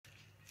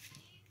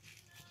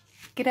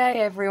G'day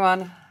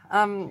everyone.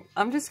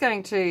 I'm just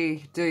going to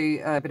do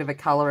a bit of a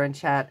colour and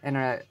chat and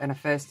a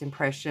first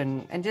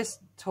impression and just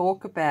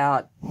talk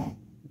about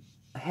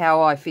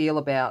how I feel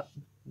about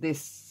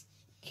this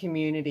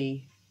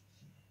community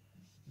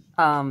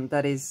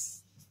that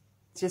is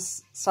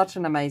just such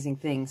an amazing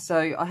thing.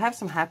 So I have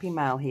some happy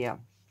mail here.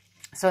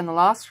 So in the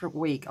last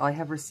week I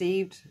have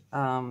received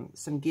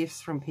some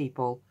gifts from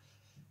people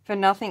for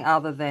nothing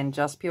other than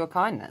just pure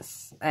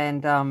kindness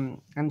and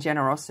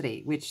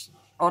generosity, which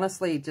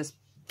honestly just,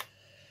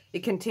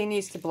 it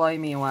continues to blow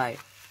me away.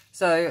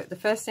 So the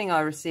first thing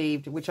I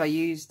received, which I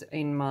used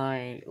in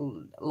my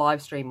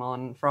live stream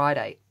on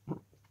Friday,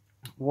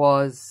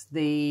 was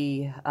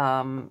the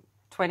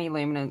 20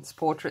 luminance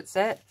portrait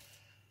set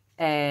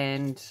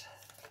and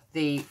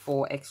the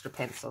 4 extra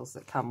pencils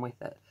that come with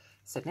it.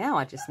 So now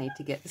I just need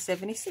to get the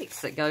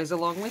 76 that goes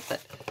along with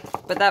it.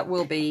 But that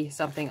will be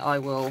something I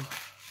will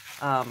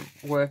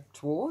work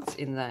towards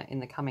in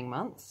the coming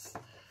months.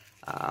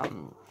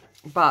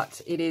 But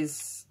it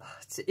is,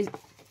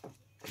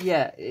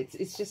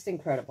 it's just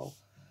incredible.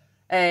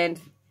 And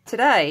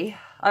today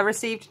I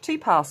received 2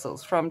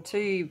 parcels from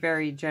 2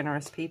 very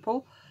generous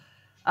people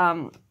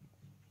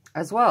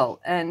as well.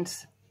 And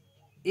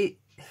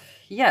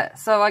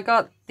so I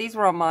got, these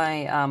were on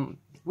my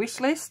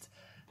wish list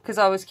because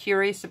I was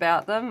curious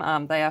about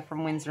them. They are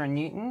from Winsor and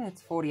Newton.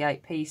 It's a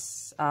 48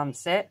 piece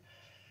set.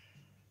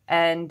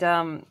 And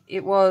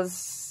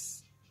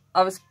Winsor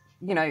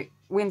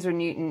and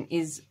Newton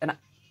is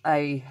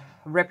a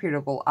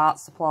reputable art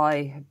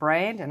supply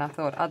brand, and I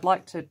thought I'd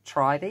like to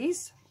try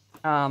these.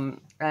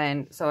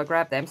 And so I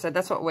grabbed them. So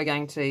that's what we're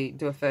going to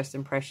do a first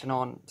impression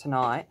on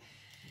tonight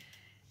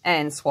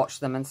and swatch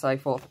them and so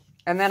forth.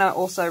 And then I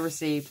also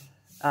received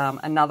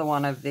another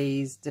one of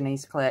these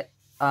Denyse Klette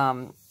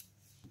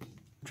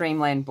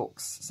Dreamland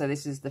books. So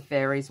this is the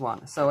fairies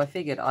one. So I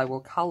figured I will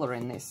colour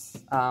in this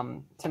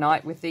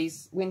tonight with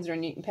these Winsor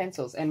and Newton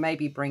pencils and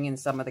maybe bring in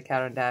some of the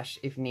Caran d'Ache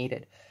if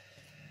needed.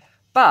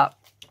 But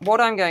what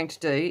I'm going to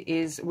do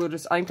is we'll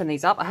just open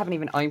these up. I haven't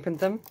even opened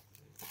them.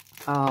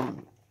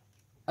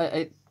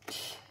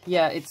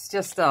 It's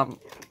just, I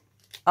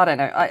don't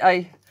know.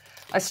 I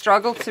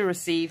struggle to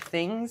receive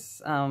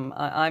things.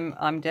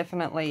 I'm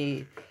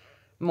definitely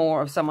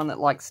more of someone that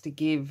likes to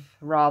give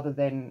rather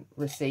than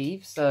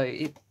receive. So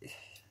it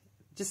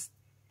just,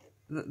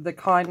 the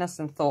kindness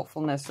and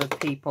thoughtfulness of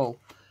people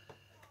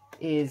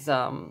is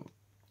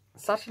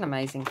such an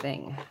amazing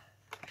thing.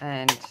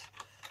 And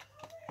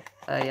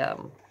I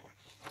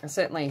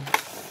certainly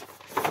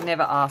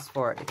never asked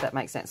for it, if that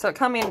makes sense. So it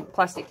come in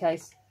plastic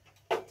case.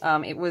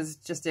 It was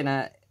just in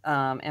a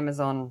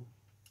Amazon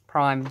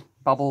Prime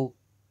bubble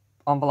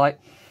envelope.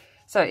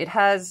 So it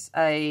has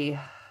a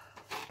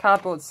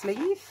cardboard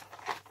sleeve.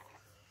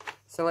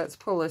 So let's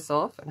pull this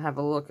off and have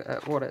a look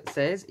at what it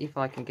says, if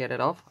I can get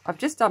it off. I've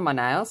just done my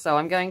nails, so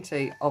I'm going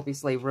to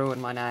obviously ruin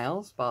my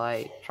nails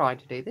by trying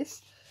to do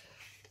this.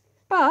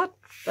 But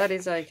that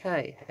is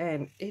okay.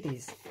 And it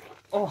is,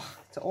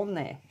 it's on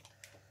there.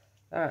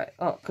 All right,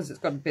 because it's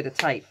got a bit of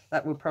tape.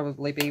 That would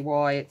probably be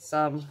why it's,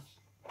 I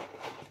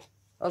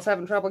was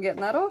having trouble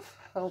getting that off.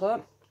 Hold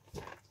on.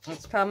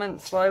 It's coming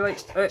slowly.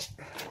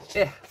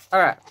 Yeah, all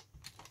right.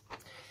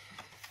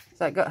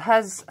 So it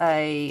has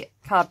a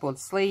cardboard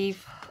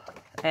sleeve.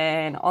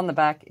 And on the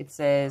back it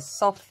says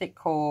soft thick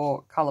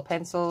core colour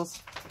pencils,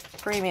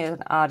 premium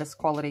artist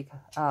quality,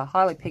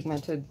 highly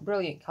pigmented,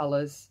 brilliant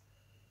colours,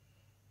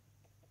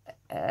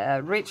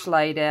 rich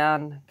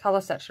laydown,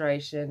 colour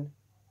saturation,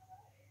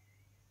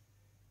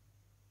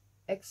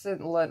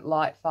 excellent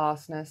light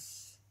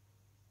fastness,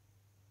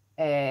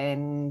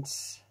 and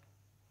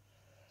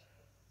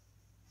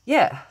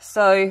yeah,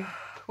 so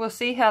we'll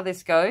see how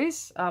this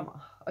goes.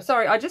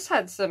 Sorry, I just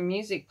had some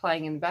music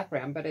playing in the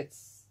background, but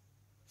it's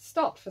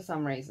stopped for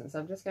some reason, so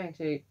I'm just going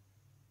to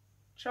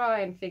try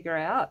and figure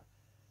out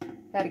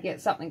how to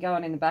get something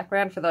going in the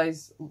background for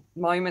those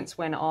moments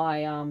when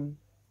I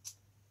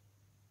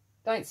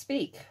don't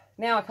speak.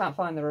 Now I can't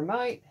find the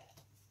remote,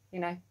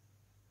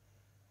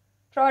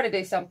 try to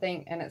do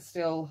something and it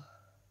still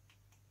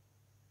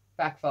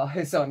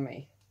backfires on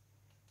me.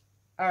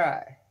 All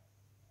right,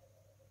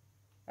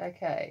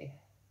 okay,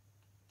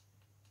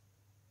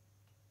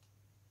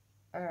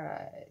 all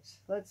right,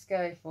 let's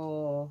go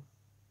for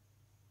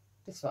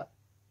this one.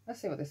 Let's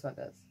see what this one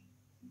does.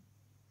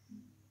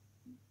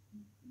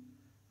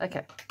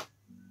 Okay.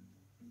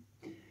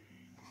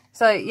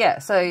 So, yeah,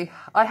 so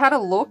I had a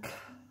look,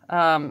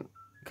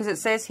 because it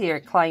says here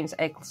it claims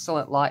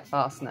excellent light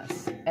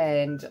fastness.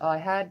 And I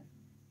had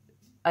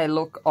a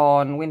look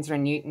on Winsor &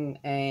 Newton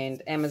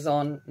and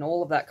Amazon and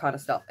all of that kind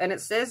of stuff. And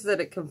it says that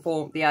it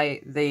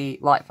the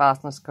light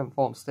fastness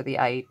conforms to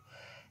the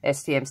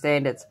ASTM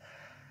standards.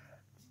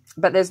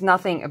 But there's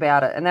nothing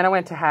about it. And then I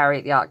went to Harry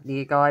at the Art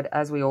Gear Guide,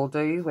 as we all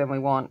do when we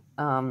want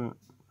a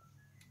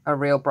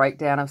real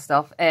breakdown of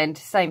stuff. And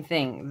same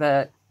thing,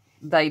 that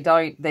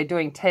they're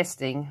doing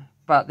testing,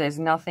 but there's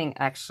nothing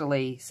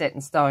actually set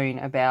in stone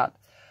about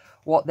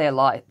what their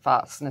light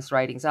fastness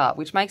ratings are,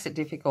 which makes it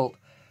difficult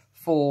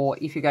for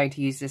if you're going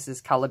to use this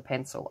as coloured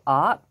pencil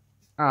art.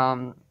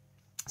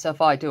 So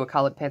if I do a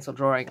coloured pencil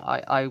drawing,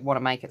 I want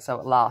to make it so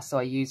it lasts. So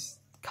I use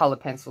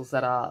coloured pencils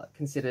that are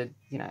considered,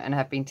 you know, and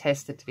have been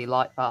tested to be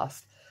light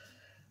fast.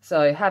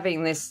 So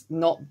having this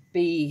not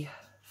be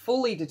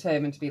fully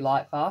determined to be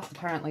light fast,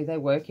 apparently they're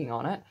working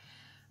on it,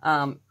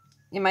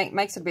 it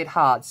makes it a bit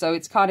hard. So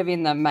it's kind of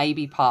in the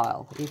maybe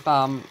pile. If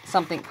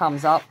something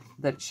comes up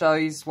that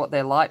shows what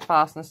their light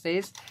fastness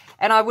is,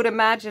 and I would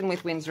imagine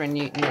with Winsor &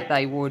 Newton that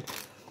they would,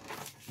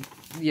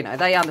 you know,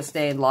 they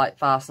understand light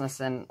fastness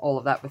and all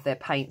of that with their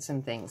paints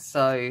and things.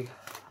 So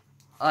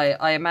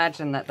I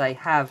imagine that they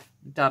have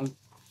done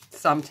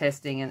some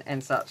testing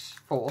and such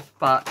forth,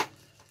 but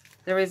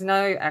there is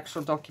no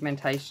actual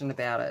documentation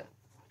about it.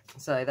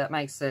 So that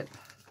makes it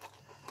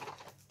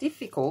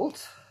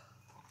difficult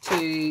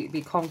to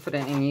be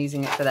confident in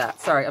using it for that.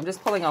 Sorry, I'm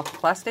just pulling off the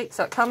plastic.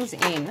 So it comes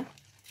in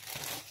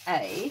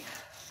a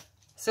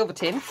silver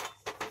tin.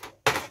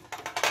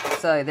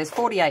 So there's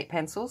 48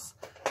 pencils.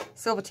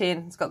 Silver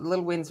tin, it's got the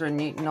little Winsor &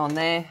 Newton on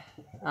there.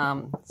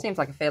 Seems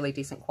like a fairly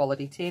decent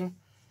quality tin.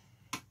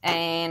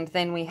 And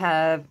then we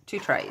have 2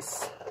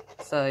 trays.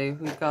 So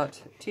we've got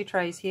 2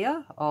 trays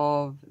here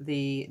of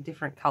the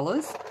different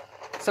colours.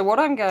 So what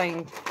I'm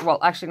going, well,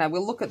 actually, no,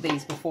 we'll look at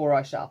these before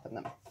I sharpen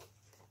them.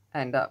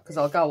 And because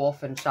I'll go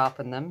off and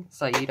sharpen them,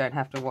 so you don't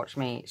have to watch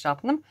me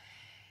sharpen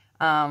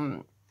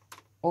them.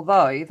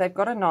 Although they've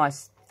got a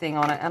nice thing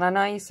on it, and I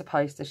know you're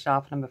supposed to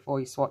sharpen them before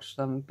you swatch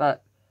them,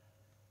 but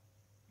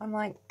I'm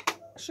like,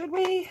 should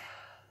we?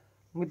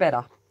 We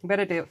better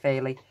do it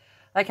fairly.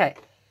 Okay,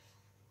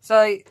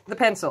 so the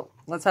pencil,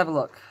 let's have a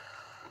look.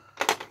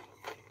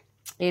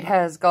 It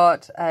has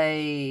got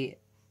a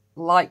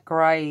light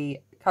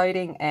grey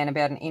coating and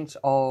about 1 inch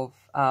of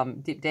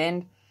dipped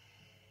end.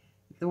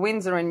 The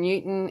Winsor &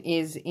 Newton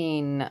is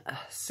in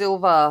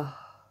silver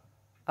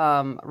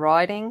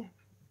writing,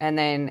 and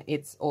then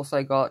it's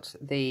also got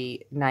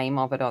the name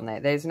of it on there.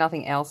 There's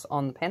nothing else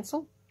on the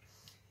pencil.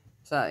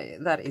 So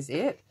that is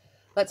it.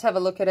 Let's have a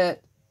look at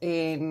it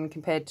in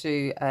compared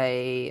to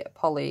a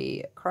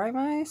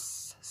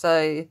polychromos.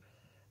 So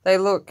they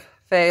look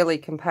fairly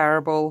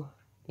comparable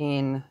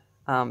in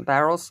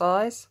barrel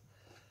size,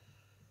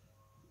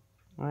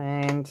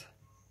 and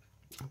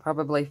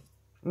probably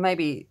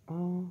maybe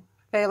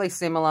fairly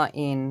similar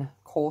in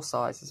core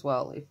size as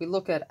well. If we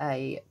look at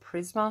a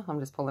Prisma, I'm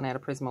just pulling out a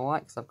Prisma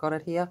White because I've got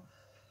it here.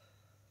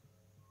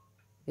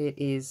 It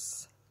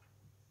is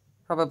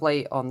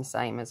probably on the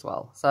same as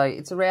well. So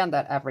it's around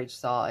that average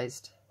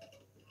sized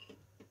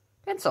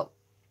pencil.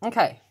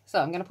 Okay, so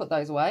I'm going to put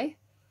those away.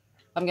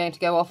 I'm going to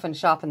go off and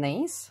sharpen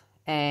these,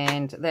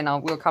 and then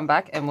we'll come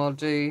back and we'll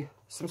do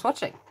some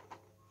swatching.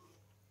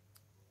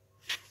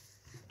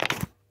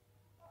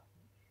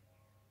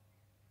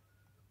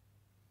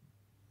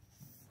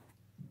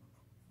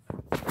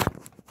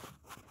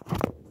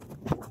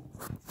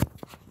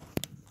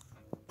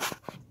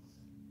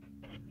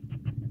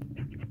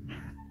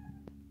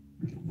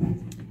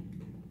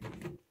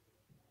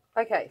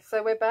 Okay,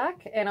 so we're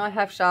back and I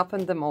have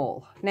sharpened them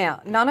all.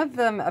 Now, none of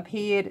them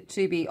appeared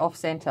to be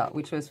off-center,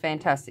 which was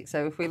fantastic.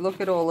 So if we look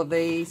at all of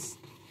these,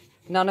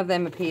 none of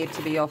them appeared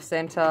to be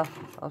off-center.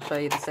 I'll show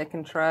you the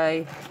second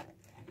tray.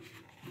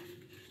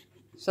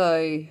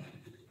 So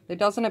there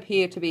doesn't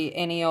appear to be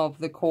any of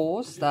the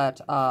cores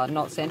that are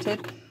not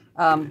centered.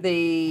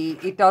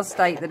 It does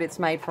state that it's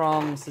made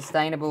from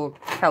sustainable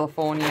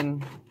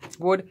Californian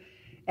wood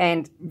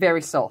and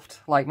very soft.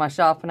 Like my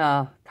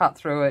sharpener cut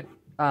through it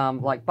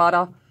like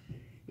butter.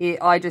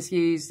 I just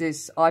use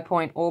this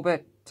iPoint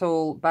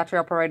Orbital battery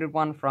operated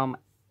one from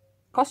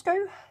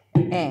Costco,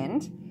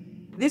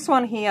 and this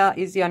one here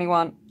is the only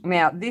one.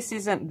 Now, this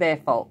isn't their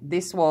fault.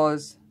 This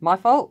was my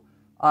fault.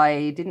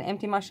 I didn't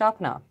empty my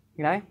sharpener,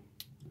 you know.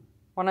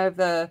 One of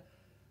the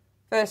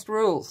first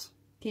rules,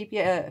 keep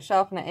your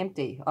sharpener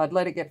empty. I'd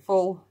let it get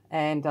full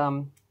and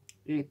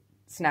it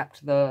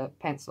snapped the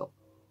pencil.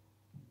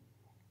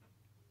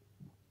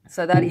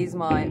 So that is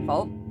my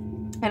fault.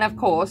 And of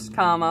course,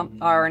 karma,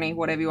 irony,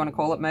 whatever you want to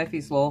call it,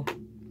 Murphy's Law,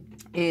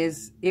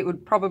 is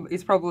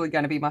probably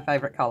going to be my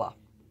favourite colour.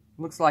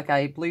 Looks like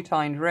a blue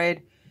toned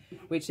red,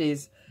 which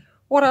is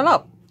what I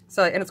love.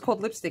 So, and it's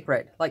called lipstick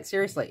red. Like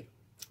seriously,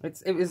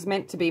 it was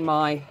meant to be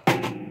my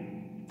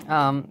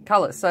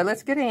colours. So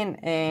let's get in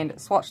and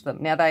swatch them.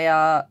 Now they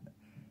are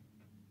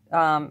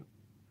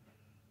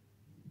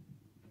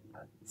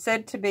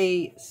said to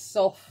be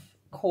soft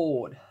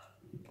cored.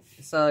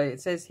 So it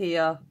says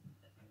here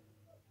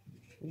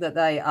that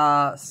they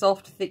are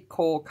soft, thick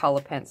core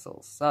colour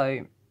pencils.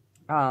 So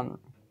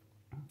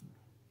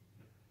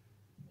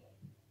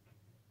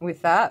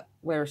with that,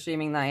 we're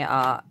assuming they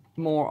are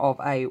more of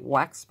a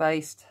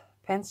wax-based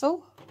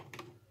pencil.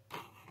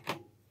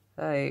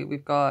 So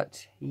we've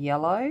got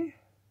yellow,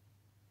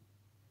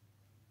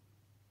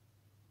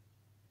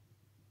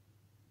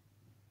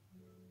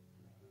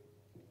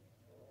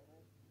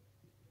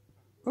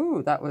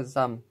 ooh, that was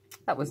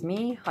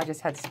me. I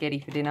just had spaghetti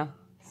for dinner,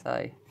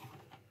 so.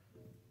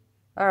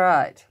 All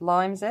right,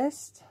 lime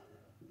zest.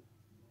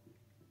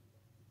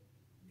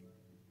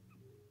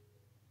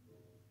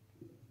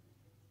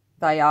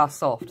 they are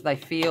soft. They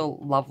feel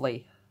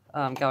lovely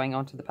going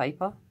onto the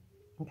paper.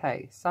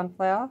 Okay,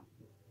 Sunflower.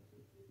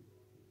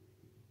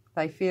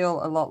 They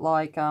feel a lot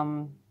like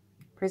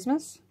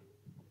Prismas.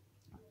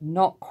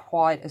 Not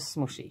quite as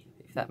smushy,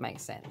 if that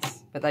makes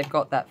sense. But they've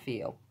got that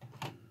feel.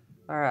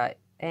 All right,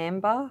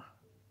 Amber.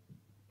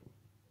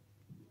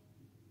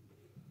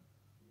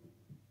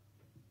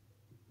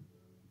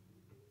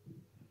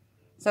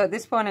 So at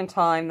this point in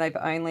time, they've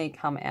only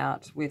come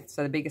out with,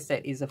 so the biggest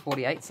set is a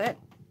 48 set,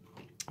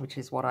 which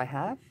is what I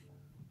have.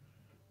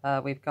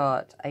 We've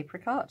got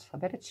Apricot. I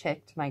better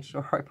check to make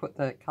sure I put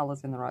the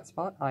colours in the right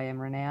spot. I am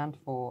renowned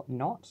for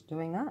not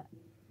doing that.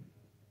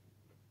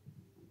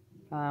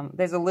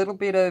 There's a little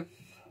bit of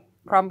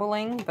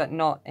crumbling, but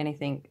not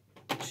anything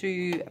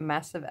too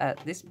massive at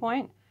this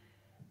point.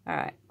 All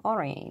right,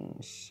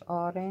 Orange.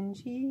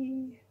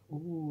 Orangey.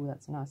 Ooh,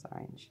 that's a nice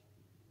orange.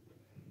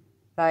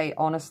 They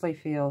honestly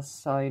feel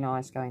so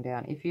nice going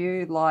down. If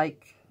you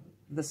like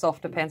the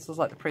softer pencils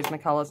like the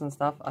Prismacolors and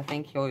stuff, I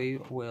think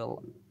you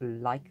will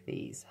like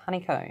these.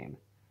 Honeycomb.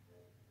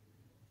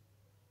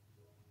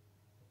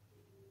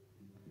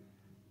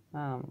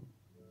 I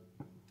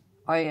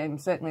am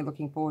certainly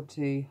looking forward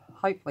to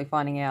hopefully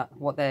finding out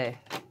what their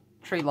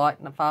true light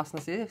and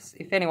fastness is.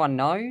 If anyone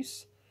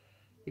knows,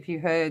 if you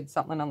heard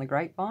something on the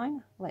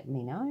grapevine, let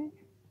me know,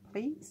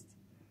 please.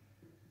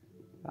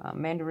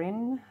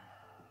 Mandarin.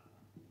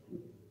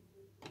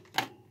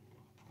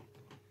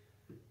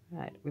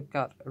 Right, we've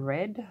got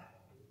red.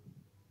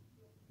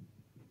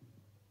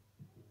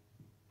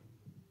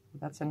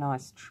 That's a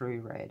nice true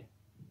red.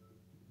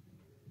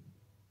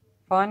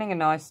 Finding a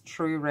nice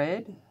true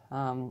red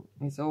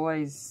is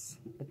always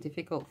a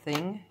difficult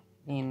thing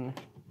in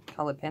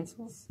coloured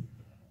pencils.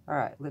 All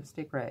right,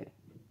 lipstick red.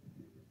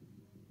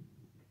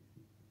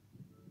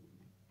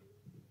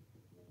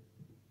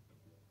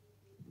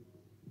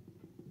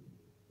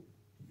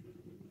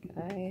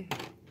 Okay.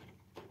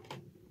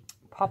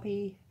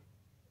 Poppy.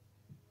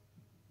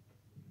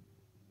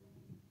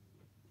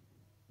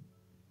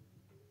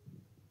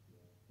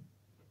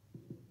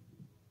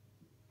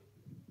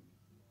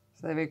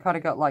 So we've kind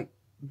of got like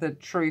the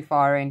true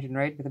fire engine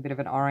red with a bit of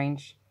an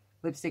orange,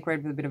 lipstick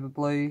red with a bit of a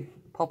blue,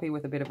 poppy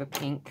with a bit of a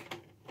pink.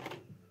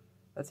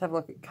 Let's have a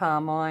look at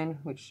Carmine,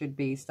 which should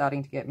be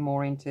starting to get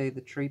more into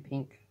the true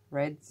pink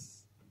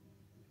reds.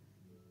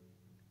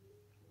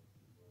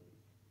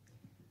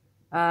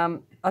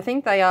 I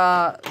think they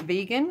are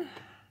vegan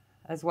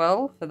as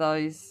well, for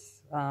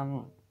those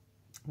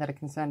that are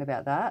concerned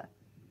about that.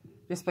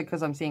 Just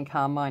because I'm seeing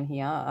Carmine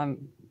here,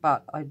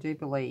 but I do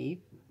believe,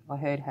 I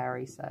heard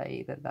Harry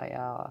say that they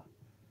are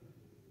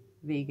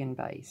vegan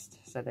based,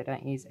 so they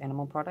don't use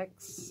animal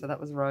products. So that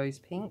was rose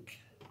pink.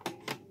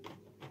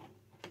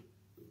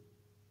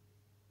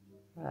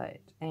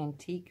 Right,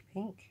 antique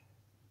pink.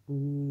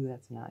 Ooh,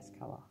 that's a nice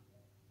colour.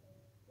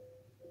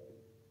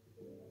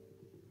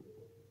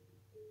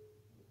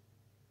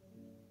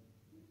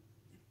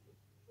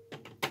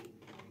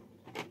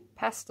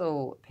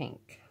 Pastel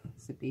pink.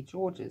 This would be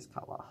George's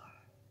colour.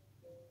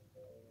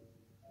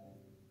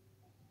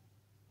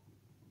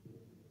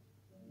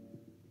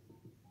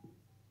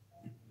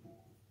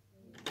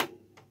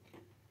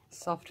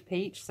 Soft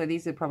peach, so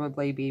these would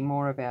probably be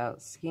more of our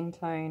skin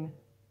tone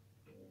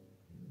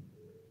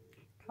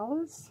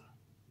colours,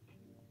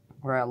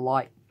 or our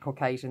light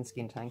Caucasian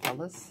skin tone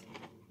colours.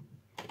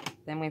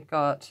 Then we've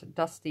got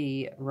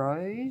dusty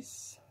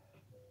rose,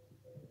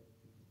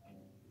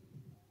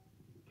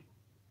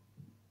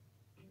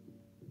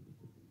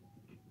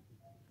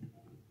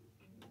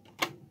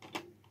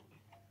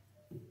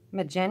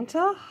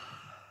 magenta.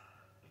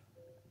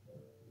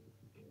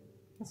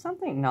 There's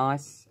something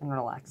nice and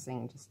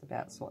relaxing just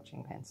about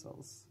swatching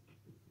pencils.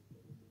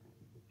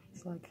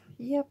 It's like,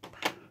 yep.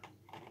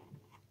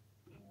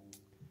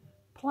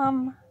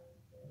 Plum.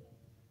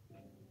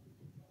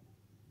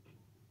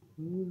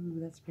 Ooh,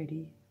 that's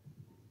pretty.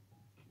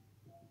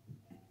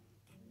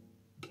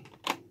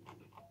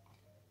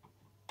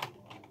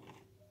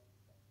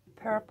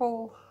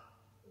 Purple.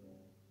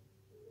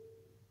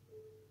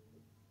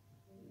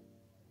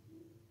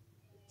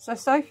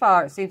 So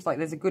far it seems like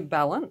there's a good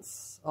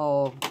balance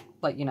of,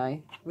 like, you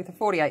know, with a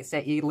 48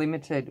 set, you're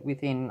limited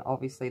within,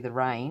 obviously, the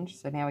range.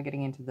 So now we're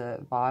getting into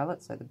the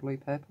violet, so the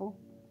blue-purple.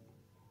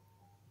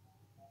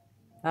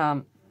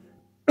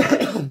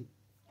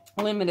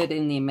 Limited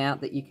in the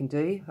amount that you can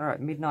do. All right,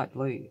 midnight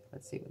blue.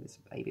 Let's see what this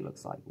baby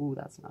looks like. Ooh,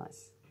 that's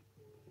nice.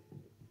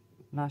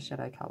 Nice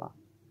shadow colour.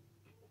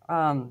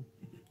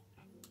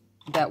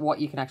 About what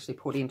you can actually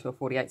put into a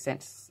 48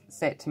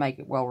 set to make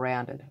it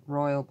well-rounded.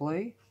 Royal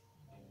blue.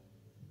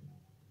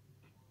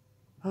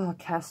 Oh,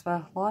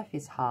 Casper, life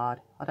is hard.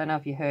 I don't know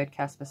if you heard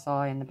Casper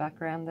sigh in the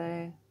background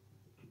there.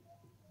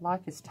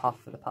 Life is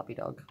tough for the puppy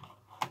dog.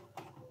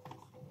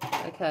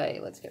 Okay,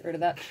 let's get rid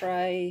of that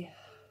tray.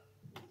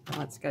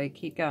 Let's go,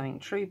 keep going.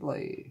 True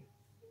blue.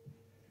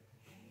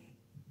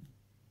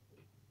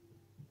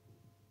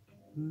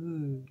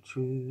 Ooh,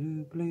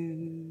 true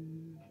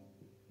blue.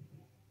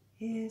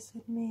 Is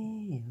it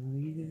me or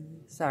you?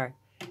 Sorry.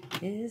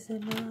 Is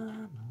it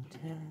mom or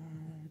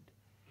dad?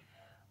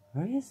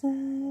 Or is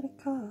it a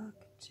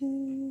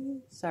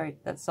cockatoo? Sorry,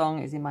 that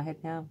song is in my head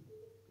now.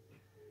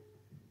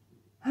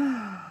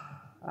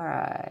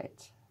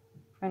 Alright.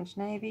 French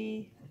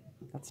Navy.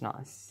 That's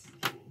nice.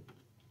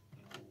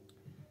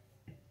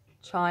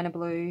 China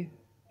blue.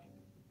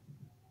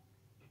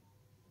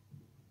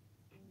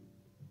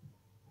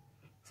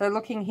 So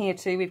looking here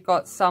too, we've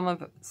got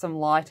some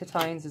lighter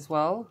tones as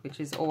well, which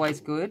is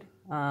always good.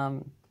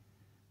 Trying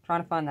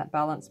to find that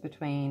balance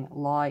between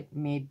light,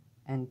 mid,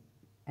 and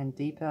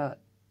deeper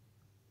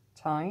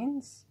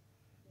tones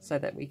so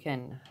that we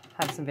can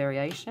have some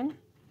variation.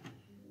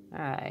 All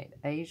right,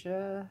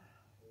 Asia.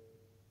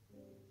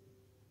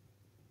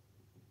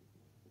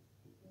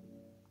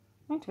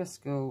 I went to a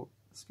school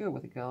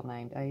with a girl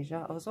named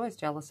Asia. I was always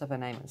jealous of her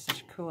name. It was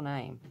such a cool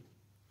name.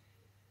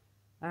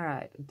 All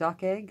right,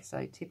 duck egg,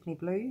 so Tiffany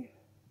blue.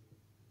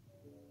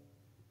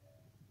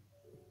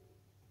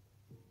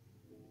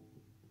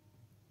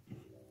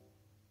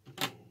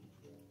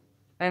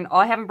 And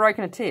I haven't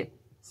broken a tip,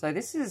 so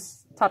this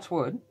is, touch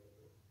wood,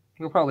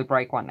 you'll probably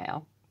break one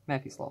now,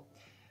 Murphy's Law.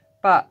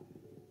 But,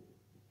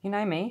 you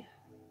know me.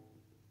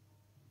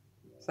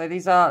 So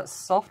these are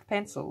soft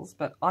pencils,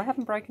 but I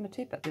haven't broken a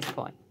tip at this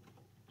point.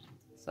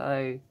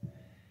 So,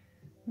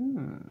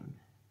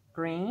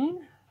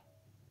 green,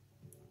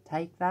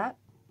 take that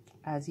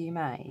as you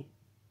may.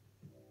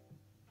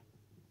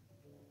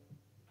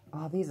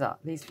 Oh,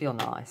 these feel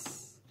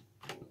nice.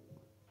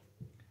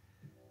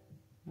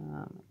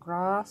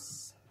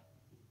 Grass.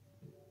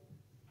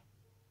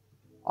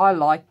 I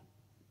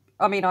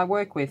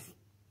work with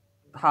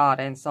hard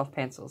and soft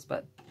pencils,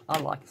 but I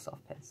like a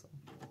soft pencil.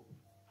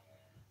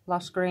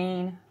 Lush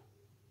green.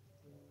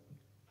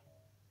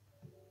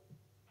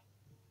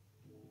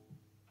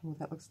 Oh,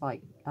 that looks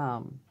like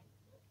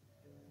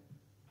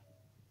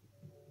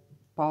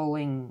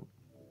bowling.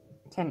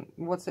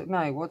 What's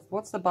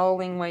the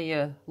bowling where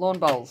your lawn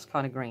bowls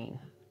kind of green?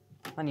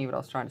 I knew what I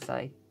was trying to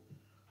say.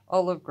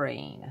 Olive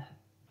green.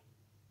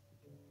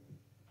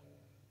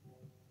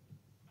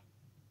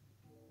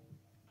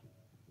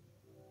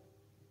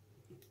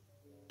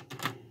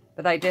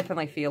 But they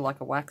definitely feel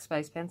like a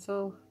wax-based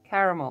pencil.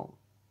 Caramel.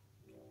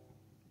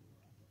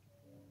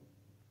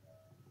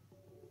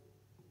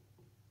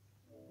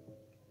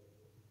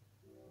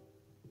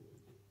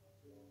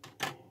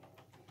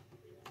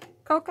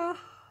 Coca.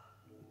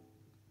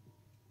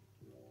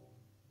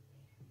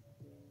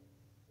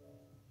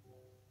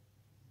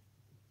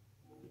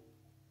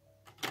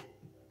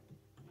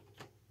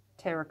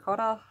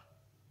 Terracotta.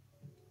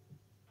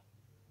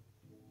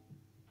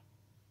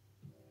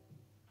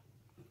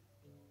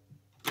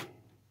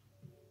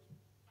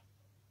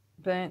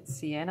 Burnt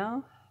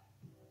sienna.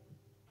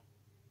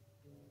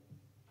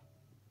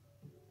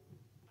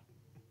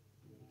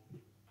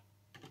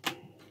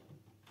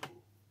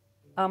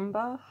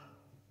 Umber.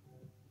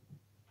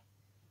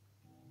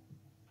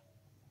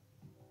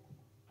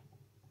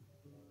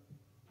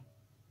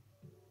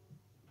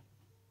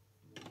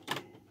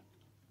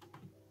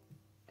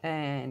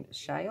 And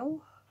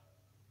shale.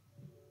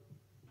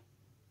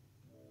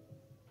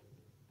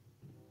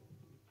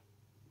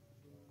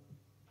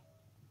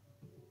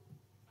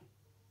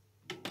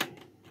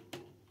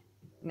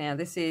 Now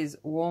this is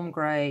Warm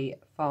Grey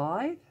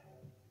 5,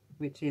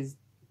 which is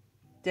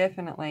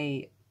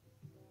definitely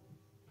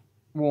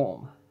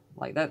warm.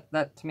 Like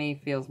that to me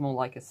feels more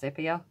like a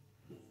sepia.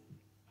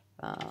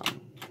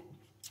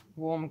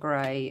 Warm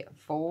Grey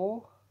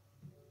 4.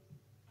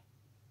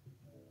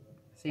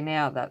 See,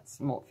 now that's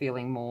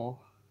feeling more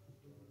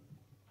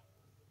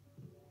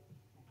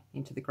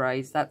into the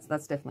greys. That's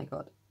definitely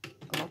got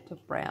a lot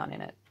of brown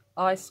in it.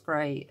 Ice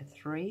Grey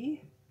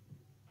 3.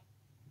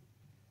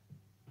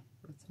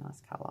 It's a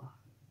nice colour.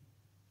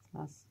 It's a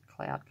nice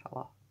cloud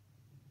colour.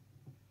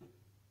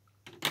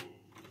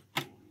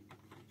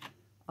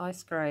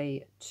 Ice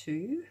Grey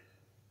 2.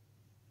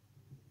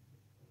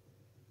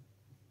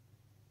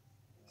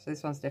 So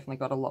this one's definitely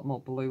got a lot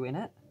more blue in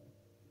it.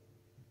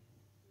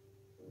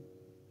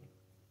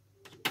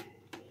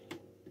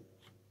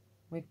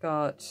 We've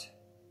got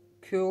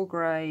Cool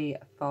Grey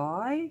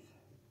 5.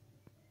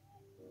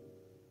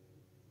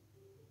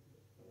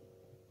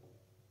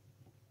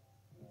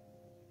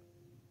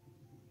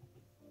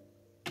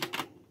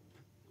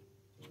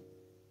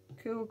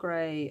 Cool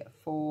Grey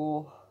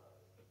 4.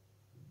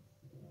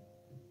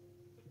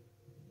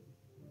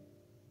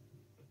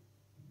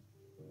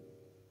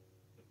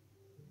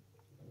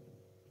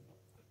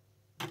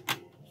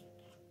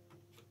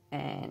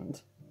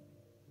 And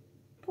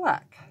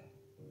black.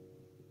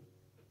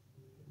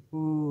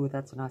 Ooh,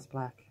 that's a nice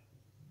black.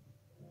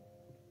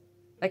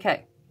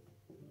 Okay.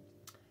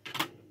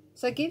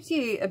 So it gives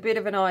you a bit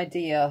of an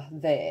idea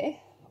there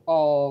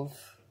of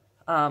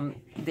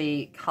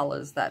the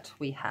colours that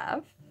we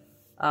have.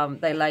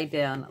 They lay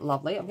down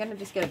lovely. I'm going to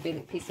just get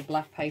a piece of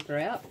black paper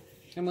out,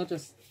 and we'll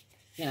just,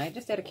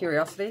 just out of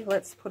curiosity,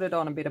 let's put it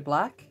on a bit of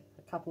black,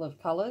 a couple of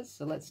colours.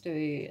 So let's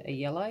do a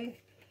yellow.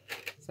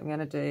 So I'm going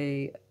to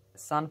do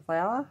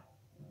sunflower.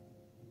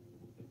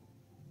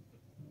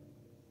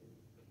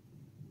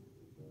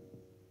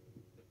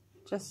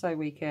 Just so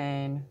we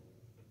can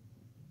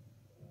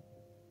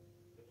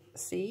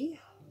see.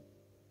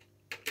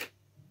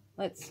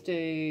 Let's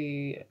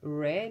do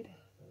red.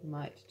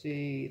 Might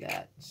do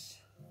that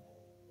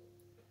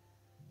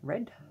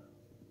red.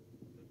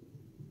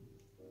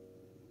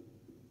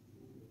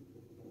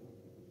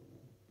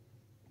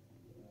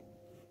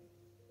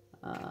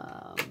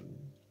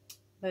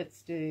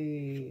 Let's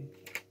do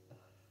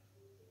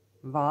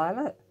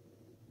violet.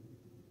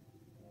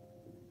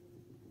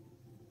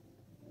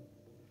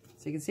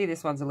 So you can see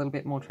this one's a little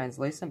bit more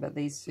translucent, but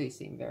these two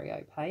seem very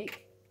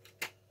opaque.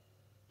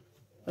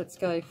 Let's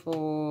go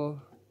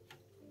for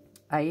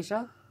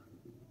Asia.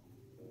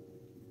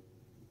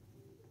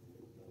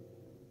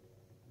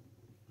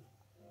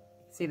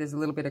 See, there's a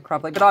little bit of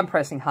crumbling, but I'm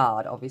pressing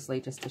hard,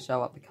 obviously, just to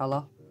show up the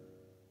colour.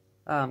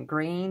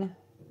 Green.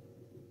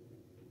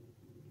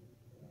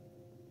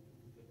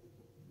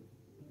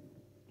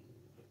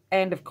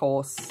 And, of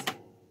course,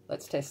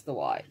 let's test the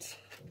white.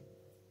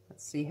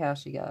 Let's see how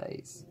she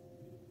goes.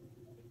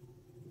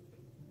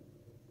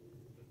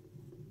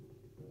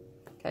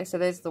 Okay, so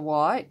there's the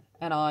white,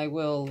 and I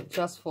will,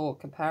 just for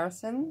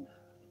comparison,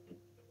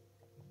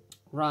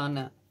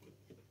 run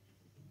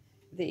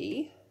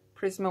the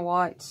Prisma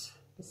white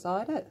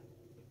beside it.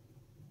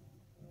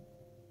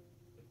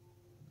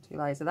 2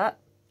 layers of that.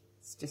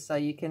 It's just so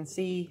you can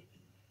see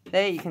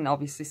there. You can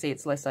obviously see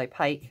it's less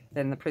opaque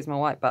than the Prisma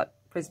white, but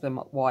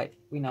Prisma white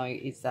we know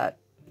is that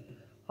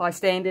high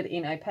standard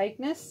in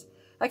opaqueness.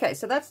 Okay,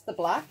 so that's the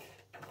black.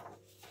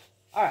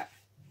 All right,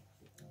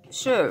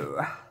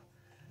 so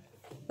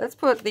let's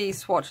put these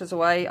swatches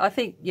away. I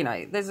think, you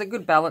know, there's a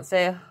good balance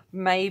there.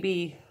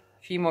 Maybe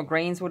a few more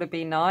greens would have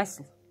been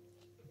nice.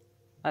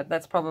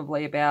 That's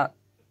probably about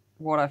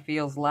what I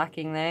feel's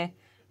lacking there.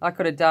 I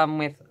could have done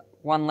with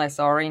one less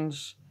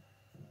orange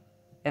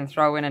and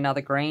throw in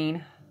another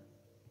green.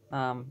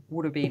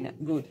 Would have been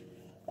good.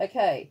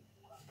 Okay,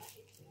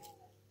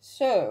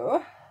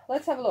 so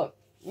let's have a look.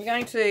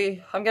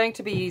 I'm going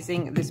to be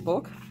using this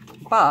book,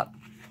 but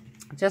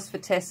just for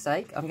test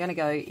sake, I'm going to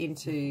go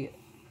into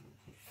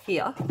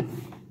here.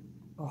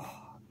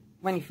 Oh,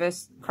 when you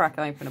first crack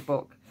open a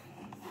book.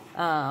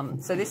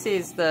 So this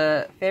is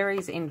the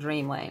Fairies in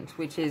Dreamland,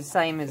 which is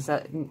same as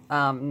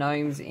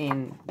gnomes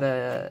in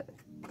the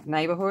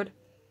neighborhood.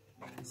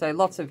 So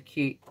lots of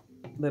cute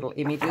little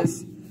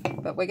images.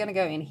 But we're going to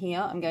go in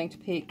here. I'm going to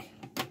pick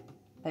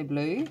a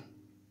blue.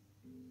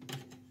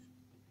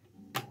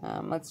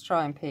 Let's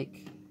try and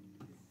pick,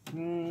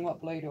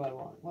 what blue do I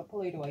want? What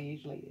blue do I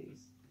usually use?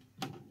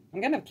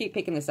 I'm going to keep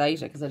picking this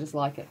Asia because I just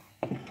like it.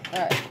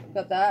 Alright,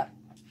 got that.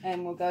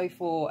 And we'll go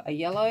for a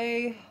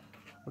yellow.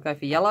 We'll go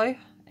for yellow.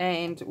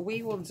 And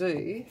we will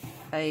do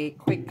a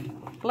quick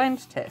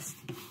blend test.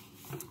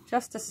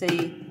 Just to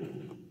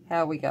see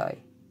how we go.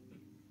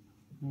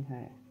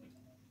 Okay.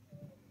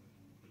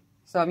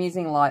 So I'm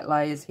using light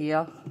layers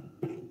here.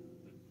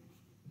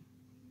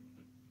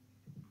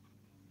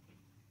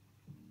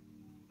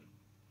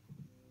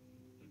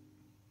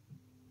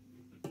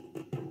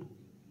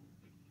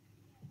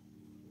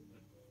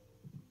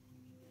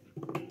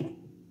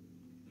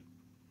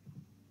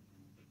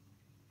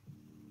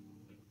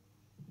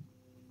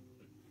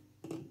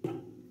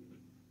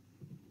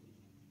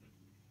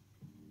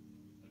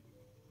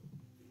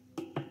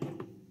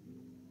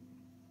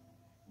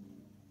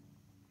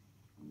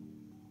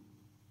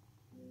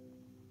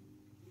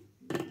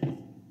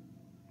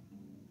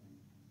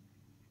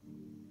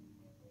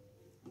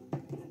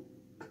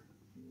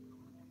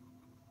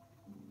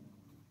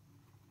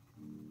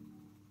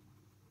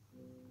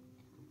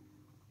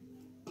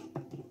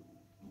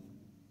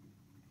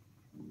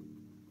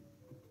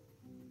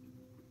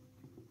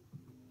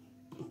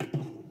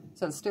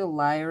 So it's still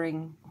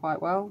layering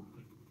quite well.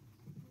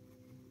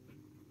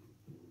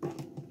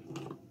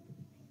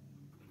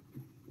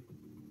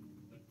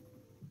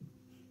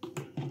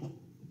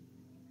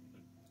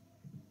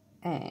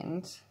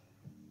 And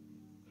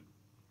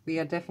we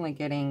are definitely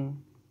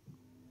getting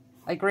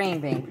a green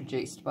being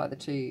produced by the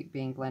two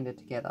being blended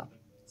together.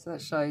 So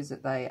that shows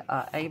that they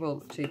are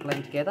able to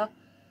blend together.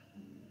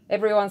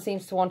 Everyone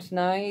seems to want to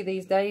know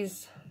these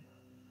days.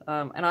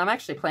 And I'm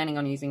actually planning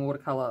on using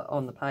watercolour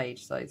on the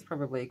page, so it's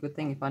probably a good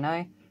thing if I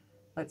know.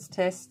 Let's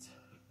test.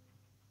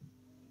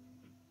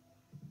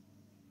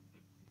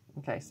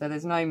 Okay, so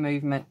there's no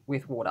movement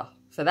with water.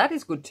 So that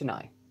is good to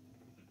know.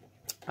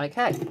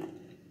 Okay.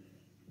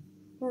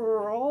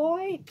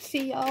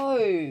 Rightio.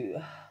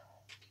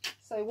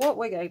 So what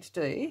we're going to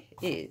do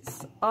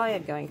is I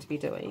am going to be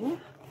doing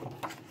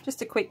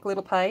just a quick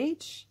little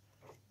page,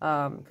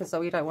 because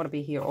we don't want to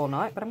be here all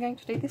night, but I'm going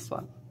to do this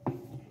one.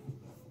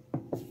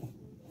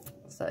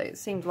 So it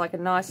seemed like a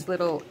nice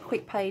little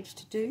quick page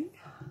to do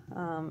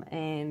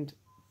and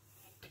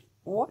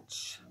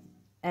watch,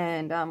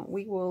 and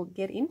we will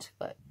get into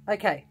it.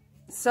 Okay,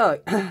 so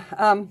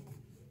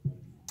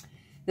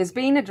there's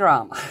been a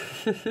drama.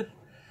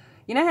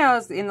 You know how I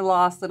was in the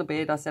last little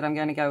bit I said I'm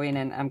going to go in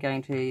and I'm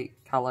going to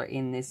colour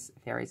in this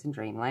Fairies in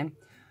Dreamland?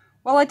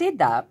 Well, I did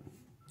that,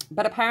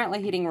 but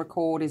apparently hitting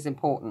record is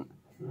important.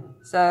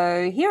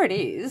 So here it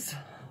is,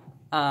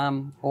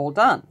 all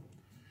done.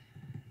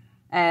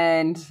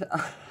 And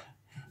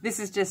This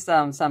is just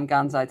some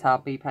Gunzo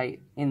Tapi paint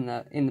in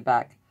the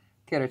back,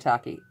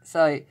 Kurotaki.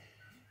 So,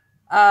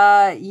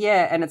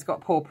 yeah, and it's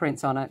got paw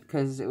prints on it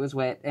because it was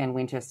wet and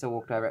Winchester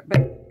walked over it.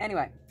 But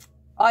anyway,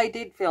 I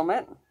did film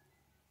it.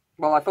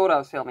 Well, I thought I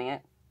was filming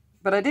it,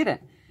 but I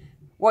didn't.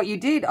 What you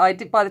did,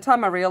 by the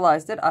time I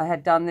realised it, I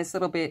had done this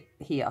little bit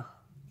here.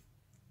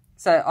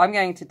 So I'm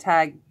going to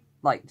tag,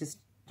 like, just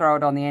throw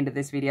it on the end of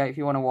this video. If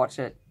you want to watch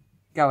it,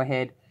 go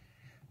ahead.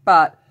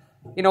 But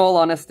in all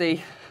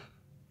honesty,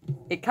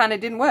 it kind of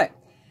didn't work.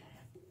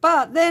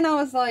 But then I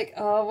was like,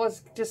 oh, I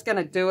was just going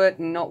to do it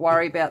and not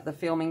worry about the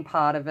filming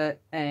part of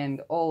it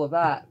and all of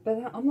that.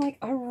 But I'm like,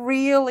 I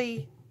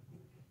really,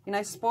 you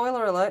know,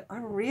 spoiler alert, I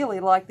really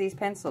like these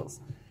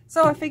pencils.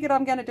 So I figured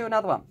I'm going to do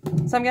another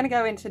one. So I'm going to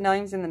go into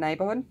Gnomes in the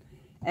Neighbourhood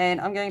and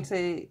I'm going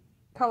to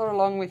colour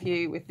along with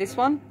you with this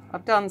one.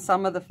 I've done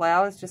some of the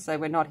flowers just so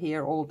we're not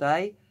here all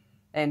day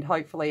and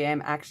hopefully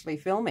am actually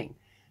filming,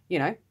 you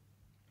know.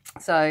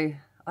 So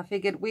I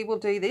figured we will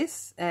do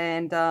this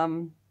and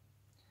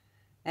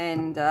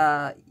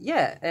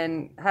yeah,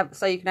 and have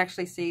so you can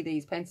actually see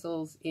these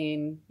pencils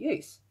in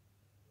use.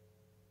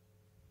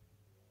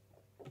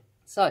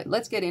 So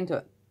let's get into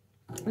it.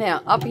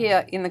 Now up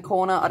here in the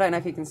corner, I don't know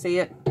if you can see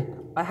it,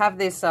 I have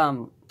this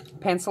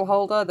pencil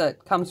holder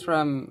that comes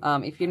from,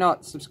 if you're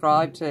not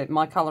subscribed to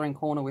My Colouring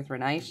Corner with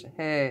Denyse,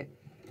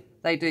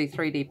 they do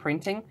 3D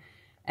printing,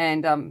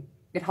 and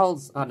it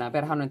holds, I don't know,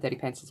 about 130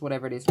 pencils,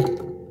 whatever it is.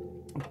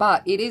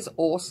 But it is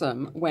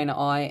awesome when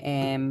I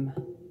am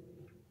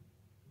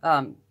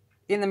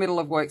in the middle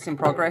of works in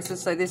progress.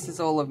 So this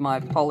is all of my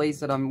polys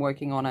that I'm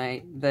working on,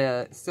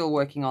 still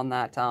working on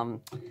that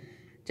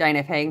Jane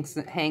F.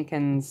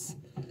 Hankins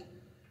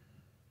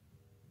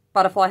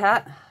butterfly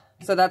hat.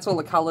 So that's all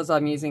the colours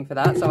I'm using for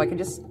that. So I can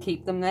just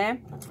keep them there.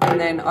 And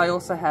then I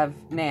also have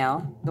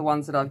now the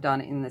ones that I've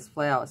done in this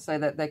flower. So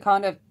that they're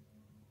kind of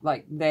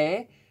like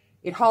there.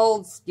 It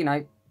holds, you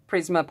know,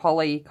 Prisma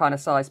poly kind of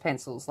size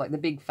pencils. Like the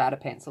big fatter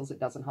pencils it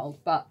doesn't hold.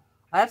 But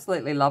I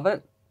absolutely love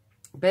it.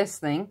 Best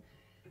thing.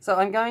 So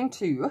I'm going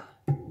to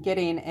get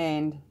in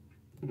and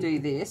do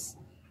this.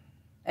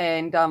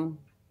 And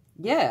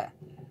yeah.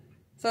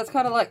 So it's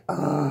kind of like,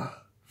 ugh,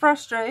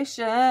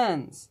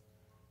 frustrations.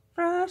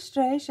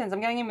 Frustrations.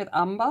 I'm going in with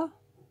umber.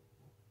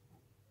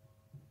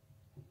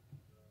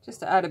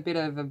 Just to add a bit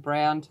of a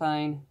brown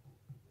tone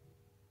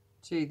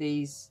to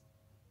these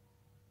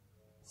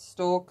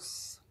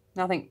stalks.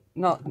 Nothing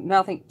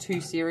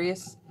too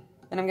serious.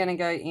 Then I'm going to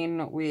go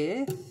in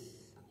with,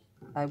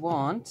 I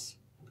want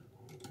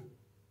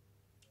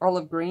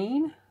olive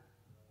green.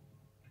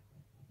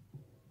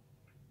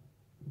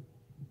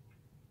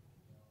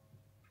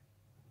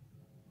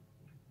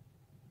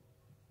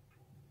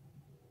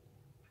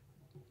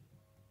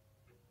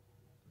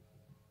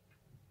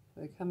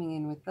 So coming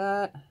in with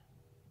that.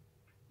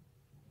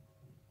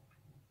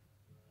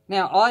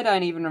 Now, I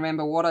don't even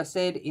remember what I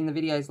said in the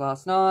videos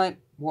last night,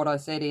 what I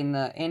said in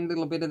the end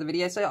little bit of the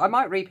video. So I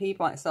might repeat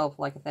myself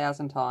like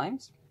 1,000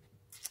 times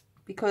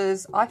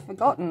because I've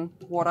forgotten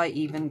what I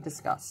even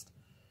discussed.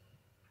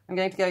 I'm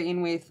going to go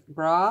in with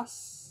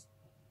grass.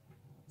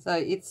 So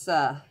it's,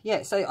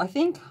 yeah, so I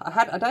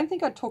don't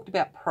think I talked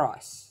about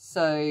price.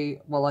 So,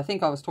 well, I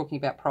think I was talking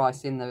about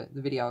price in the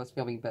video I was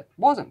filming, but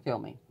wasn't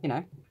filming, you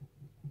know.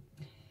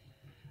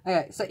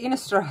 Okay, so in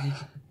Australia,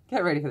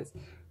 get ready for this.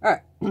 All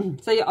right,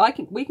 so yeah,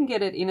 we can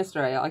get it in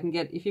Australia. I can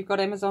get, if you've got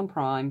Amazon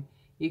Prime,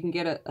 you can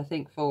get it, I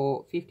think,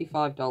 for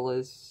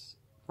 $55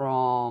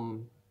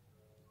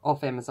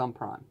 off Amazon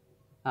Prime,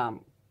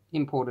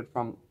 imported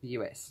from the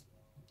US.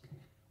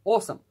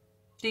 Awesome,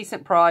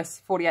 decent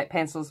price, 48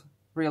 pencils,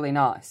 really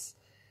nice.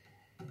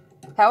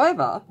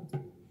 However,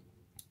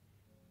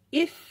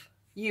 if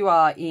you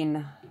are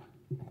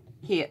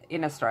here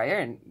in Australia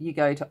and you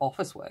go to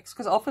Officeworks,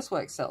 because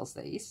Officeworks sells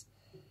these,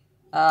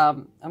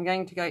 I'm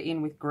going to go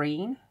in with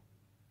green.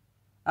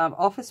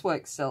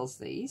 Officeworks sells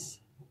these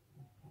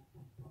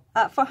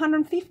for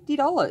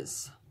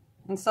 $150.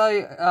 And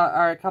so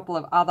are a couple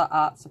of other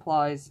art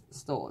supplies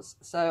stores.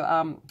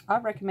 So I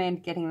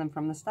recommend getting them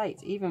from the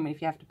States, even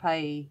if you have to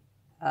pay,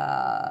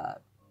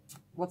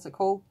 what's it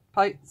called?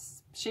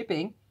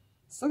 Shipping.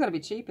 It's still going to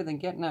be cheaper than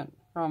getting it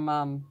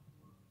from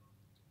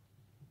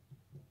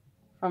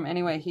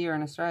anywhere here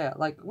in Australia.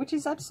 Like, which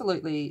is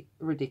absolutely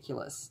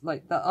ridiculous.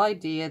 Like, the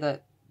idea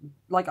that,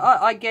 like,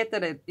 I get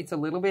that it's a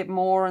little bit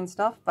more and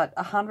stuff, but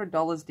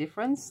 $100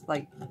 difference,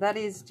 like, that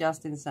is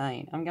just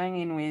insane. I'm going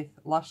in with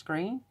lush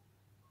green.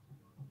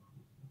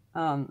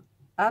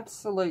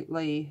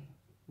 Absolutely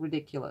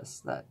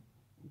ridiculous that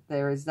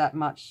there is that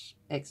much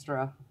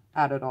extra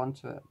added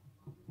onto it.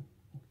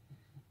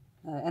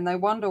 And they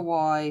wonder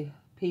why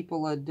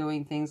people are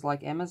doing things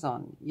like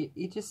Amazon.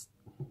 You just,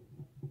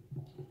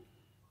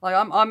 like,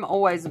 I'm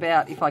always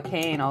about, if I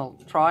can, I'll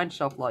try and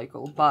shop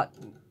local, but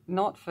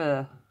not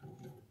for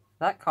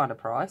that kind of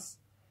price.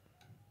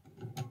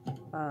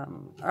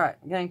 All right,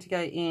 I'm going to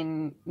go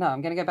in, no,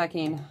 I'm going to go back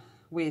in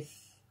with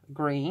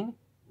green.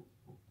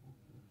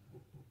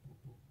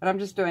 And I'm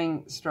just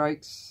doing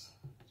strokes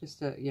just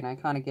to, you know,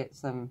 kind of get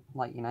some,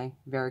 like, you know,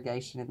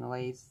 variegation in the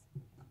leaves.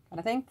 kind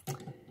of thing.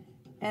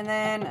 And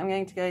then I'm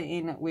going to go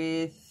in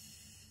with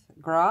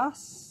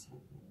grass.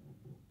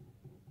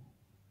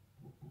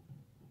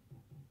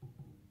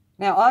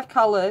 Now I've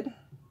coloured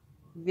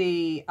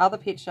the other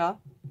picture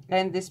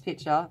and this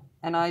picture,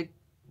 and I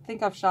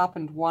think I've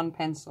sharpened one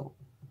pencil.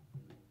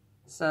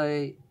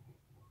 So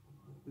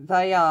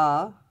they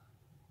are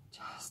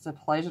just a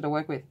pleasure to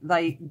work with.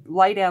 They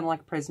lay down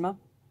like Prisma.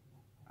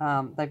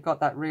 They've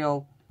got that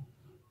real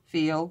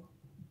feel,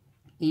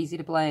 easy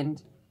to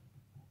blend,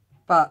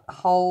 but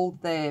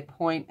hold their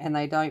point and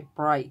they don't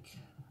break.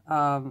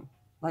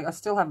 Like I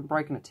still haven't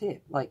broken a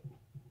tip. Like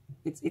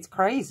it's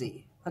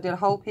crazy. I did a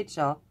whole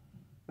picture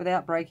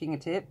without breaking a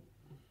tip.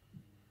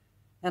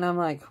 And I'm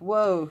like,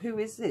 whoa, who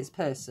is this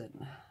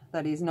person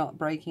that is not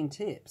breaking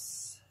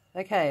tips?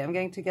 Okay, I'm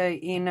going to go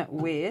in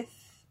with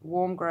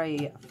Warm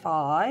Grey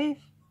 5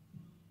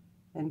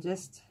 and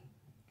just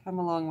come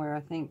along where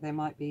I think there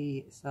might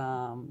be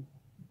some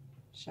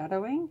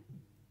shadowing.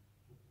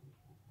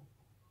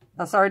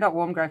 Oh, sorry, not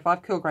Warm Grey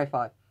 5, Cool Grey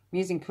 5. I'm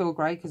using Cool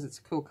Grey because it's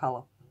a cool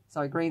colour.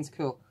 Sorry, green's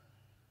cool.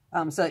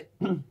 So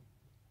I'm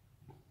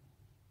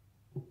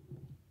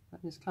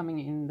just coming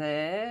in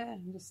there,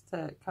 just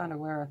to kind of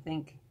where I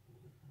think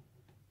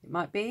it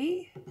might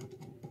be.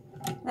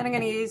 Then I'm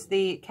going to use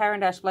the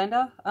Caran d'Ache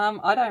blender.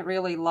 I don't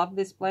really love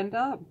this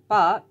blender,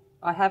 but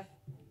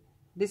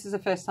this is the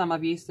first time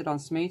I've used it on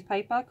smooth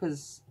paper,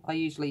 because I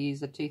usually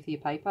use a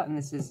toothier paper, and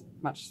this is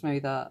much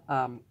smoother,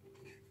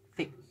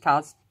 thick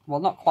well,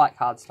 not quite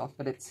cardstock,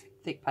 but it's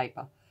thick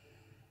paper.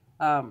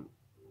 And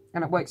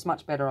it works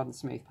much better on the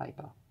smooth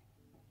paper.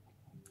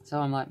 So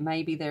I'm like,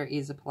 maybe there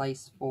is a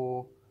place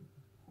for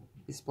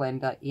this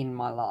blender in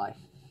my life.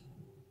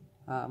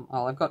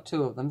 Well, I've got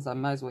 2 of them, so I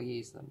might as well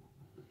use them.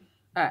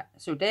 Alright,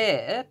 so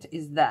that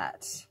is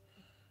that.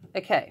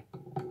 Okay.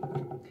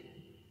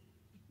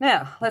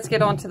 Now, let's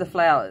get on to the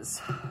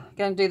flowers. I'm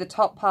going to do the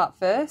top part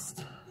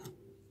first.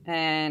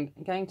 And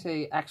I'm going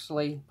to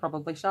actually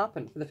probably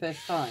sharpen for the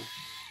first time.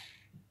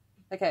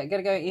 Okay, I'm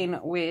going to go in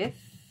with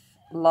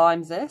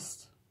lime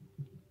zest.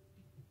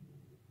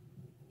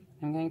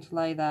 I'm going to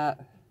lay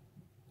that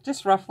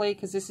just roughly,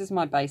 because this is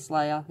my base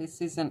layer.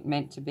 This isn't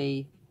meant to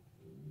be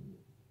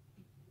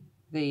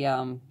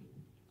the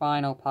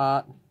final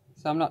part,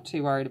 so I'm not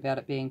too worried about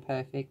it being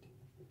perfect.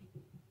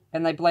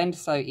 And they blend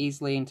so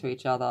easily into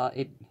each other,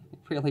 it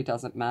really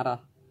doesn't matter.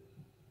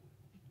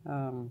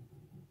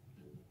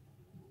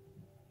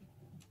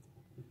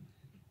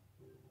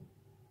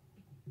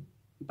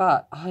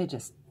 But I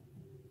just,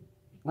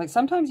 like,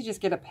 sometimes you just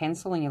get a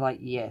pencil and you're like,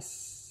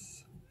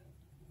 yes,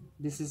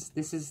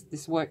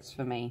 this works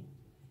for me.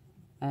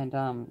 And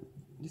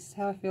this is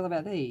how I feel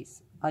about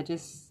these.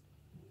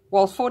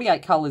 Well,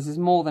 48 colours is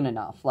more than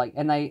enough. Like,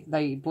 and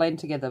they blend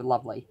together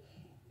lovely.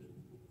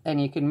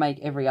 And you can make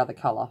every other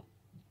colour.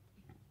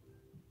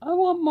 I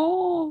want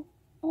more.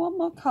 I want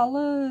more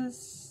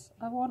colours.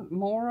 I want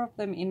more of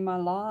them in my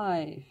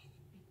life.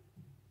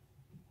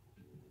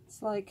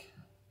 It's like,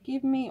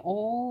 give me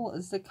all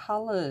the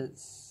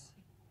colours.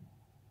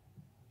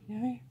 You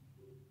know?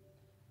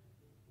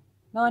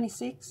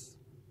 96,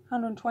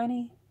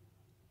 120,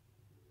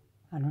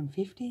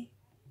 150.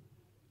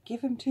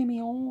 Give them to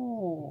me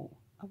all.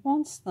 I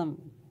want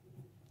them.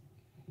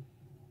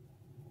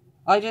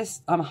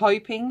 I'm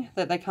hoping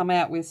that they come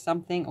out with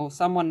something, or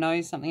someone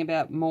knows something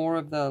about more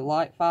of the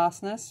light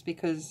fastness,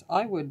 because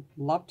I would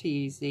love to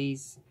use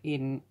these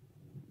in,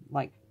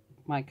 like,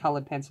 my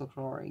coloured pencil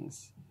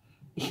drawings.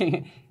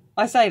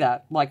 I say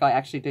that like I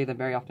actually do them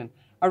very often.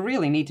 I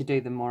really need to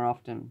do them more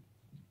often.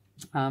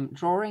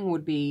 Drawing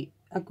would be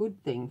a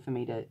good thing for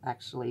me to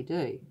actually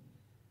do.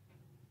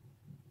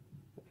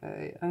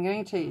 I'm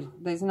going to,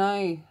 there's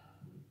no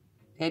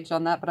edge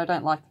on that, but I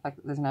don't like the fact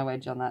that there's no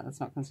edge on that. That's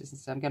not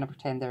consistent. So I'm going to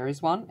pretend there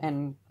is one.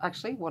 And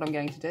actually what I'm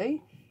going to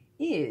do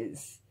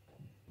is,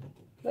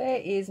 where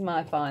is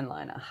my fine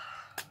liner?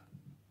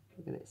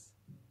 Look at this.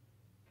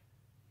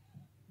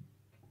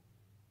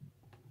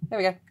 There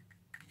we go.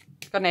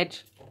 Got an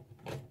edge.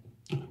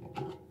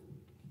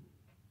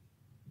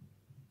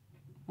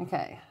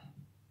 Okay.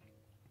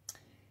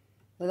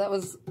 So that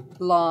was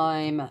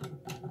lime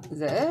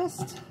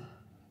zest.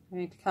 We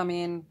need to come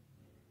in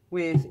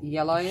with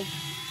yellow.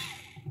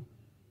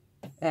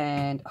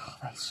 And oh,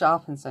 they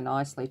sharpen so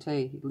nicely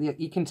too.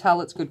 You can tell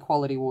it's good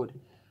quality wood.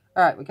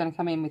 All right, we're going to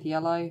come in with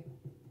yellow.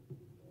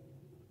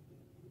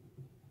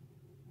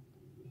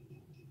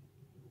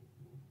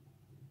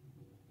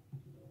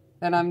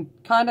 And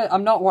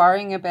I'm not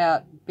worrying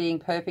about being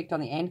perfect on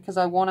the end, because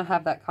I want to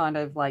have that kind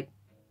of like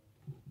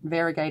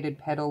variegated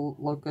petal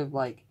look of,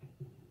 like,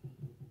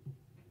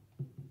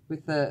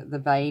 with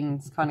the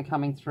veins kind of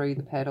coming through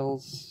the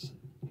petals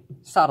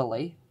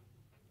subtly.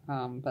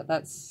 But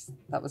that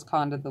was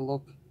kind of the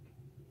look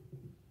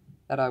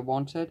that I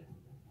wanted.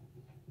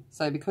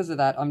 So because of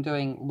that, I'm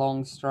doing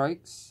long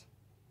strokes.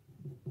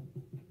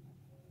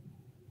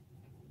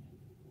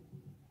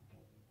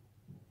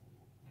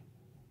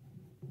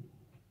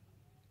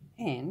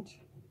 And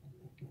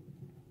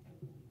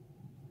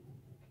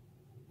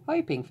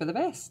hoping for the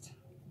best.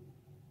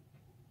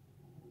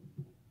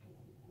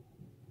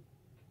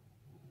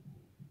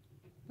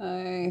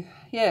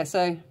 Yeah,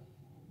 so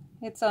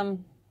it's another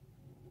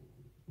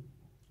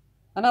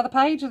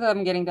page that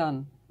I'm getting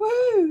done.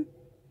 Woo! At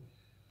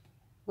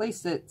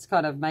least it's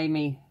kind of made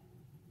me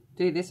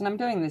do this, and I'm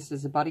doing this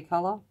as a buddy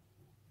colour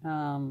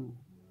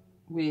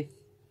with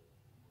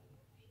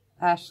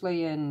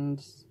Ashley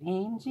and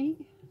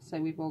Angie.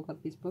 So we've all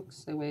got these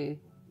books, so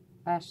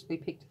Ashley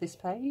picked this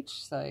page,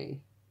 so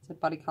it's a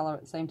buddy colour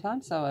at the same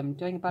time. So I'm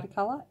doing a buddy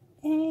colour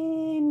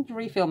and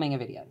refilming a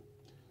video.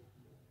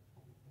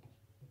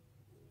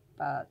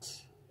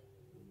 But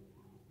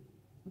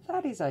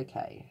that is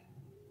okay.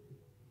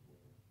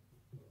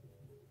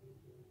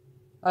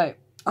 Oh,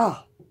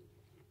 I've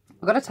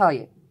got to tell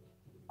you,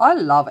 I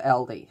love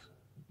Aldi.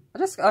 I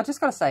just got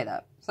to say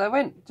that. So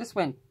I just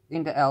went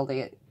into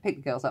Aldi,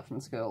 picked the girls up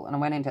from school, and I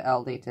went into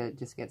Aldi to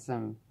just get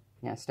some,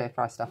 stir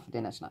fry stuff for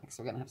dinner tonight.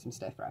 So we're going to have some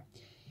stir fry.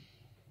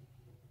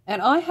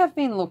 And I have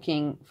been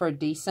looking for a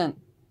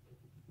decent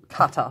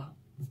cutter,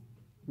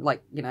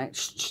 like,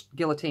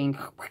 guillotine,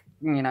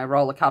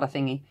 roller cutter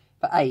thingy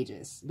for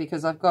ages,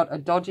 because I've got a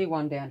dodgy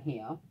one down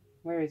here.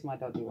 Where is my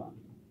dodgy one?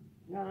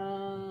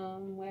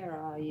 Where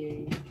are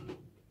you?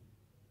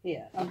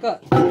 Here, I've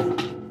got,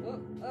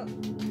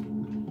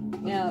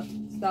 now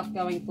stuff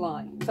going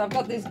flying. So I've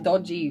got this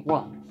dodgy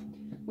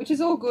one, which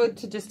is all good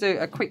to just do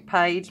a quick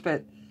page,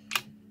 but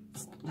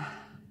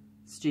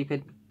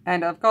stupid.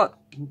 And I've got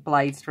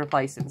blades to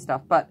replace it and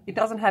stuff, but it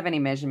doesn't have any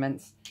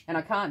measurements, and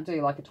I can't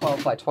do like a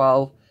 12 by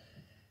 12.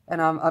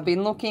 And I've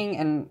been looking,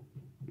 and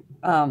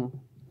I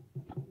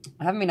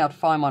haven't been able to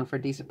find one for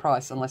a decent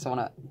price unless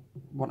I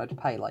wanted to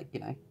pay, like,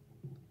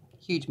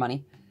 huge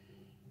money.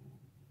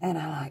 And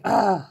I'm like,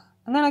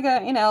 and then I go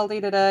in Aldi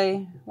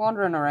today,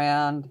 wandering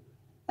around,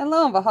 and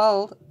lo and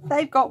behold,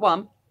 they've got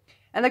one.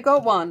 And they've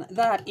got one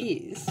that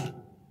is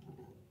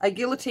a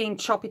guillotine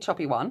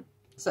choppy one.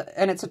 So,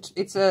 and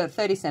it's a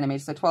 30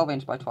 centimetres, so 12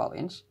 inch by 12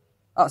 inch.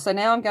 Oh, so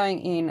now I'm going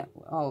in,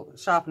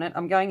 sharpen it.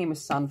 I'm going in with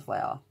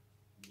sunflower.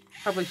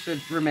 Probably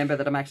should remember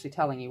that I'm actually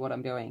telling you what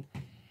I'm doing.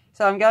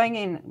 So I'm going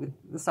in with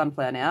the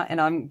sunflower now, and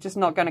I'm just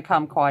not going to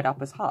come quite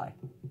up as high.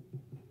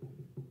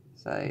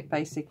 So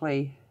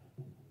basically,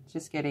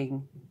 just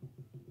getting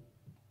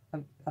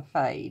a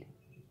fade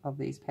of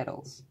these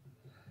petals.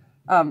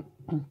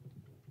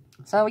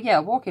 So yeah, I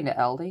walk into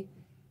Aldi,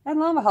 and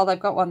lo and behold, they've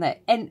got one there.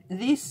 And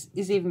this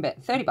is even better,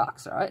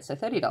 $30, all right? So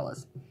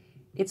 $30.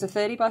 It's a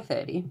 30 by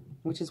 30,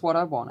 which is what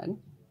I wanted.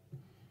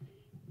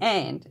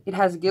 And it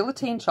has a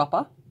guillotine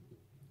chopper,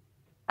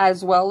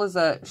 as well as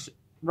a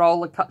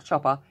roller cut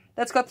chopper.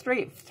 That's got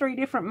three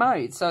different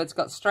modes. So it's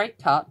got straight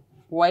cut,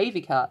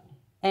 wavy cut,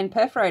 and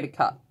perforated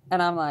cut.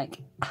 And I'm like,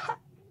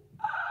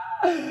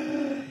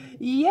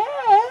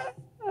 yeah.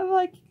 I'm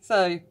like,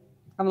 so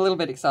I'm a little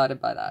bit excited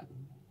by that.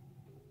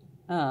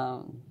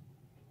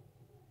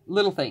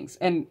 Little things.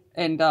 And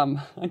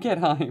I get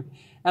home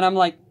and I'm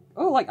like,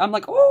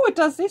 oh, it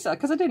does this.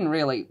 Because I didn't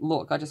really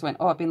look. I just went,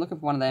 I've been looking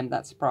for one of them.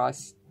 That's a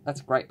price. That's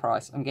a great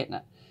price. I'm getting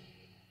it.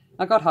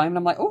 I got home and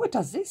I'm like, oh, it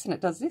does this and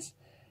it does this.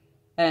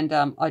 And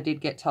I did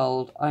get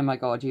told, oh my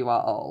God, you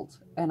are old.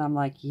 And I'm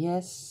like,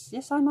 yes,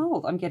 I'm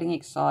old. I'm getting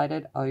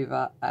excited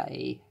over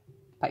a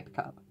paper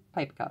cut.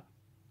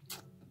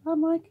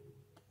 I'm like,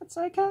 that's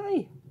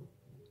okay.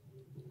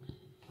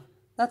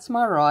 That's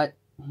my right.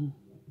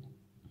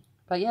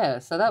 But yeah,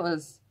 so that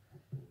was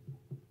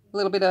a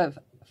little bit of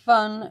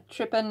fun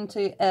tripping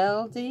to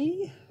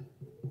Aldi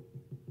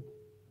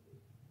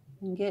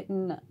and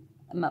getting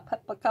my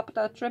pepper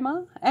capita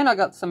trimmer. And I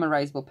got some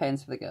erasable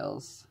pens for the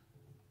girls.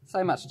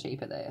 So much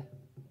cheaper there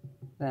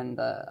than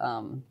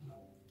the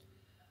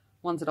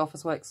ones at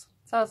Officeworks.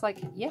 So I was like,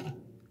 yeah,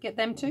 get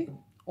them too.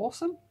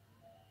 Awesome.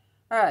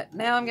 Alright,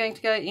 now I'm going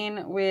to go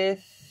in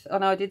with, oh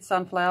no, I did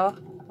sunflower.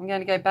 I'm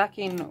going to go back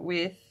in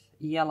with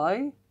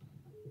yellow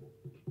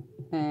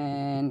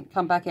and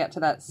come back out to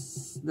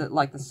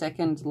like the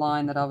second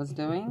line that I was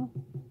doing.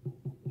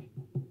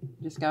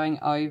 Just going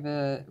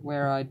over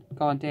where I'd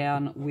gone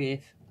down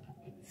with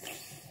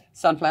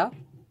sunflower.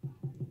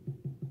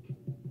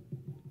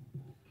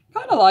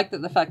 Kind of like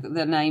the fact that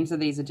the names of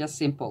these are just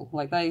simple.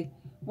 Like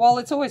while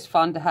it's always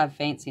fun to have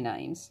fancy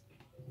names,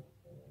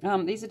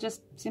 these are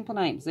just simple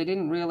names. They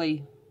didn't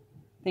really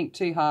think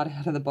too hard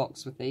out of the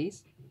box with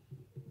these.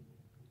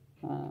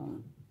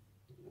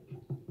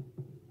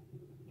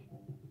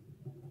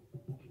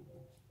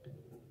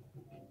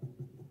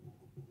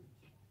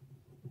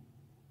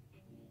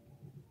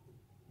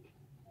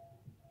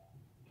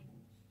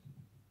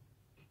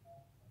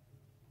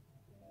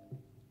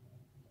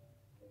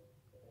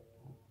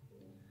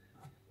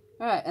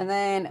 Alright, and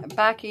then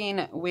back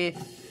in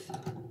with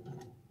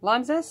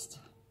lime zest.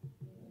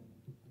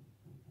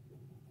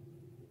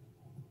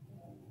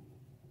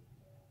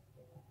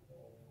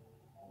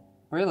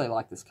 Really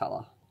like this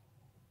colour.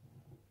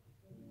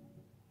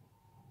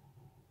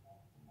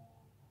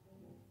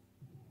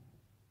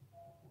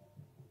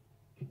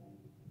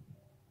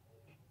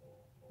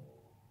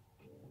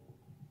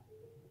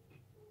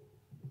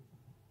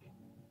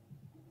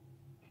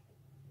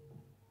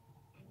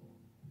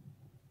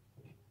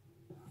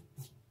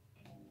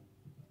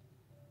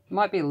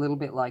 Might be a little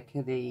bit like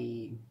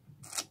the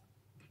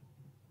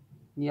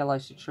yellow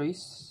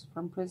chartreuse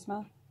from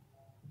Prisma.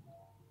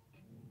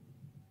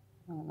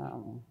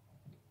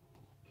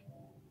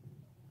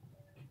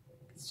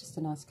 It's just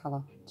a nice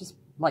colour. Just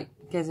like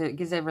gives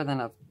everything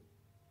a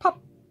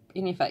pop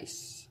in your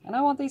face. And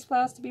I want these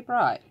flowers to be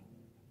bright.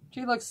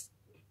 She looks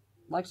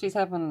like she's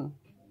having...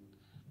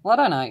 Well, I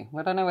don't know.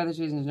 I don't know whether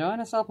she's enjoying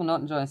herself or not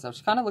enjoying herself.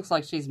 She kind of looks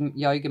like she's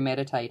yoga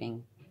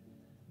meditating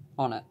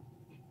on it.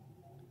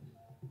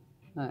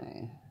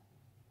 No.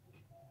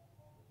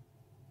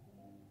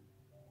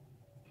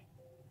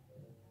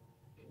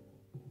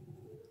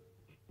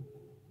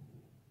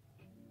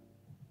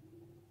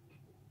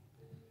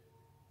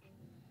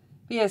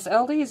 But yes,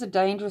 Aldi is a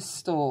dangerous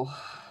store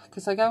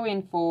because I go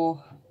in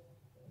for,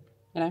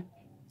 you know,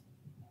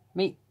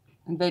 meat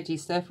and veggie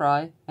stir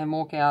fry and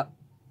walk out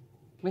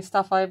with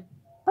stuff I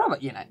probably,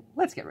 you know,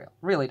 let's get real,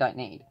 really don't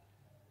need.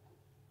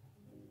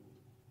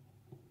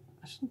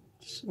 I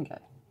shouldn't go,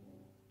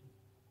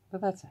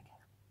 but that's okay.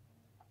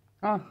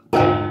 Oh,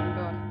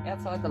 God,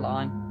 outside the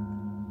line.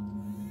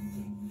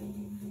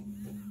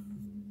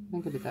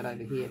 I'm going to do that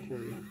over here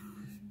too.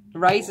 It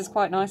raises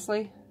quite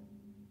nicely.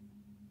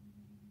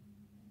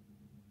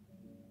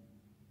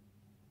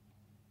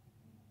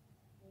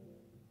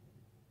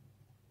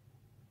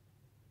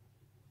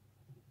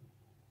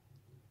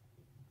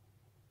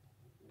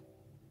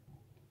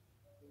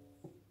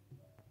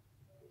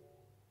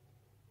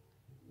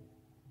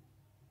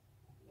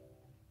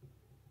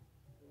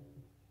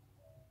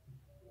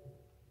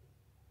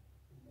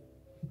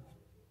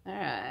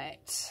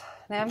 Alright,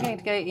 now I'm going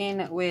to go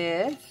in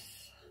with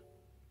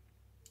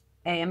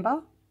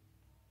amber.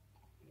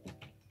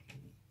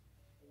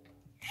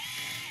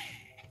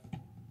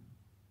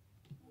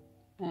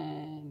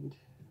 And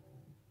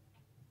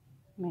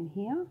I'm in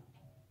here.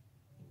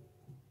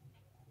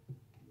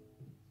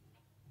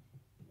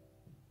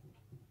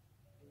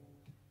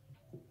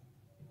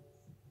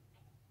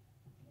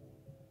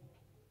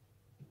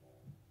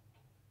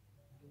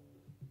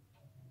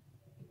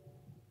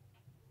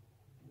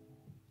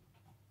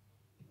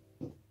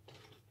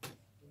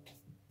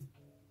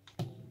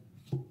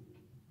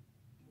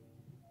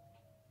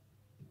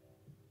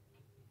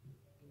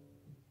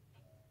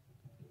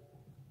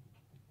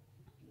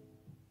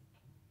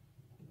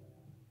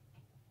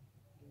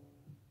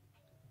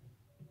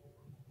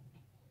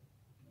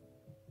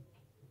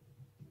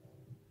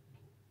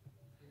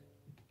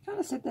 Kind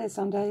of sit there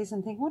some days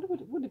and think, would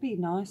it be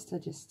nice to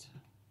just...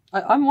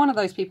 I'm one of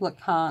those people that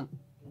can't,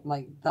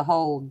 like, the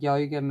whole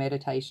yoga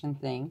meditation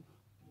thing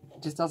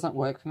just doesn't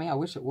work for me. I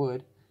wish it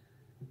would.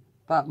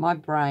 But my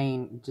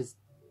brain just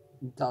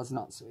does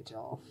not switch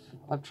off.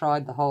 I've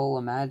tried the whole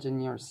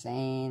imagine you're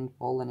sand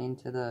falling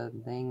into the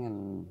thing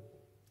and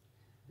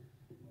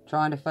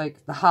trying to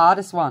focus. The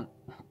hardest one,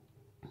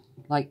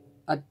 like,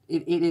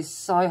 it is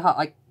so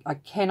hard. I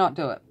cannot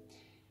do it,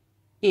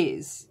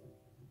 is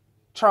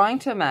trying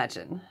to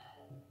imagine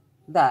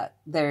that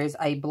there is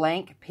a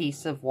blank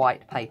piece of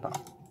white paper.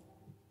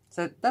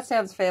 So that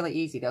sounds fairly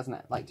easy, doesn't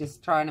it? Like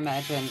just try and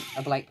imagine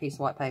a blank piece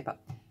of white paper.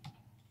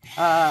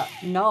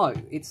 No,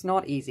 it's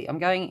not easy. I'm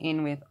going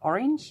in with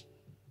orange.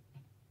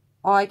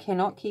 I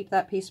cannot keep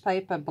that piece of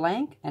paper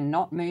blank and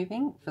not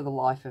moving for the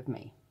life of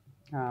me.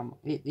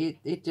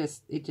 It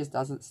just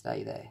doesn't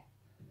stay there.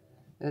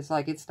 It's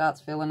like it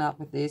starts filling up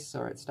with this,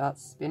 or it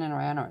starts spinning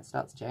around, or it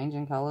starts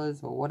changing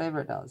colours, or whatever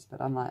it does. But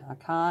I'm like, I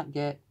can't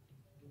get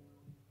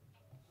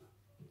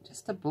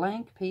just a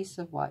blank piece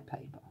of white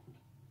paper.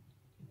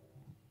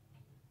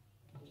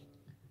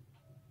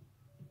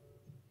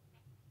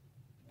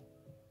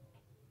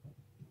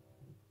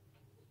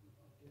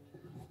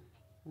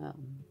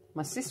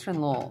 My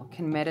sister-in-law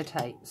can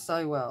meditate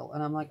so well,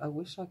 and I'm like, I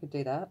wish I could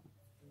do that.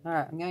 All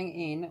right, I'm going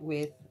in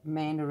with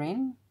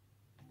mandarin.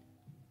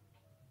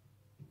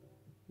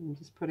 I'm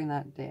just putting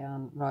that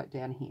down, right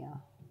down here.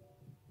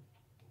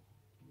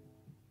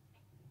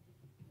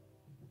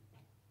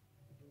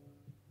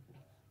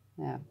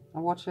 Yeah, I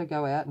watch her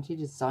go out and she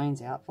just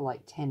zones out for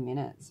like 10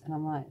 minutes. And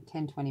I'm like,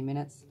 10, 20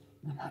 minutes.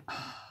 And I'm like,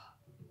 ah,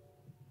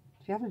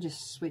 if you ever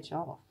just switch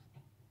off.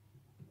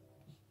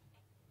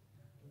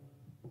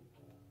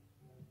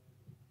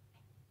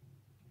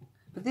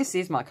 But this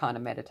is my kind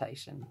of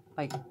meditation.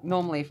 Like,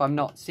 normally if I'm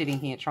not sitting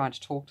here trying to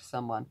talk to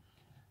someone,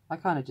 I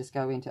kind of just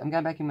go into, I'm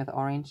going back in with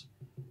orange.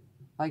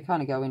 I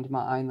kind of go into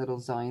my own little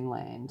zone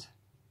land.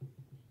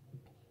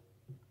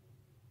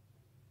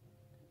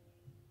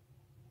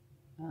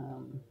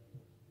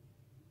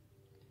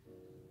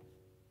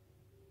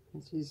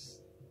 It's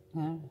just,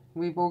 you know,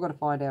 we've all got to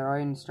find our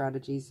own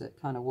strategies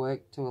that kind of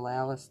work to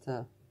allow us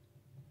to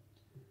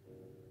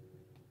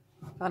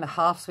kind of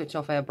half switch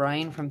off our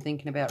brain from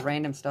thinking about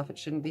random stuff it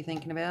shouldn't be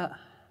thinking about.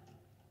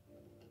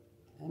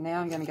 And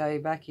now I'm going to go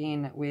back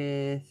in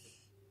with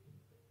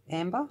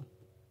amber.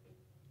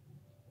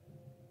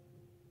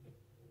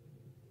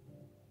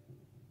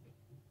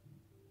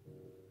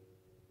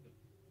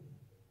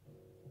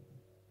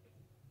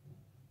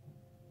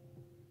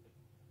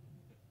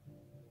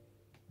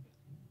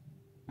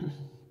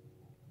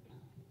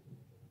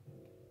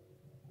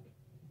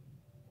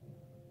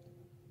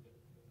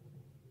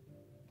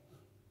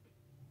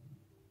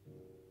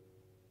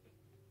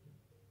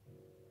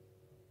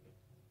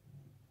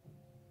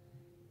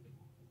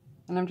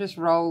 And I'm just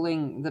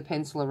rolling the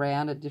pencil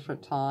around at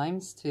different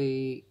times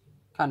to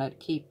kind of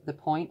keep the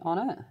point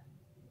on it.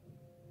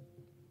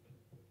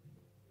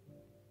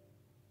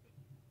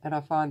 And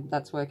I find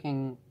that's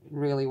working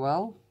really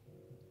well.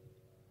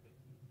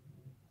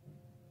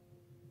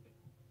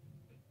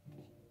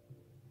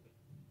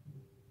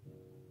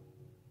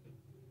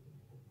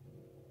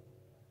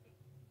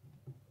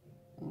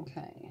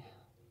 Okay,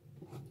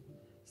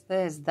 so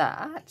there's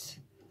that.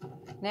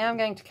 Now I'm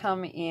going to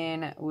come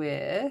in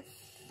with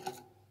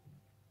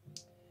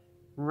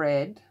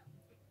red.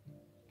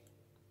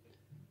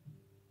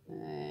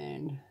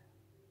 And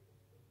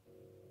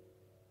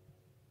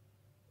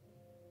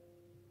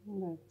I'm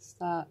going to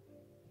start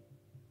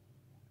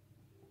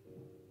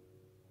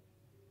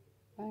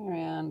going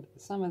around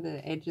some of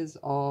the edges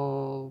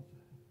of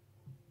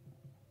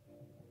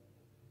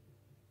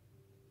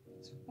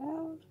this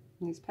flower,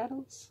 these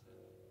petals.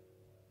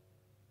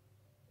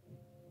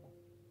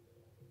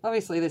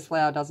 Obviously this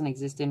flower doesn't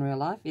exist in real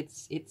life.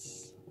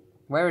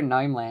 We're in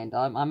gnome land.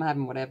 I'm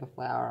having whatever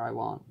flower I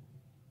want.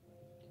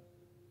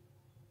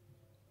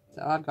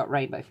 So I've got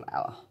rainbow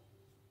flower.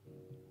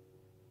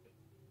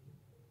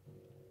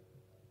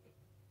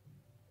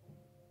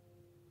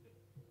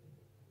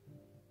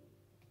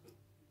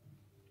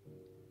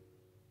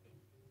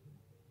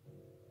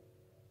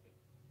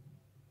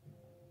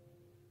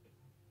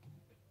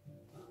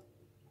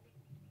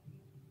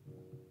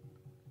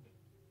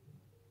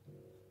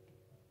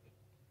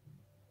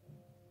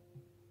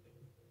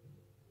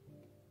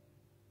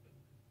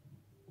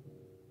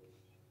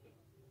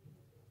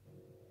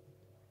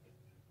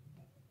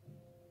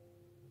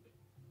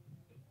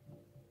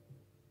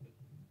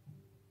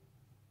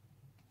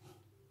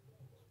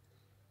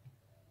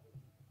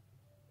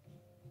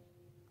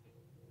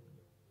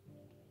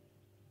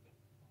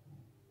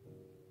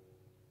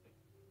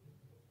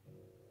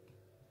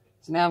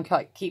 So now I'm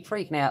keep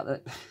freaking out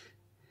that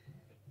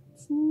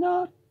it's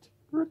not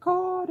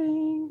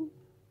recording.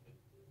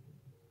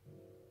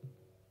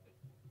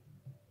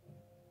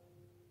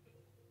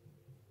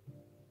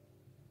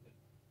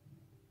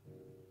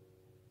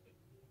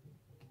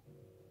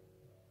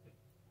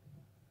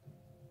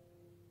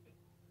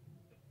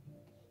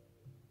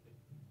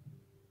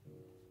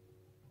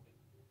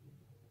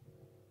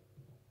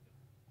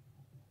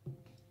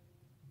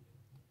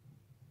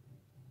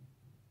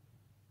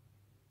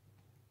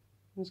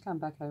 Just come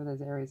back over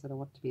those areas that I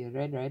want to be a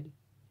red. And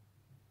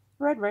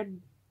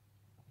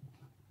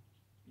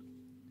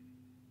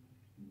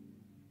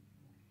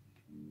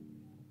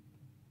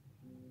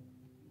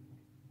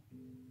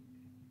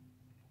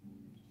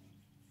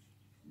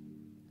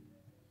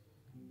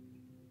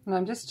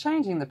I'm just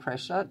changing the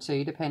pressure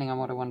too, depending on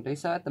what I want to do.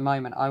 So at the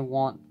moment, I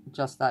want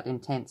just that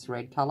intense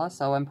red colour.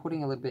 So I'm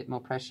putting a little bit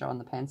more pressure on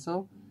the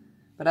pencil.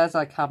 But as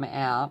I come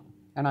out,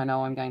 and I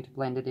know I'm going to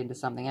blend it into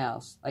something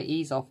else, I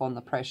ease off on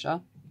the pressure.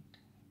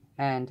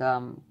 And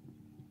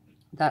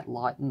that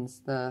lightens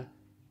the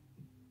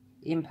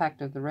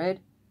impact of the red.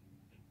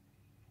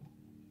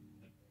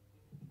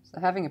 So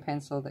having a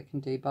pencil that can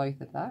do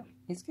both of that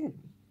is good.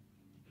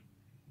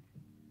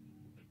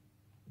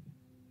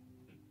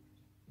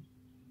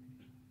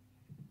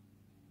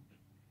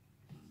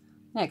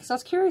 Yeah, because I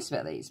was curious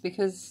about these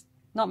because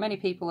not many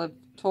people have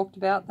talked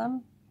about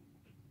them.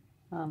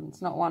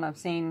 It's not one I've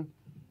seen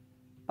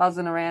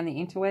buzzing around the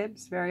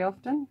interwebs very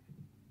often.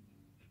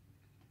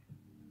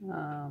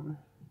 And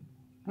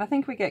I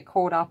think we get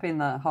caught up in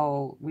the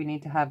whole, we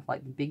need to have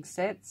like the big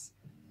sets.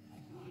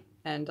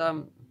 And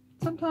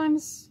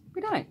sometimes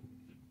we don't,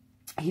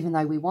 even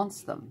though we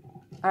want them.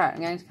 All right,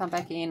 I'm going to come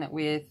back in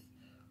with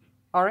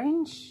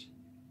orange.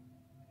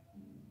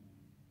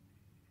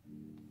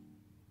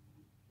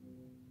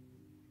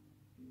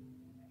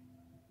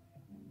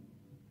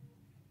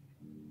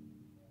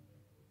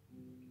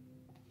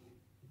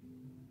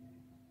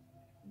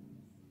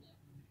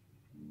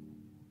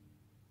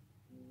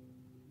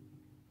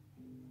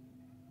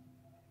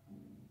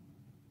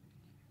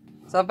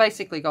 So I've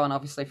basically gone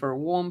obviously for a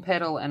warm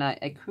petal and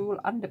a cool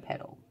under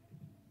petal.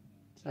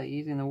 So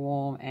using the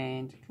warm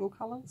and cool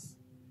colours.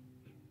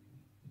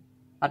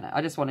 I don't know,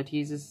 I just wanted to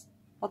use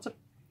lots of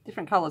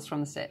different colours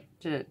from the set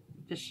to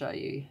just show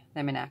you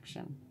them in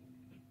action.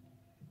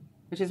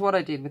 Which is what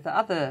I did with the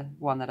other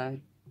one that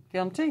I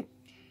filmed too.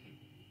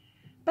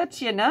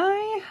 But you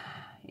know,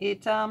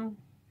 it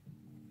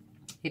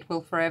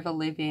will forever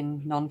live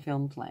in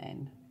non-filmed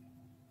land.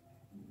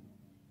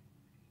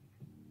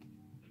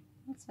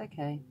 That's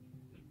okay.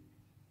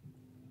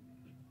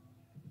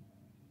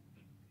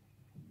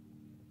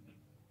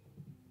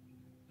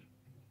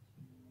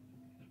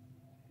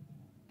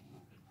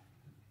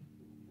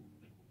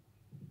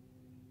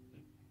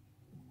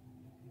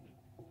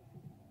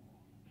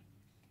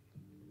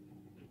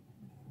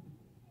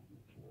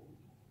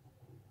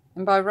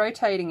 And by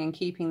rotating and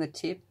keeping the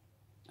tip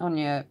on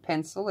your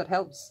pencil, it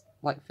helps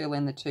like fill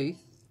in the tooth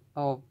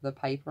of the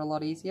paper a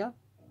lot easier,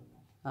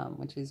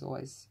 which is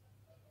always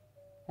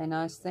a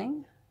nice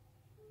thing.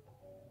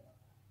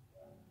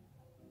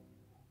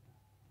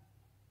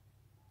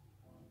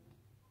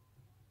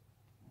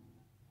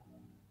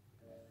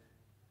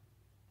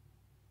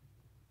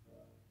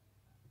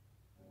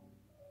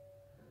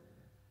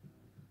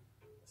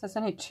 So it's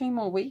only 2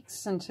 more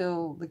weeks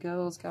until the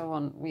girls go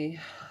on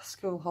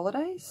school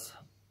holidays,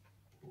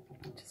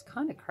 which is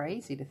kind of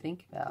crazy to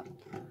think about.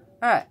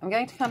 All right, I'm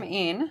going to come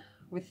in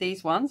with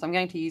these ones. I'm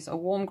going to use a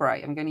warm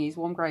grey. I'm going to use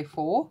warm grey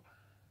 4.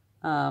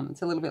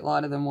 It's a little bit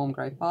lighter than warm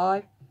grey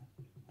 5.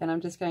 And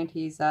I'm just going to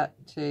use that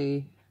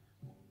to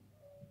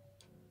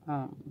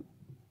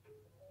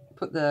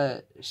put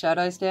the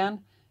shadows down.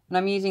 And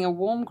I'm using a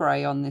warm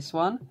grey on this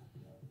one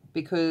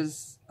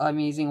because I'm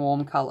using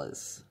warm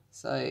colours.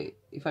 So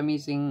if I'm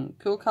using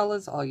cool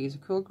colours, I'll use a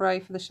cool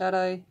grey for the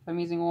shadow. If I'm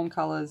using warm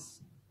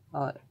colours,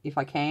 if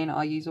I can,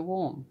 I'll use a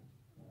warm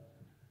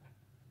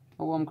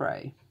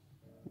grey.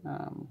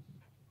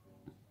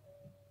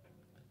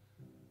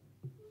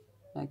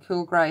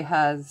 Cool grey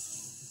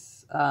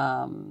has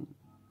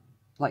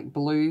like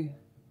blue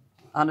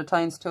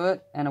undertones to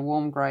it, and a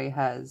warm grey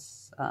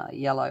has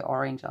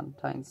yellow-orange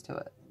undertones to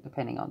it,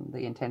 depending on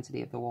the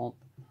intensity of the warmth.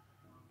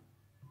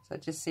 So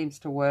it just seems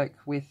to work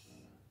with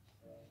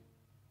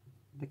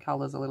the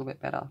colours a little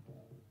bit better.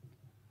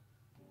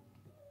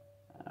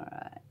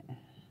 Alright.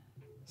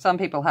 Some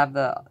people have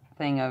the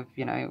thing of,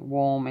 you know,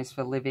 warm is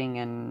for living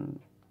and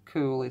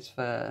cool is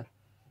for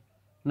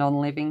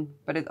non-living,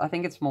 but I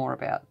think it's more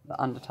about the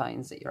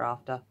undertones that you're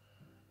after.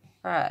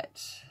 Alright,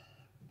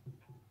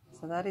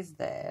 so that is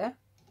there.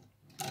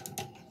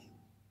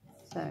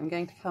 So I'm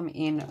going to come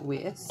in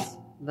with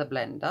the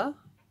blender.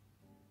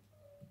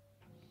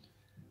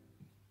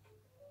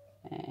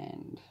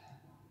 And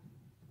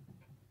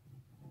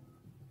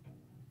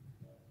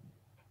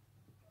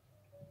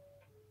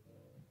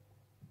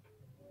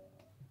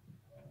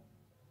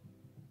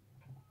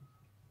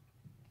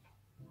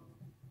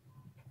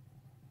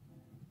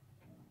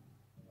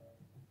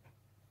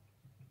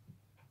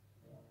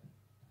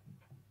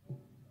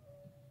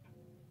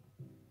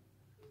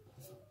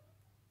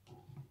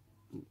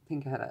I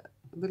think I had a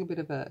little bit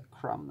of a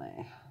crumb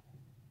there.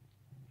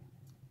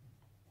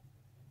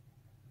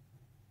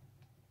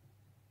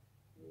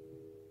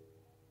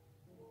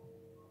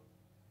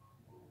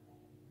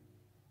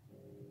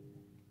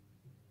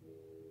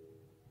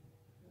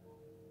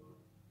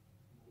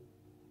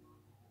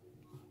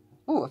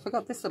 Oh, I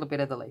forgot this little bit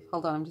of the leaf.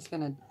 Hold on, I'm just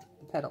going to,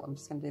 the petal, I'm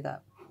just going to do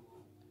that.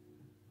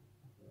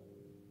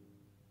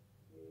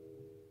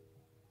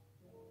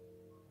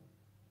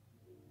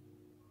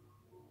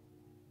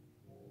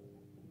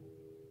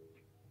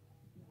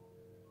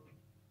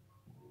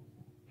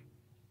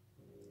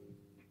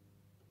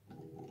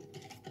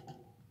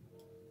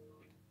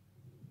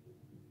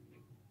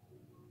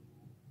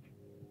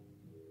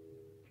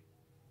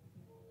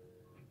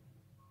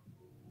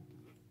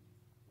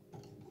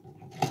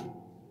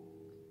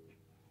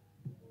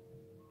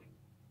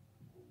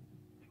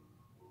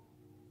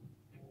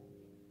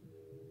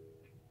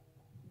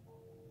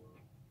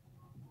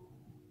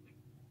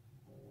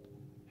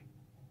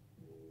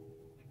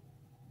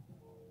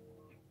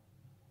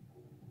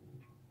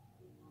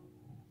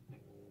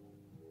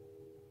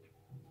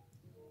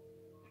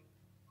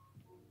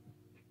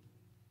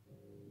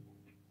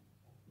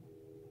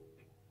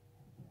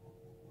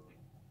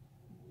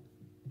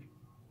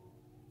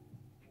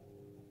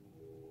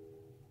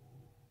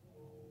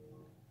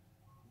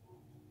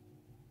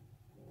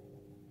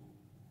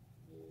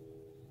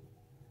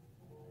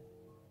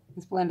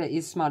 This blender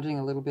is smudging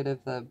a little bit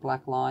of the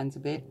black lines a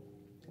bit,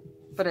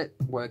 but it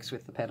works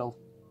with the petal.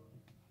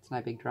 It's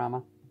no big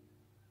drama.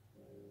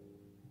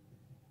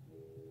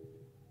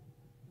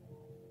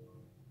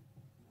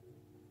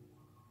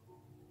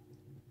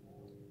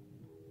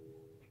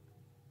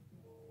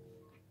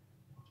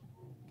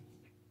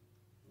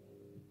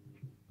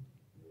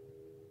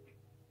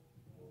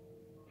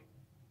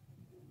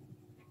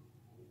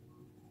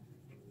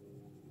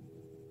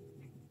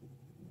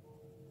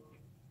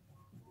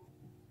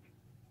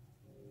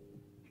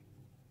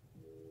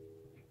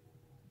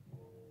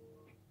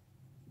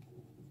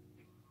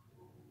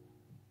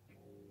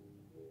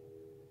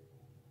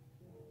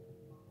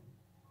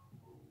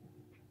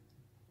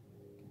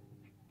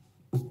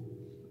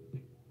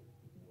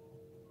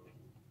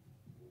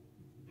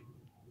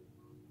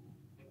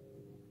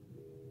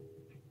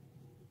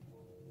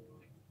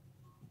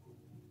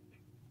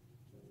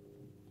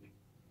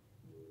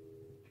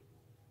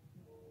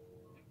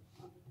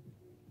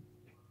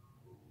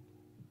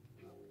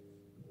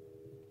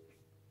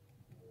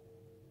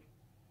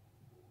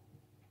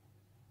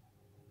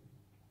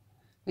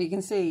 You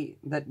can see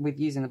that with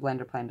using the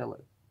blender pencil,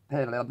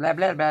 blah, blah,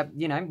 blah, blah,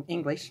 you know,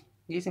 English,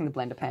 using the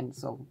blender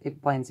pencil, it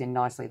blends in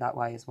nicely that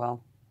way as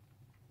well.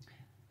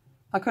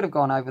 I could have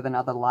gone over with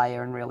another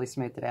layer and really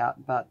smoothed it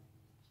out, but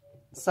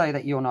so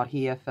that you're not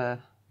here for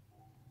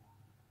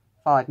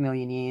 5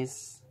 million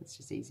years, it's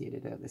just easier to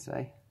do it this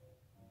way.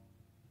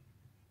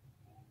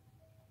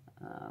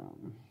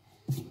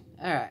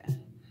 Alright.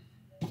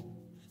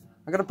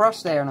 I've got a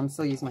brush there and I'm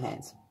still using my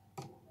hands.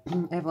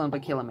 Evelyn will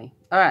be killing me.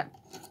 Alright.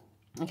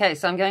 Okay,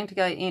 so I'm going to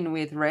go in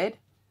with red.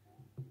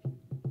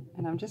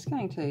 And I'm just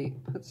going to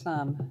put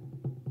some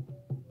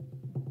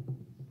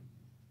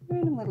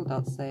random little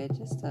dots there,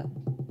 just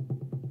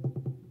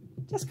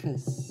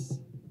because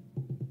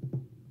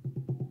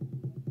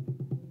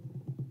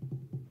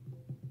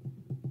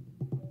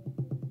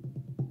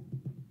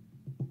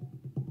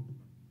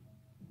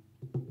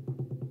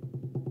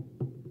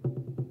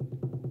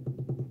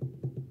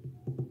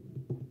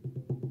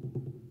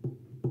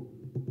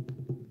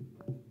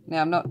Now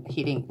I'm not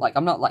hitting, like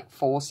I'm not like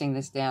forcing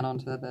this down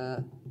onto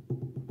the,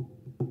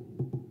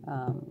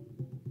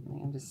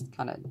 I'm just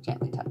kind of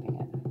gently tapping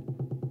it.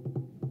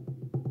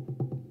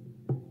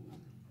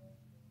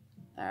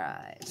 All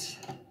right,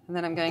 and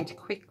then I'm going to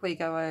quickly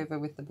go over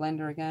with the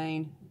blender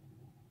again,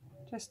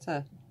 just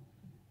to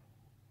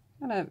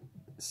kind of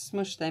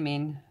smush them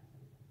in.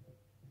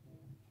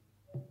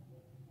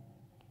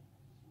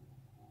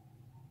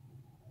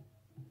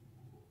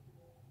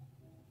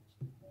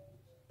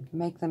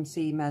 Make them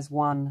seem as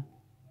one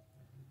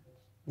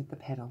with the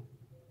petal.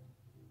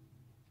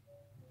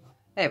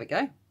 There we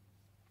go.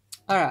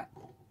 All right,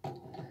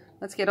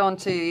 let's get on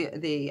to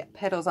the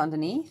petals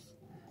underneath.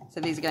 So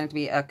these are going to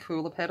be our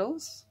cooler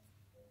petals.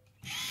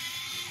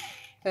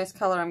 First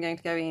colour I'm going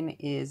to go in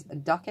is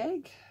Duck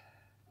Egg.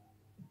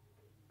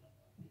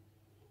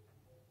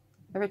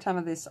 Every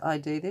time I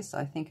do this,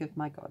 I think of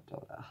my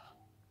goddaughter.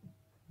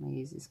 I'm going to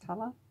use this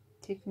colour,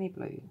 Tiffany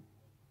Blue.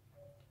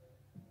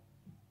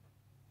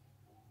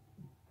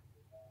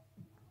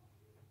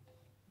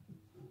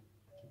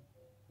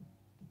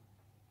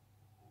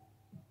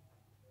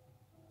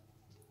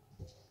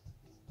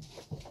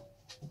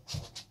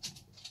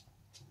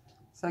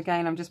 So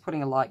again, I'm just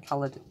putting a light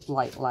coloured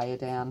layer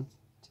down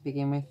to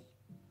begin with.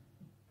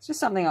 It's just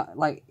something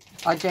I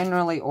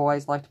generally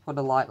always like to put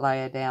a light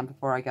layer down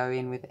before I go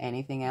in with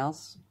anything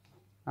else.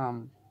 I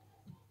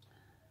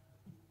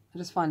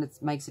just find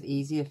it makes it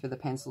easier for the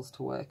pencils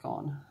to work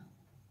on.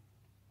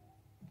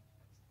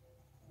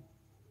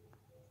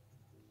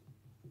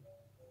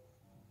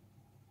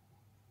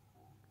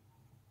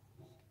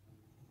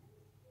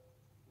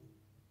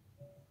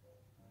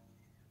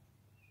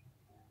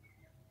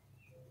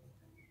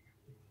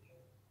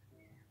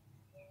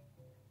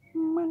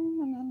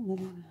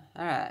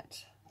 All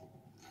right,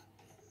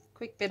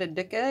 quick bit of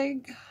Duck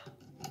Egg.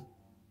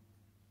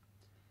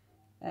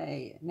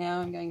 Okay, now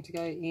I'm going to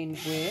go in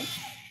with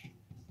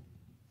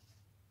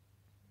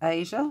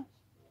Asia.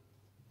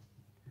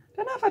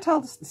 Don't know if I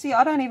told this, see,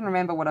 I don't even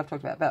remember what I've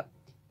talked about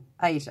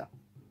Asia.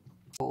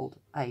 Called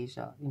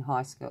Asia in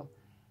high school.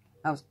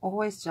 I was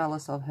always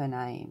jealous of her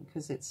name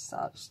because it's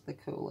such the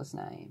coolest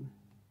name.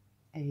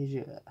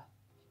 Asia.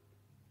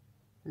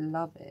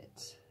 Love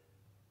it.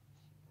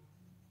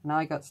 And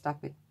I got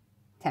stuck with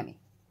Tammy.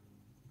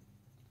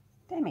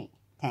 Tammy.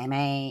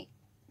 Tammy.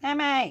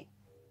 Tammy.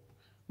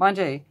 Mind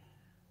you,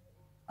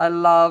 I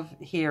love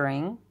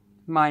hearing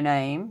my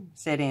name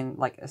said in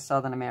like a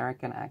Southern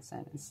American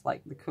accent. It's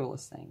like the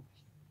coolest thing.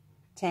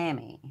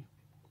 Tammy.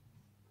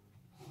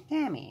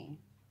 Tammy.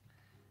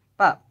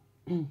 But,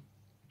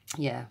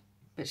 yeah.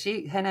 But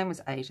her name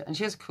was Asia. And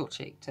she was a cool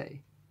chick too.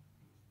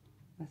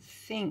 I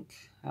think,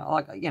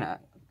 like, you know, a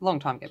long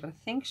time ago. But I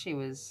think she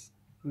was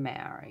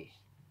Maori.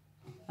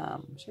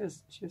 She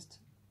was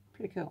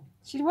pretty cool.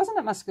 She wasn't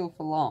at my school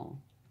for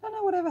long. I don't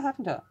know whatever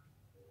happened to her.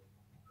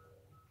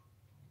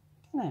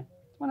 I don't know.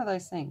 It's one of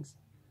those things.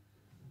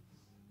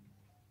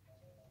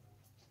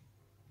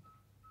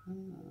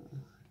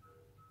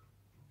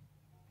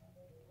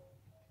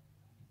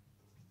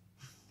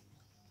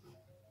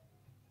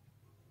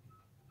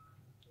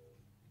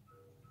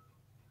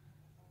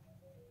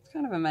 It's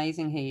kind of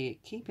amazing who you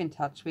keep in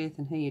touch with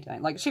and who you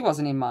don't. Like, she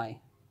wasn't in my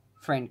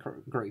friend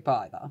group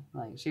either.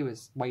 Like, she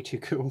was way too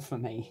cool for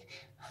me.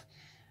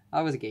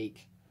 I was a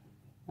geek.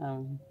 I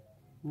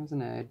was a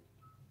nerd.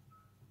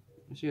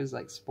 She was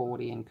like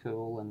sporty and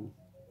cool and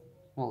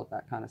all of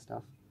that kind of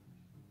stuff.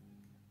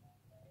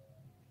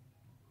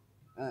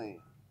 Oh.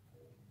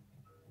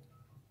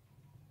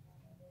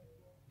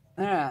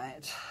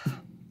 Alright. So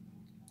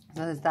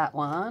there's that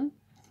one.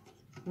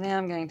 Now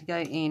I'm going to go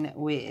in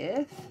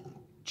with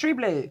True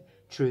Blue.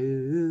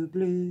 True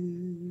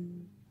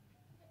Blue.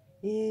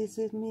 Is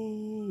it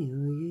me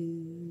or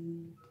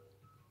you?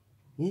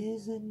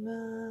 Is it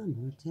mom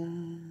or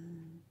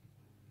dad?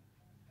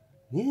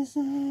 Is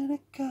it a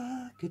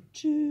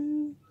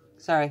cockatoo?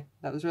 Sorry,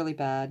 that was really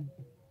bad.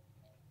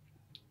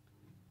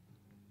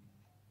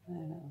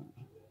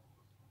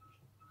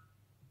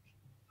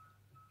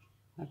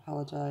 I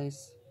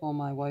apologise for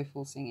my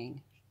woeful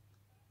singing.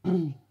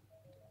 But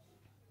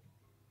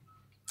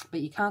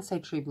you can't say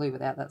True Blue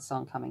without that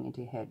song coming into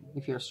your head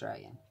if you're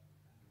Australian.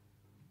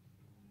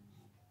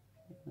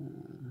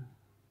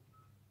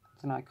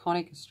 It's an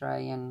iconic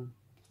Australian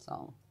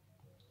song.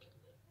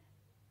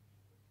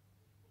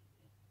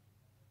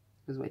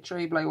 Because we're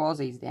True Blue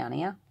Aussies down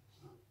here.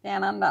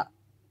 Down under.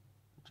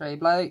 True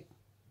Blue.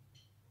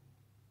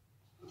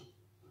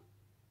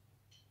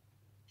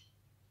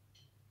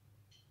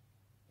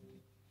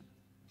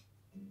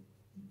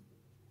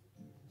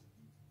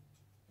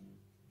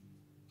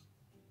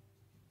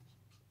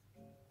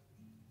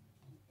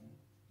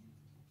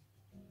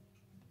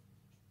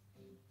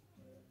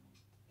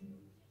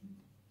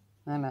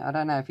 I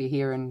don't know if you're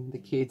hearing the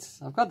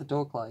kids. I've got the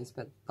door closed,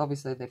 but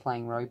obviously they're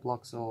playing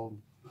Roblox or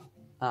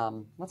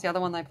what's the other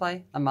one they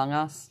play? Among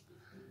Us.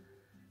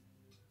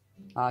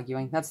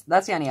 Arguing. That's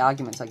the only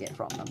arguments I get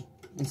from them.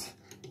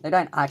 They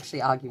don't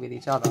actually argue with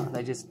each other.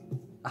 They just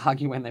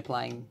argue when they're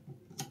playing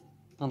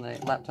on the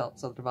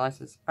laptops or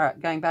devices. All right,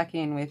 going back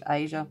in with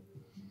Asia.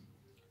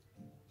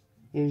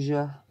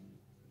 Asia.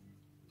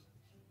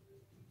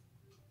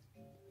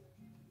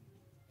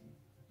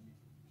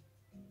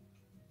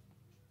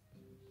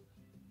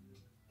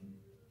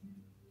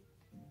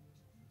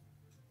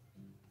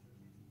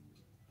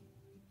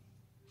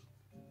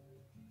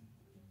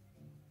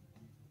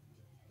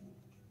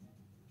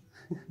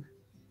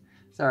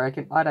 Sorry,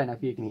 I don't know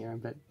if you can hear them,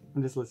 but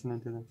I'm just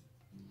listening to them.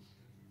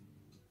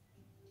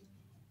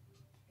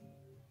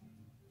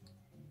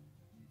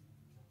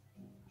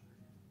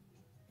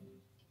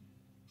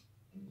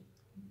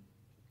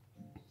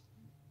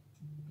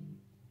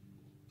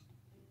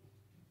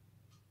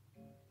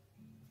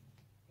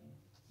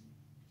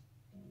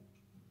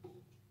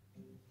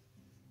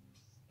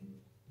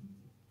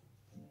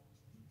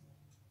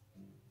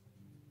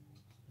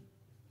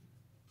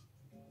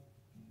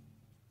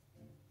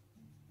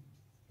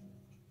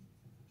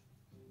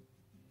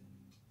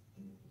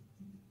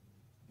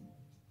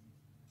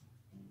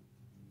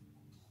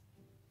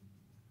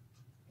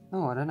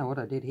 Oh, I don't know what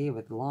I did here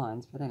with the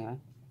lines, but anyway.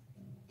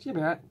 Should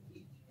be right.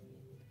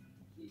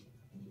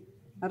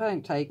 I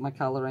don't take my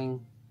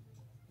colouring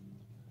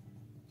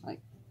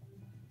like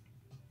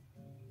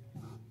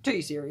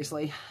too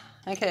seriously.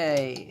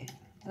 Okay.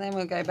 And then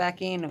we'll go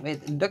back in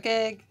with duck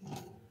egg.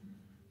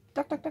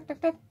 Duck, duck, duck,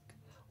 duck, duck.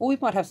 Or we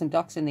might have some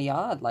ducks in the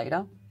yard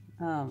later.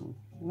 I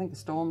think the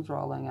storm's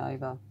rolling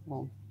over.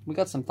 Well, we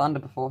got some thunder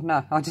before.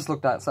 No, I just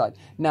looked outside.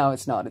 No,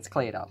 it's not. It's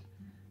cleared up.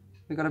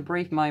 We got a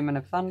brief moment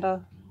of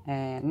thunder.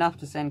 And enough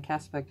to send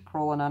Casper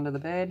crawling under the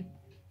bed,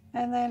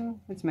 and then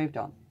it's moved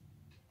on.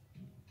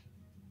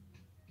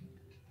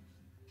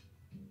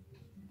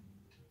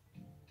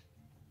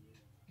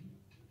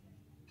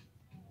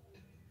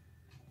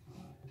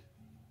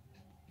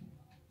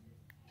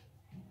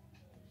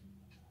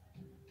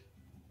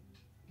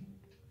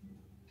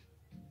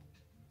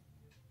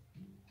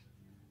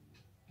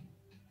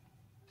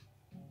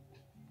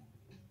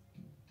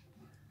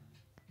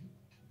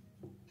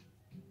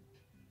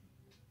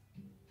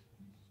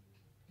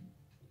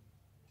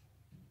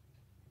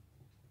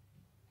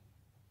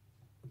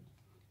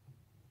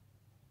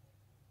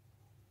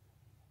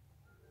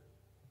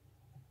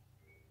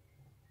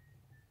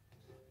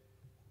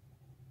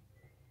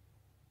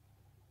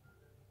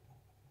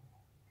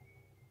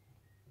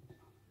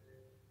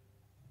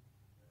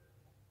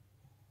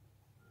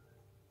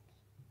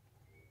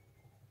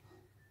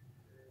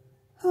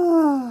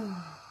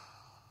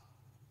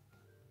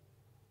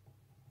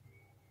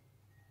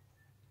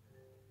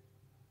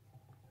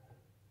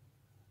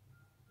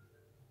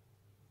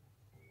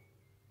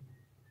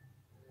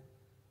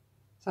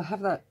 So I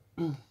have that,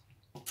 it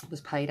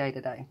was payday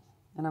today,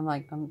 and I'm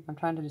like, I'm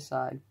trying to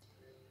decide,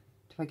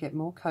 do I get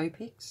more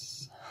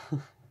Copics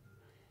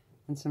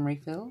and some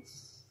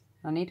refills?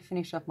 I need to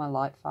finish up my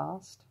light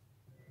fast.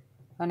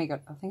 I think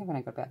I've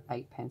only got about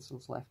 8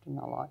 pencils left in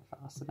my light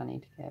fast that I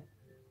need to get.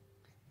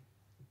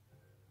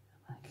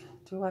 Like,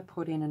 do I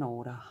put in an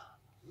order?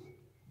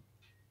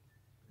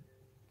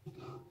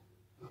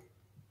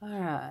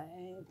 Alright,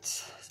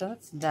 so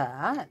that's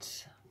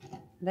that.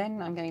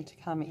 Then I'm going to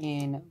come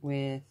in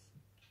with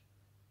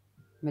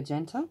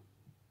magenta.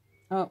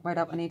 Oh, wait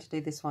up, I need to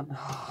do this one.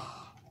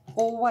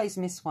 Always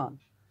miss one.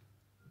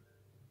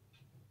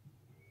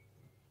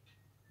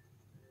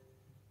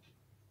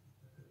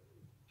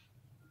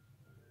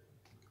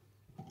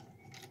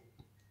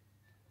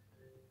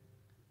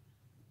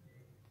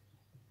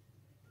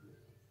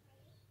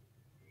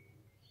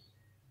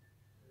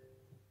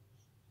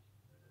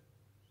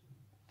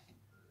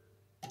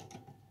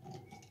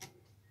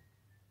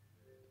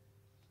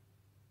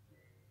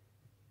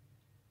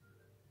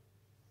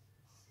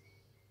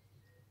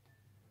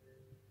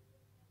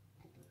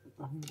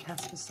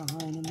 Casper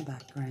sign in the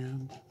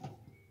background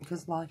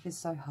because life is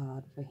so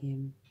hard for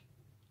him.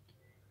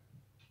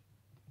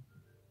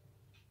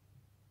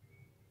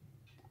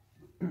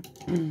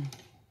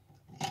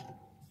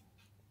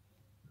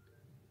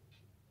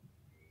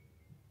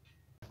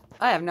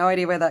 I have no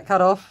idea where that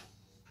cut off.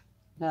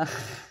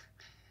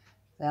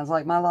 Sounds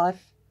like my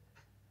life.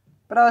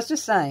 But I was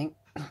just saying,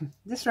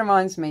 these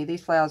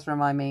flowers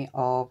remind me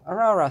of a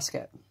Rara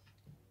skirt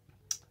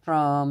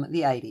from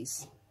the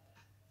 80s.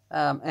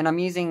 And I'm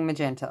using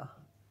magenta.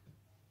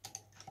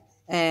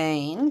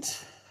 And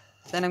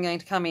then I'm going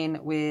to come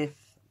in with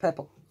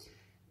purple.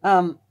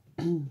 I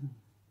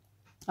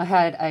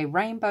had a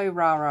rainbow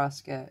Rara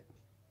skirt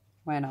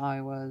when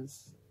I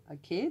was a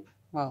kid.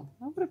 Well,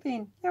 I would have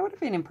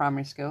been in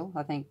primary school,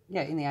 I think.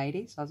 Yeah, in the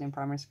 80s, I was in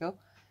primary school.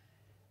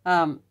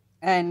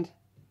 And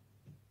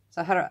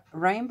so I had a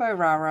rainbow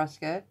Rara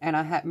skirt, and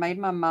I made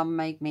my mum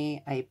make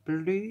me a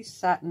blue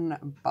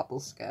satin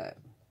bubble skirt.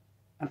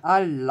 And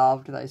I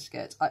loved those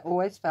skirts. I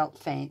always felt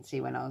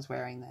fancy when I was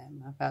wearing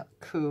them. I felt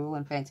cool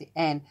and fancy.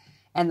 And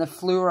the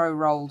fluoro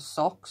rolled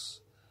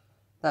socks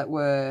that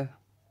were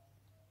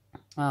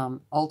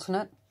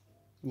alternate.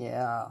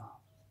 Yeah.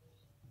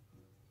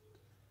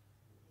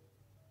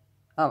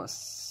 I was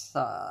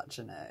such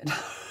a nerd.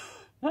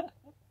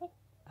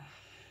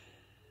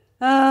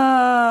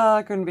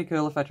 I couldn't be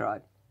cool if I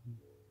tried.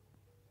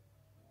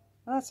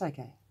 Well, that's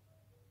okay.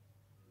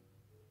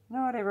 You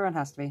know what? Everyone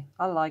has to be.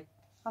 I like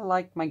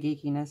my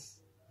geekiness.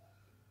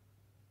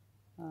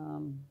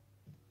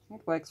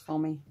 It works for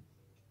me.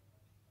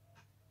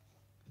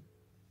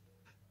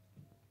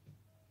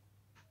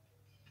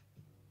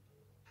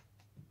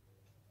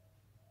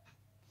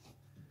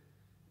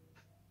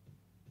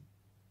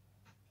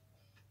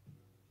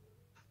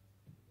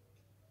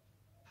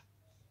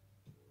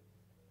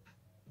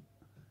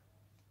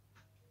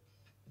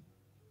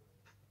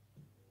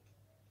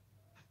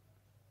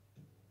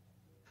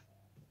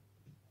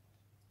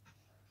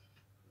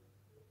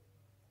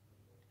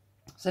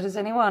 So does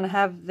anyone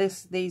have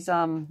these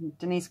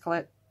Denyse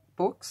Klette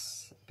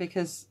books?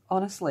 Because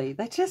honestly,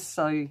 they're just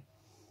so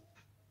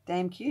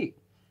damn cute.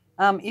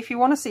 If you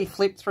want to see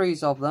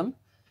flip-throughs of them,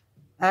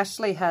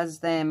 Ashley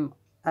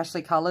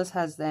Colours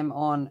has them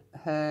on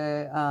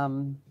her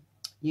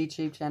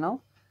YouTube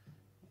channel.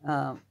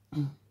 And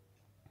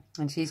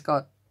she's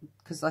got,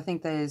 because I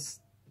think there's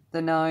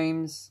the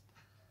gnomes,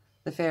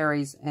 the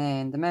fairies,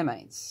 and the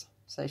mermaids.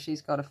 So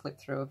she's got a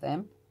flip-through of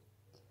them.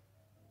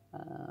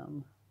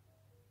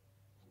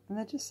 And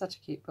they're just such a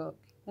cute book.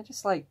 They're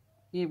just like,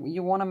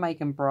 you want to make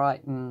them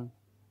bright and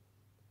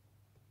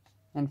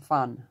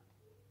fun.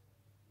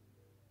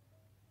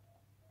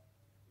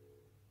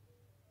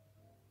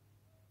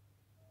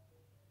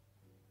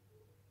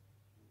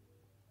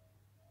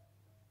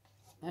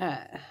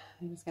 Alright,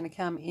 I'm just going to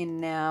come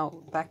in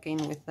now, back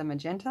in with the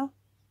magenta.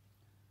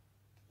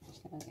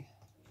 Okay.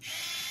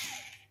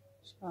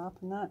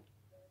 Sharpen that.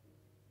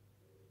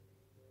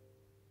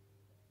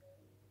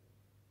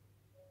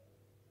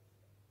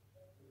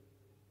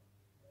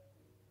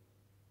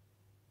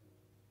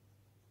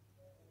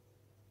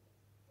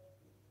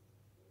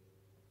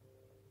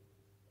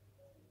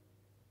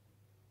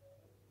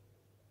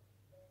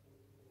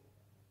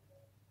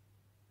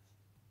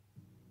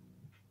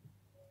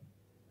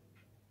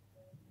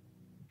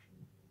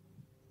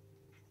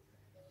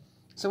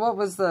 So what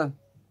was the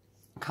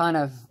kind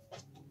of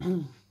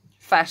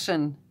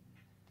fashion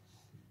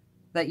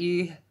that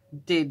you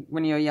did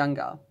when you were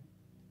younger?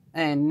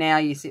 And now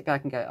you sit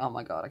back and go, oh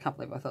my God, I can't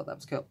believe I thought that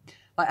was cool.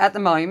 Like at the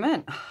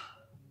moment,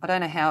 I don't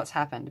know how it's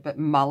happened, but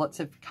mullets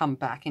have come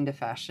back into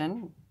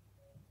fashion.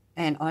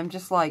 And I'm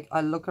just like,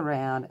 I look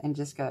around and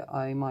just go,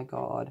 oh my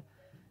God,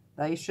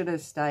 they should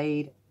have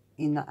stayed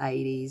in the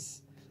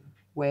 80s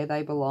where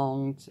they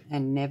belonged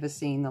and never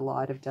seen the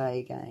light of day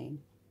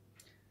again.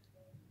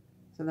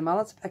 So the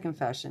mullets are back in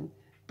fashion.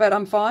 But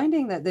I'm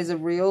finding that there's a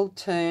real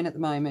turn at the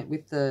moment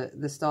with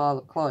the style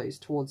of clothes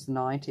towards the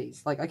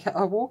 90s. Like,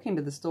 I walk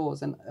into the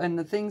stores and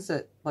the things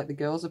that, like, the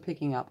girls are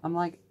picking up, I'm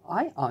like,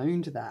 I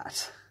owned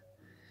that.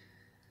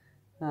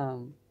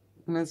 And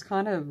it's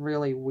kind of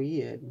really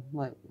weird.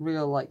 Like,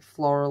 real, like,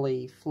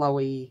 florally,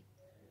 flowy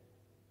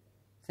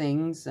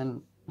things.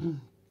 And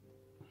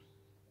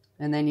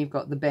then you've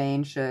got the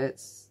band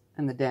shirts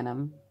and the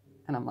denim.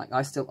 And I'm like,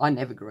 I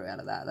never grew out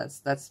of that.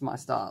 That's my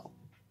style.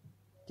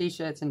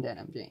 T-shirts and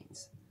denim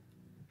jeans.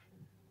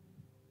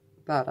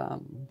 But, I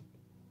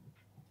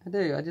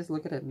do. I just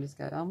look at it and just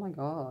go, oh my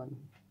God.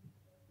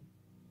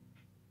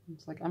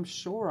 It's like, I'm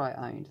sure I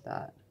owned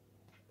that.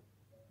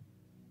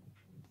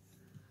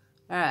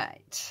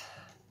 Alright.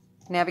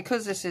 Now,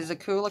 because this is a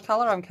cooler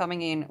colour, I'm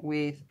coming in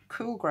with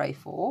Cool Grey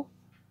 4.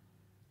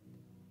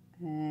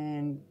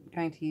 And I'm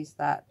going to use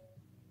that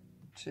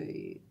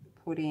to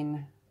put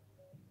in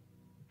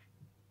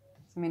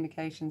some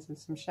indications of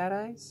some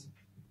shadows.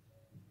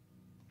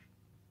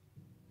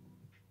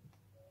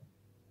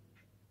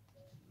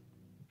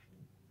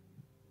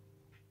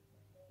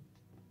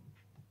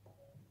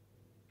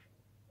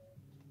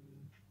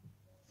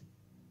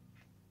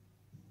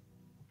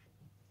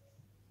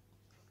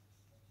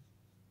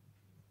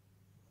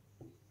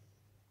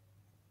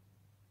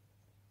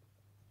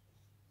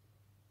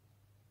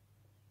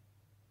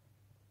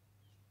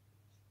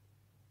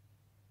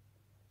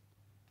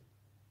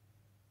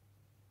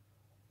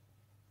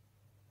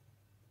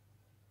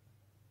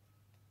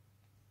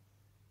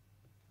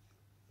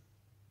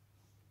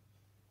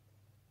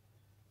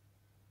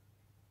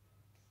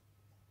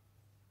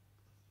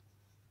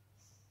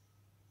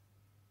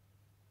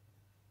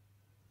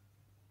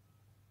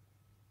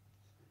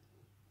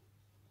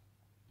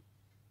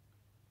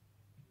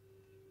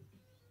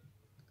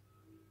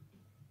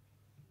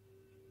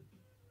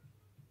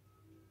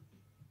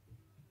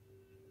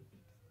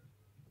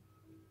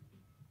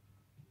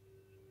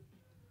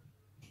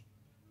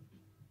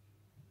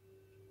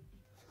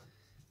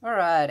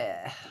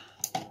 Alrighty,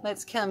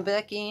 let's come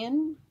back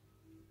in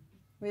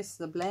with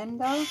the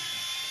blender.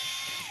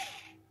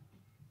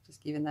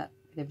 Just giving that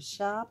bit of a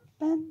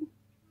sharpen.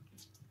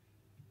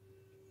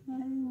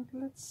 And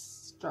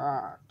let's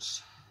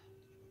start.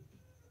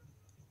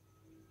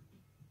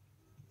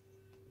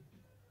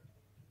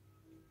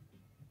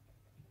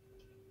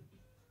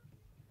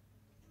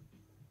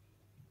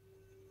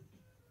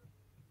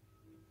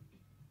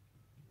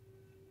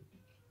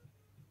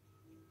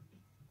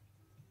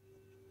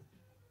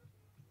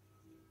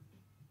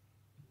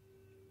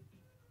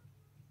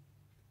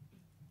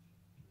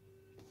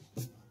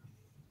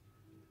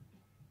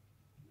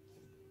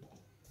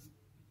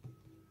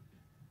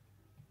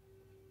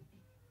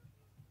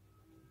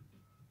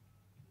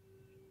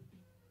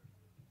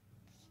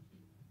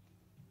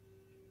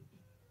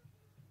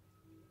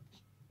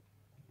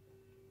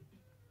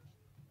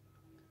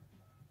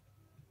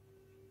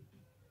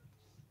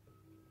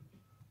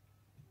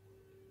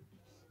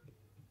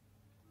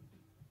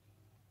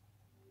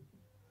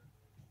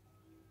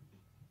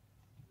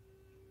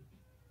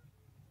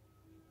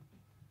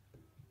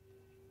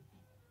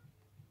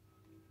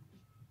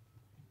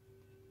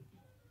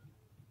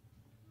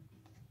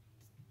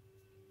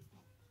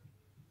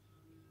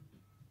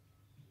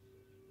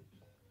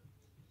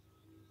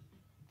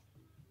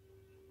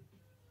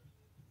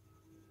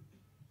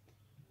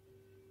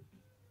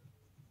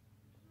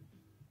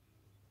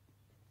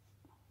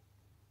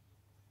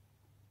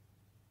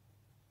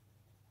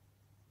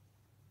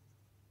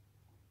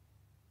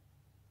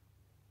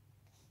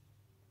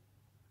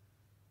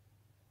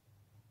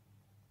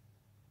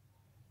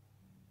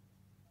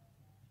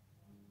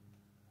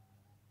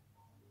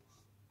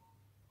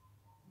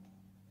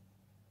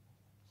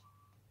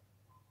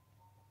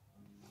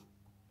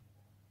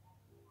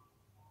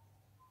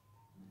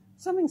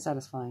 Something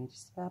satisfying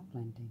just about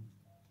blending.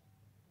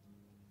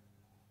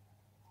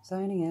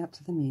 Zoning out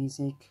to the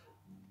music.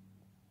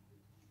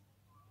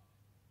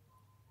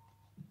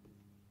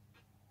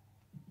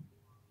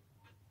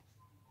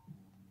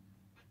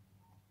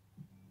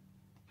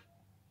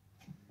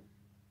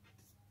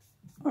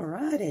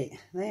 Alrighty,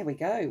 there we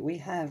go. We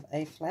have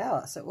a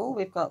flower. So all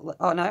we've got,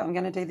 oh no, I'm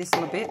going to do this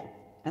in a bit,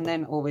 and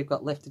then all we've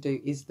got left to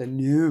do is the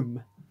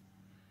gnome.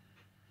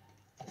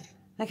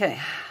 Okay,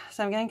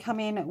 so I'm going to come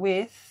in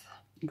with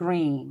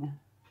green.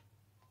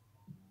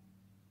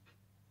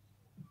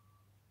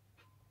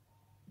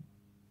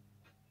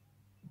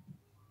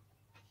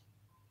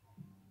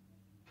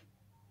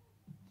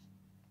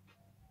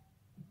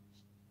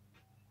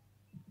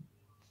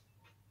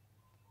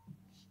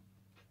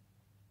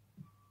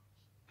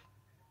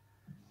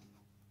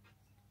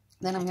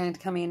 Then I'm going to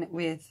come in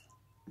with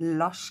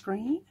lush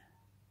green.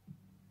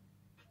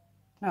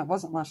 No, it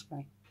wasn't lush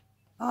green.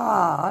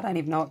 Ah, I don't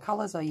even know what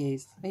colours I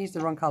used. I used the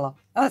wrong colour.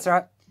 Oh, that's all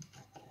right.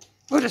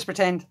 We'll just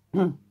pretend.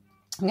 I'm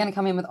going to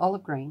come in with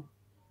olive green.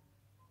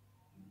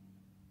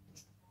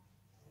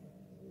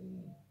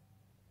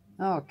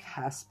 Oh,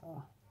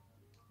 Casper.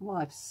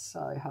 Life's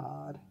so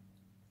hard.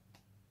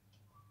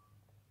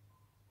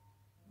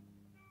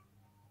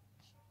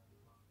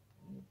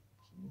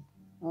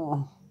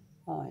 Oh,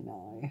 I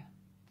know.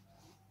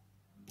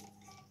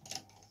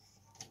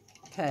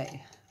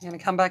 Okay, I'm going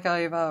to come back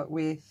over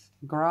with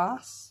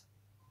grass.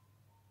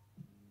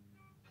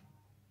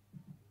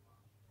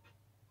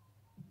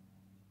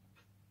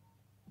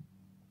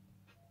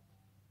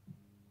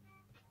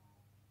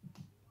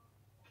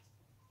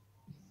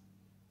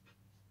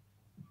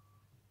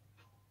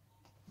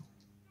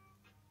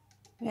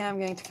 Now I'm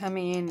going to come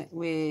in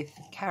with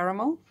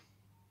caramel.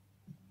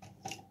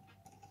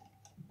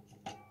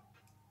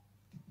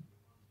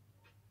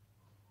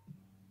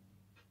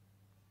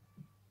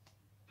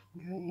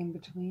 Go in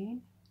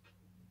between.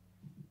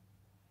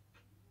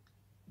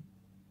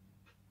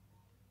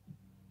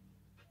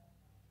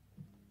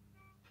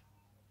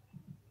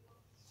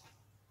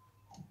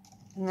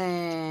 And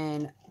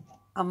then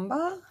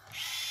umber.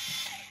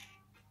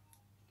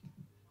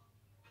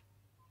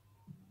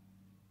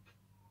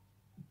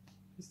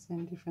 Just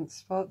in different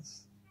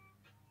spots.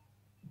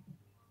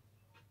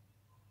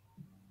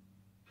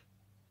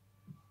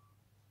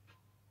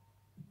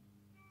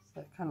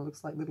 So it kind of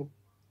looks like little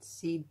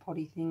seed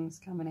potty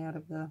things coming out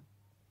of the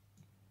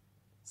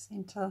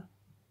center.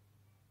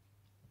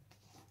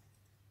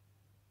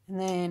 And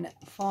then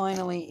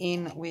finally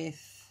in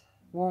with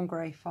warm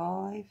grey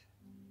 5.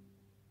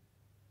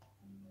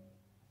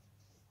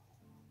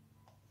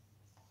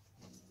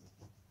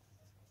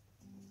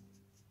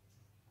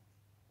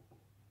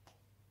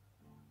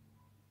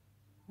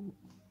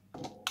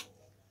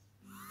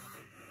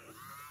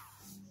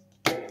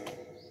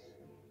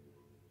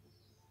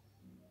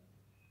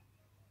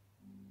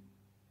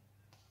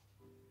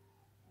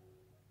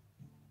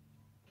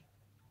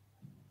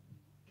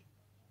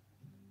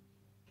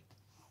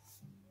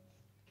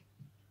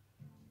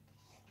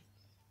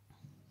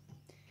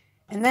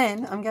 And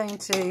then I'm going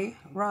to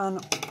run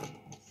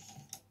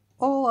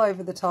all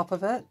over the top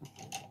of it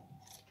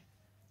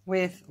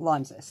with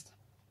lime zest.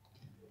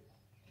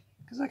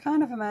 Because I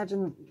kind of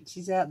imagine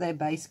she's out there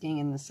basking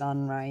in the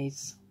sun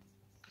rays.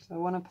 So I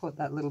want to put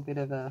that little bit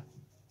of a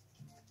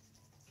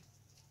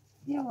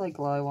yellow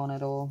glow on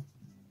it all.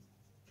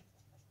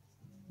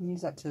 And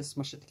use that to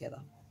smush it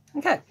together.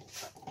 Okay,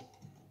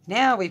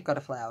 now we've got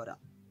a flower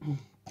done.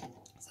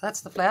 So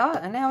that's the flower,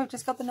 and now we've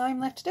just got the gnome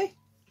left to do.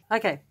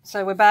 Okay,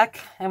 so we're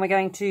back and we're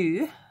going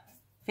to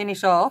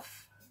finish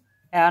off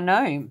our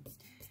gnome.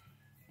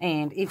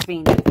 And it's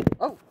been...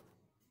 Oh!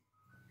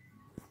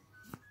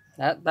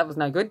 That was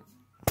no good.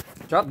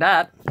 Drop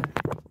that.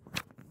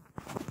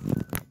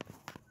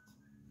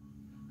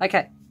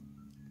 Okay,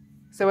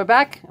 so we're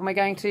back and we're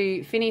going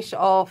to finish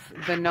off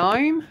the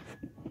gnome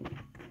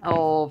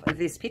of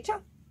this picture.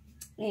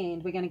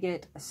 And we're going to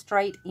get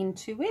straight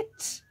into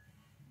it.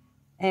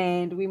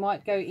 And we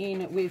might go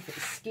in with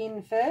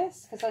skin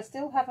first, because I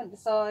still haven't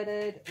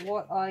decided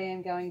what I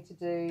am going to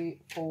do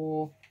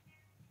for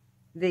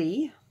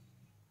the,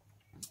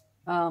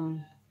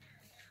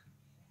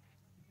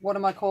 what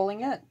am I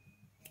calling it?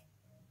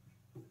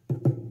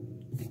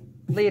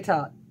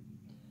 Leotard.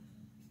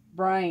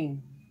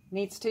 Brain.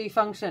 Needs to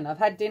function. I've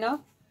had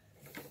dinner.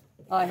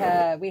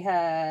 We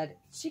had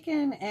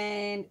chicken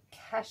and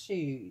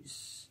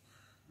cashews.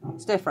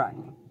 Stir fry.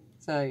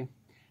 So...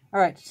 all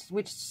right,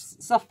 which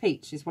soft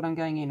peach is what I'm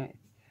going in with,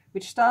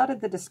 which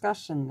started the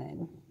discussion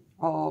then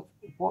of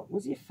what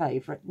was your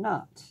favourite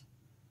nut.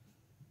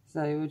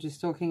 So we're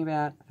just talking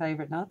about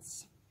favourite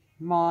nuts.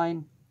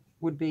 Mine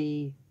would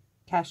be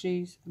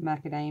cashews,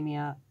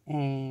 macadamia,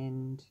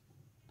 and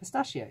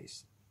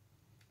pistachios.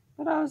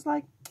 But I was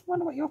like, I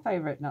wonder what your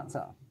favourite nuts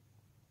are.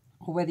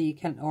 Or whether you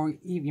can, or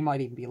you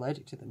might even be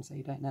allergic to them, so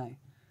you don't know.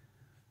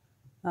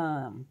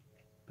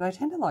 But I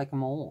tend to like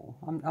them all.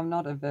 I'm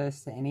not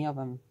averse to any of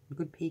them.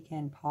 Good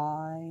pecan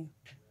pie,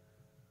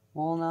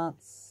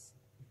 walnuts.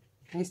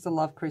 I used to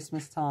love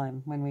Christmas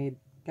time when we'd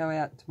go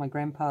out to my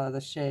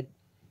grandfather's shed,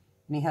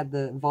 and he had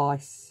the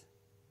vice,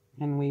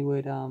 and we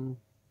would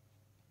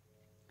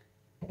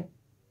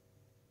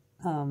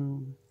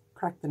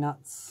crack the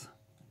nuts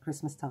at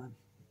Christmas time,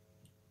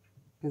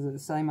 because it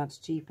was so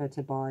much cheaper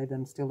to buy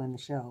them still in the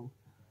shell.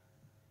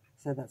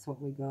 So that's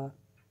what we got.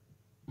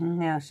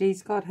 Now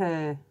she's got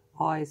her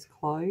eyes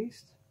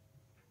closed.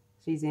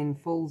 She's in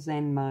full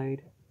Zen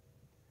mode.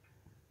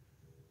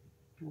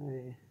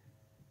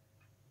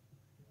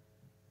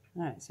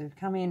 Alright, so we've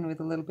come in with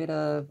a little bit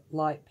of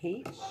light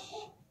peach.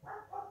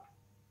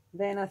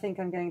 Then I think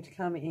I'm going to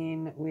come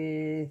in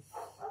with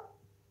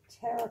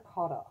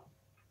terracotta.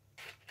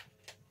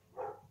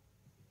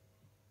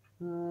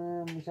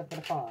 Which I've got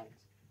to find.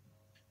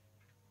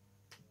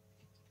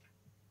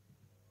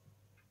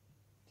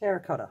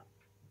 Terracotta.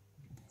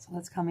 So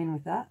let's come in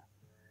with that.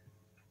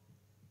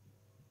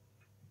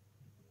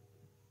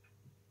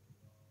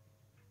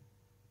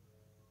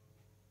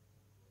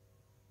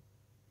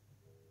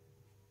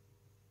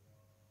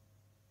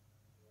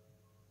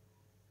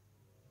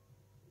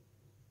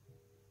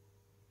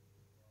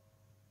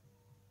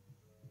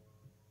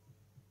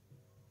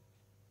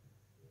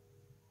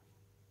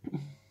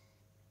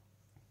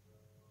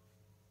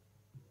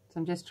 So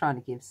I'm just trying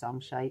to give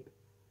some shape.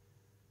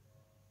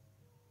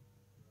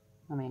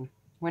 I mean,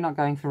 we're not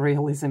going for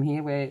realism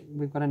here,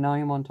 we've got a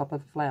gnome on top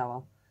of the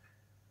flower.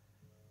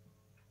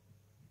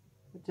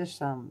 But just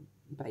some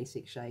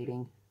basic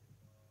shading.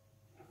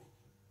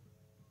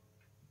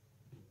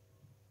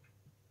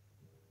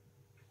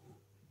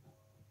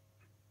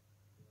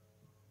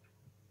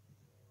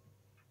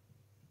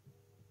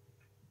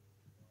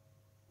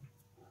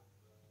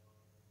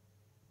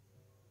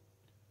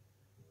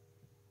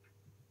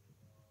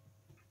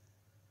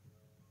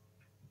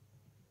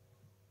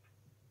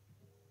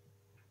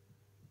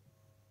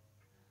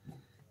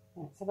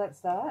 So that's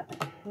that.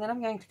 And then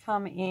I'm going to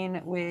come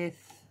in with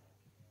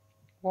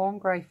warm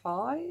grey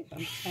 5. I'm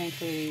just going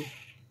to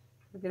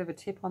put a bit of a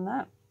tip on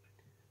that.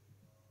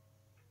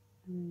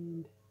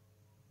 And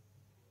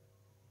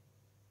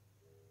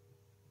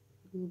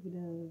a little bit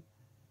of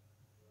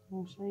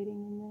more shading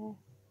in there.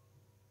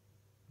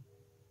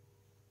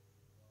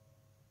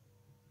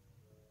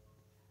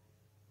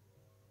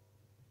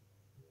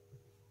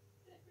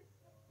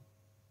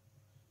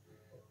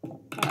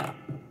 Right.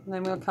 And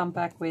then we'll come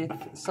back with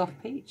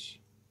soft peach.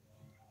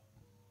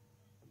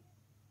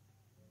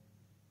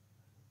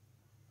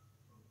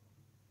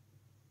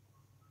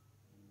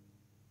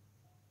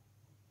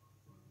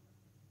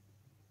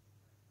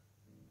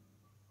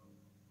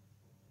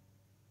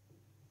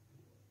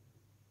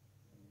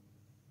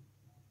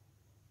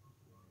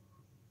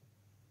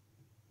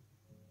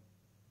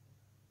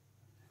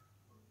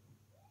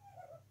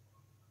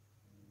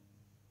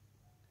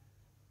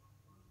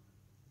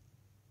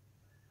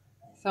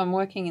 So I'm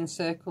working in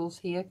circles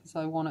here because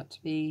I want it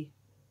to be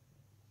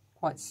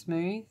quite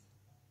smooth.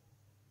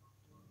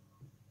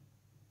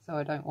 So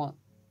I don't want,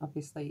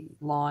 obviously,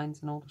 lines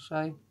and all to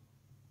show.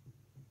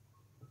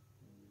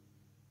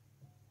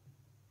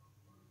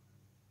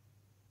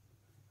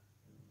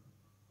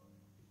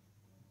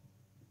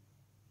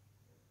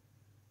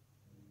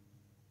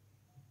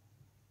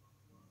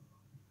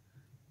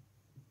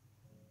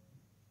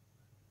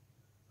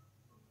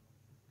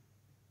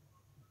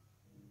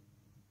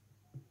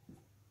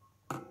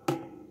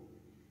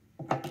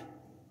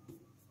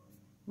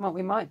 What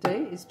we might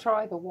do is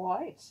try the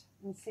white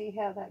and see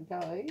how that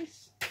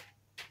goes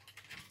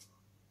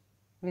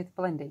with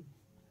blending.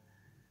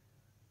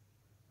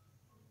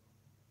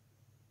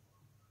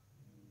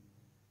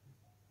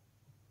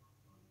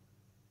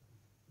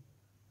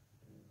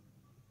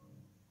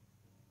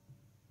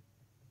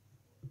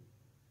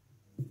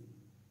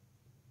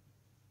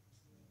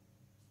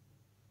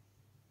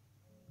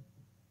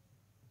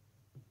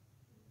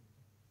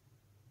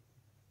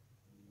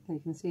 So you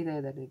can see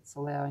there that it's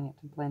allowing it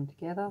to blend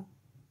together.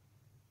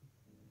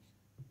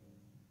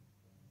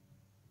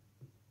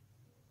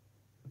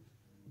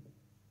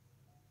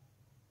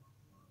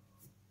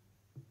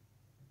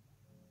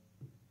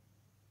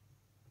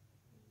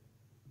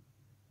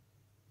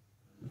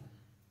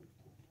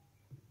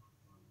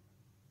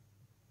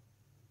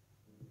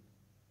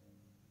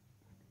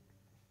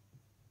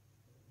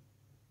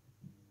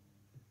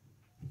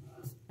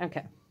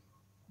 Okay.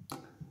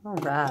 All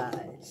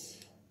right.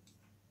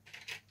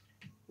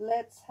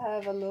 Let's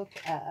have a look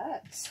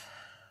at,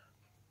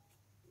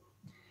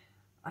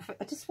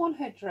 I just want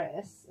her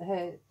dress,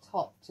 her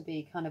top to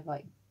be kind of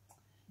like,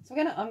 so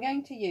I'm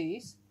going to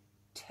use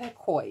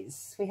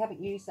turquoise. We haven't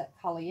used that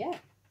colour yet.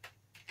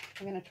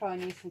 I'm going to try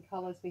and use some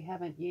colours we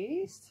haven't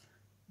used.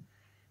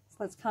 So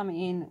let's come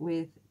in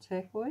with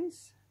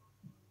turquoise.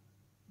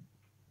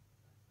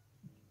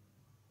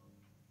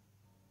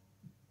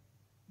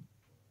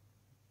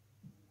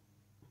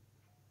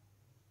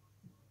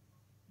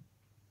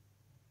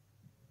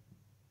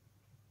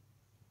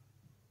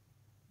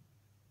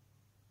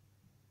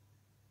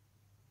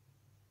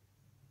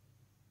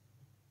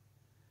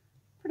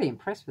 Pretty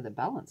impressed with the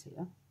balance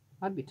here.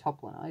 I'd be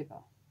toppling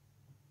over.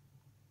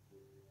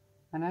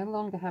 I no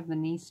longer have the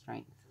knee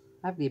strength.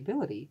 I have the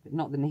ability, but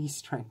not the knee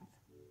strength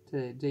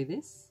to do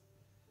this.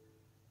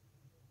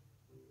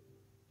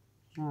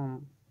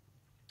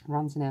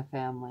 Runs in our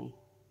family,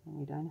 and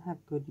we don't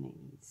have good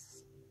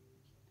knees.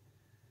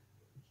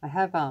 I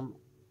have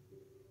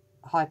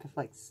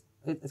hyperflex.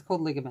 It's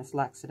called ligaments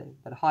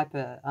laxative, but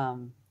hyper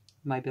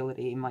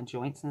mobility in my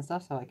joints and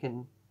stuff, so I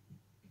can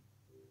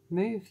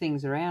move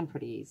things around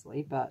pretty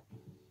easily.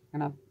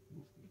 And I've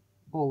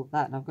all of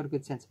that, and I've got a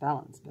good sense of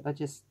balance, but I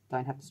just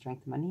don't have the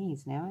strength in my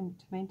knees now and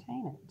to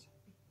maintain it.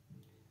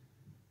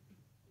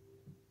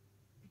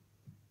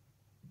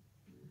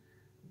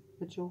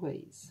 The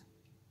joys.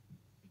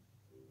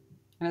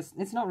 And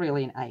it's not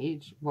really an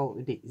age. Well,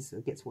 it is.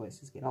 It gets worse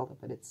as you get older,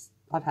 but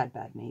I've had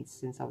bad knees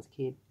since I was a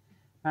kid.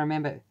 I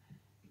remember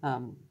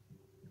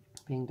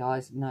being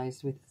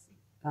diagnosed with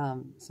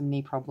some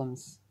knee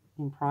problems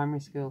in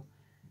primary school,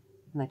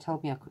 and they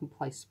told me I couldn't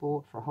play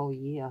sport for a whole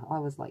year. I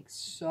was like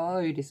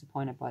so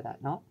disappointed by that,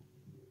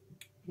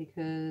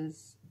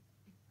 because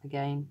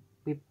again,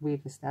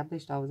 we've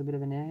established I was a bit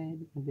of a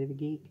nerd, a bit of a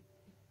geek.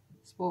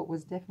 Sport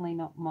was definitely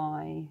not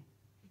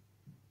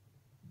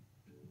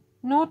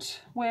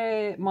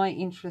where my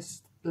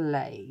interest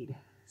laid.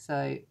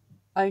 So,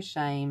 oh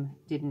shame,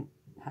 didn't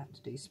have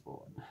to do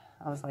sport.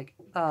 I was like,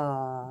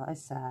 oh, I'm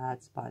sad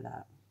by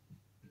that.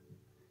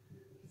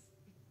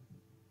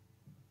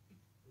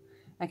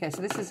 Okay,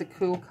 so this is a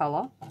cool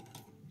colour.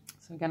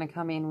 So we're going to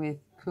come in with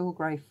Cool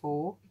Grey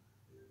 4.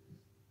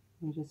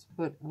 And just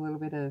put a little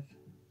bit of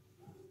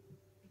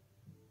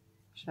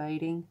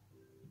shading.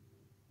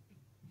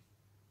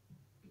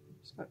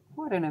 It's got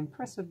quite an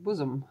impressive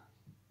bosom.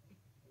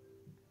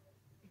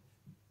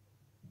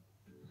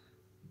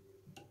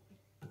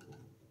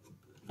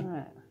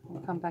 Alright,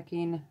 we'll come back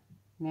in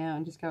now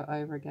and just go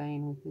over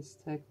again with this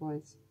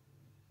turquoise.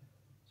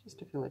 Just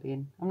to fill it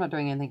in. I'm not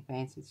doing anything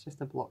fancy, it's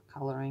just a block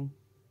colouring.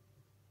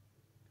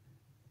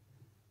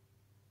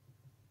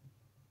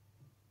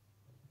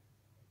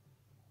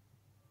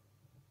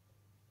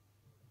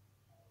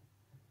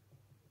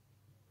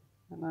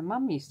 My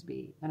mum used to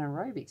be an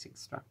aerobics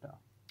instructor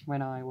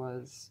when I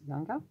was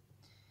younger.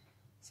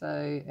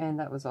 So, and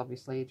that was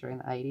obviously during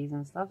the 80s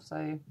and stuff.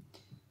 So,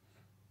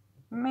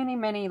 many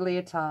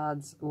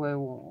leotards were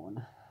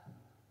worn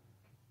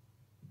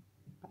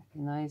back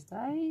in those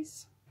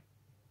days.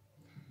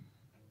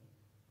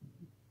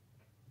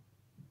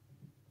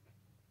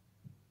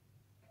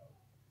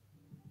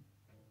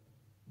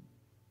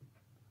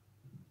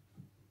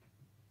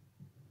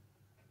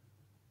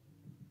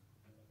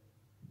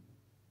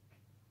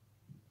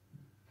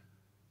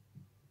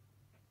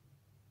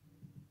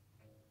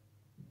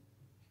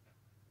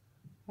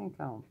 I think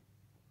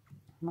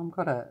Mum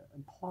got a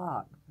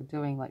plaque for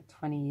doing like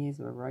 20 years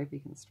of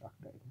aerobic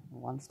instructor at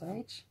one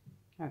stage.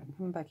 Alright, I'm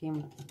coming back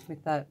in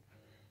with that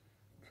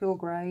cool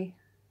grey.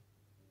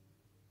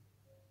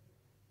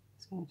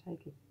 Just going to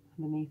take it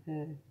underneath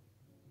her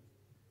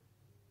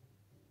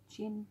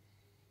chin.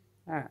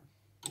 Alright.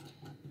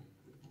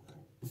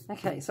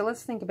 Okay, so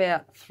let's think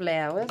about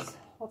flowers.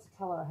 What's the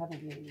colour I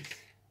haven't used?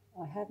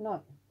 I have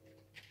not.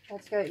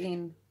 Let's go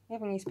in. We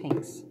haven't used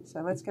pinks. So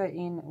let's go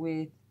in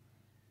with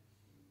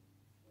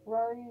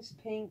rose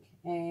pink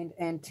and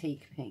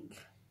antique pink.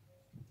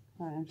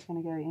 Right, I'm just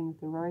going to go in with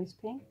the rose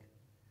pink.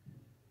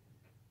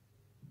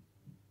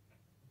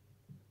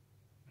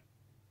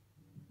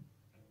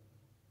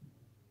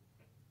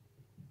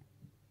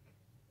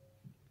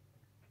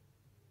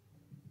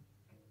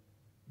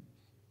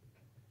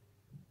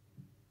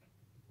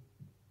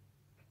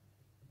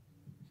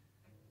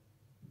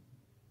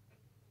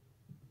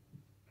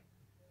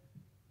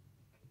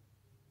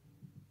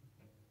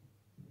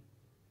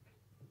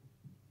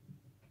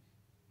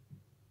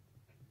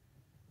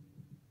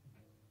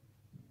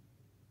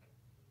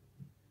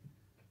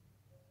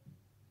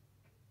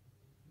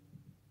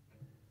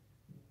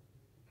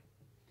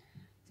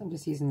 I'm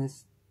just using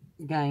this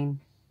again.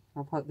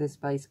 I'll put this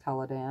base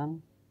colour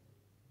down,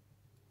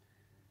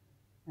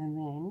 and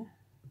then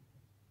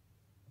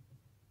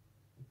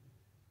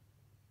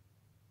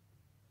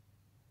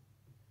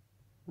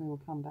we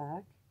will come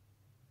back,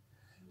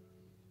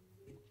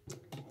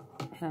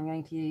 and I'm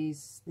going to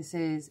use, this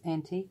is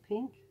antique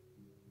pink.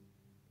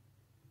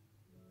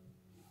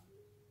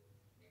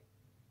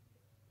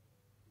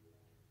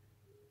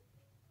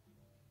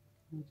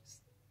 And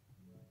just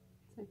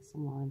take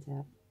some lines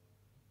out.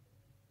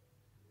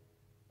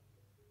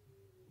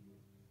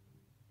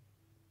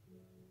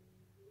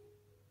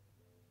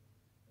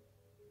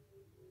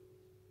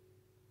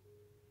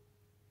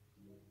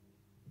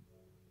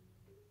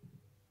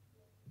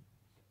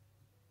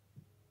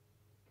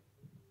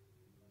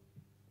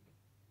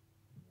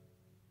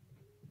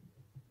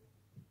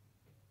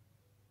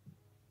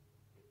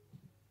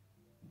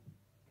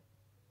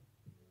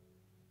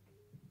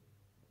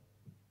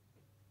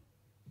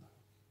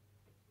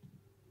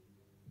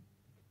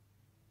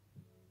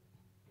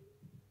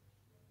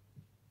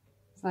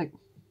 Like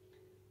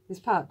this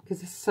part,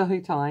 because it's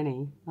so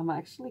tiny, I'm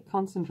actually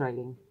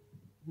concentrating,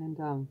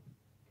 and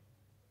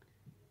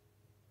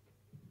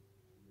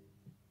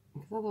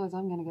because because otherwise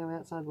I'm going to go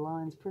outside the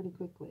lines pretty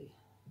quickly.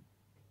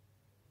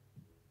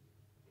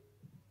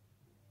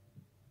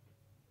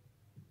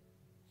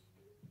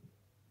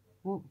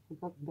 Oh,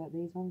 forgot about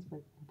these ones,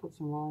 but I'll put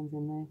some lines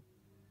in there.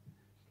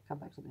 Come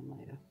back to them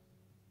later.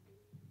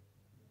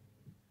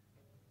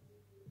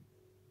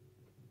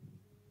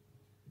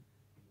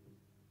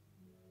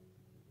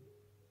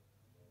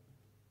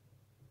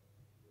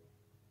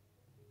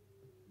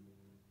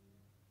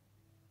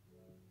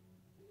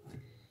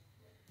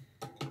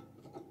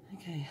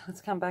 Okay, let's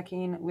come back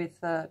in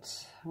with that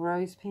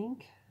rose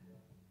pink.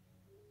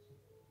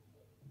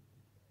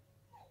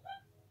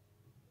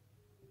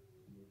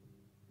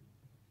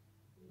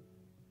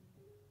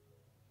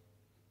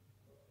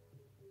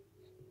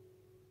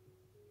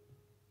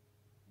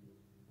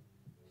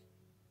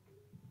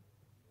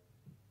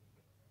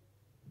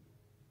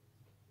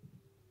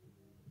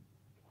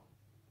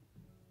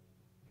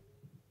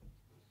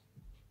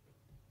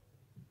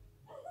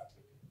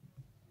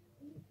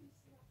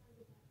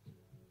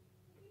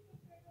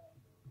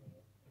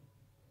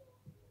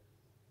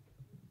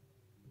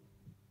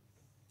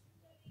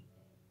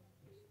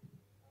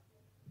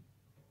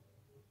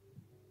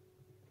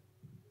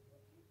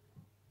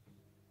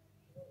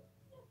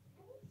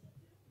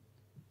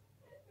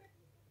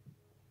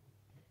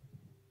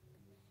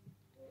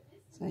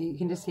 So you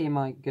can just hear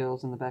my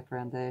girls in the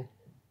background there.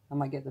 I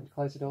might get them to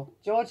close the door.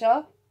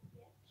 Georgia,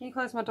 can you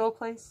close my door,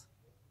 please?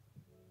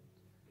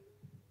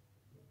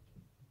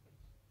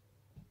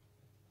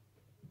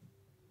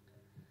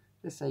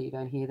 Just so you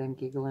don't hear them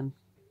giggling.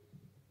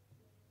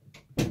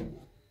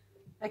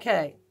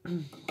 Okay.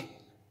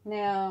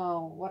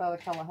 Now, what other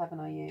colour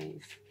haven't I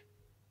used?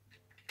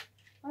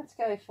 Let's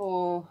go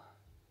for...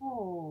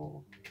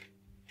 Oh.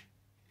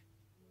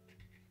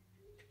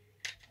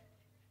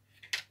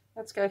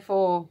 Let's go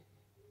for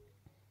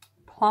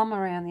plum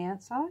around the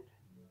outside.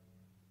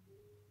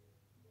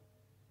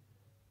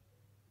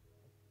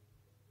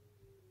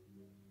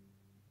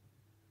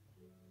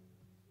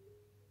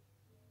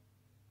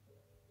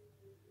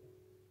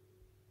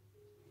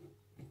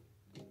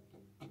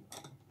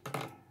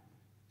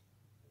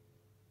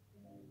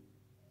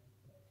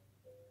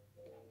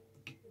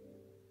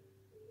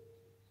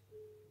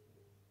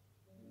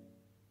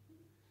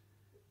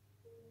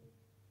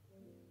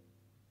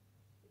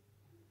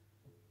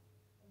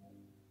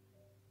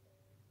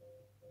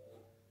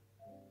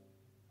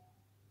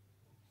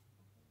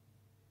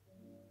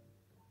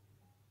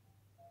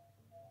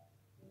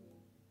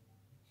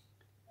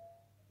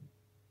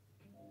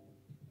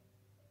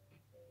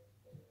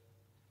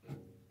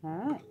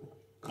 Alright,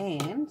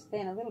 and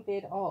then a little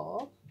bit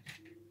of,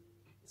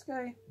 let's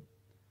go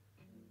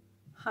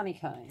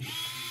honeycomb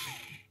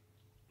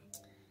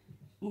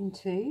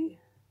into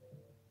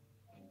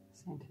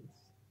centers.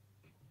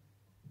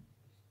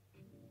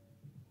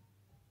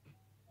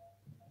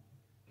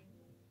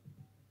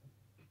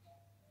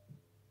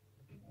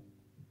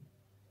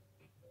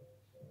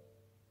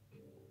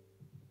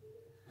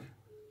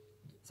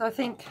 So I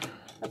think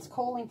that's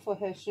calling for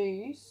her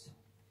shoes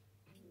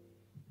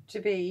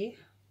to be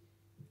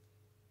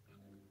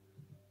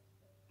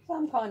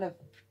some kind of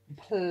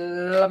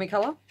plummy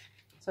colour.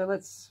 So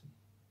let's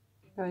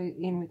go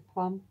in with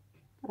plum.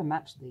 Got to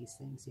match these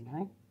things, you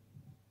know.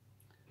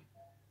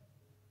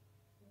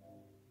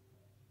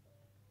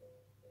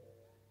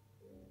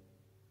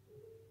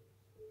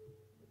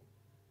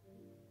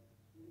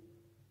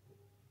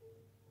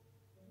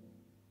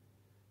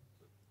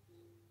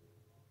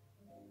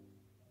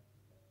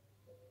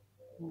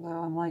 Although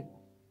I'm like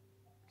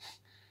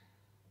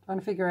trying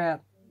to figure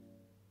out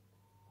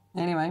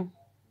anyway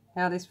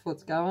how this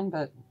foot's going,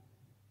 but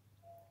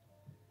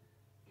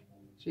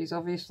she's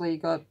obviously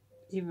got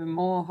even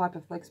more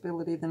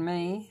hyperflexibility than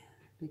me,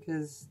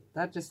 because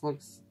that just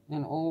looks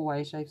in all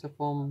ways, shapes or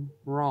form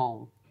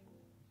wrong.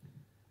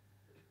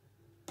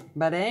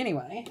 But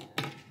anyway,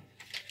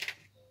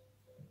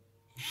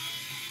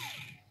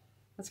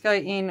 let's go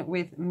in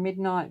with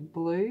Midnight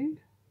Blue.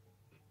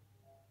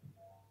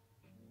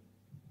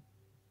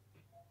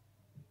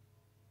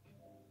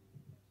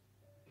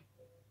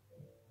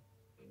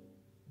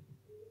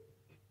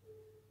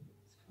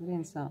 Let's put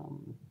in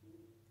some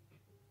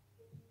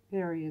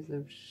areas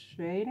of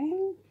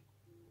shading.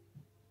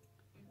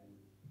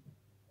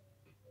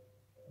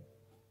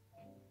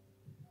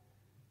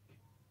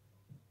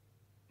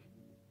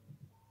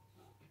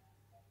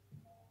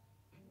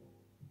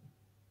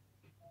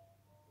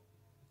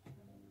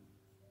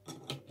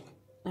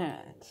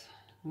 Alright,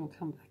 we'll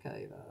come back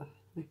over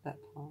with that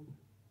plum.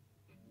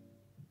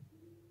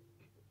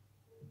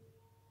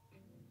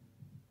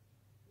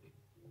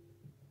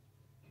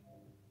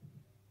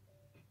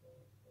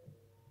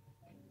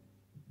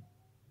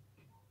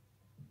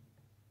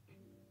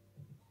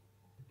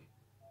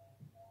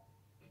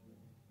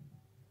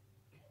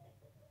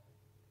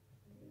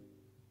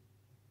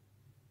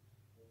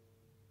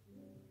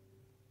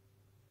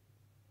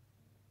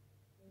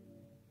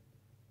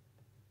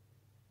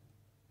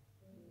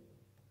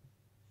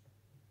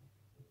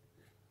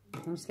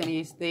 I'm just going to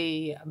use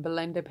the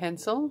blender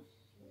pencil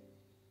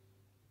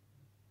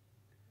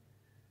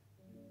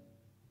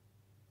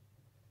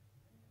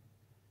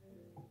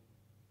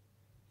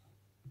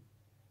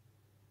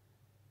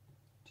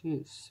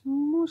to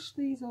smush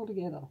these all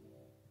together.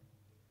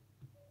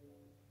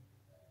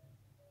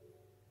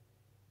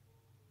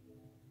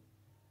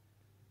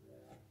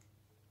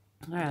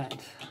 Alright,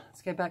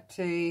 let's go back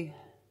to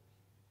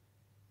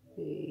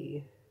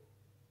the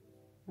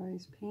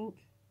rose pink.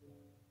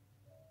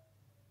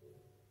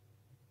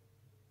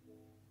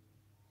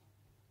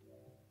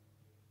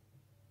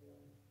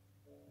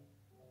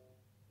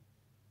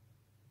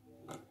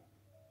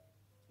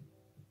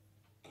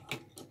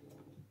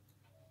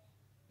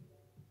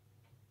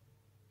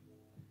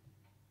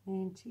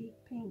 Antique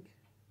pink.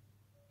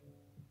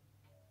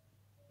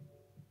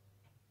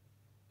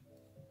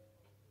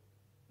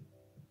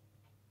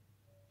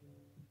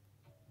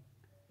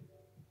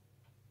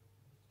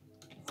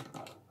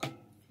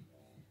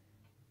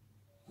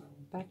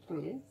 Back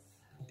with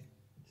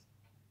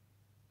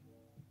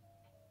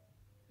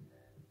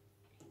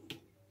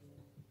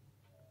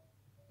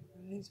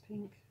rose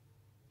pink.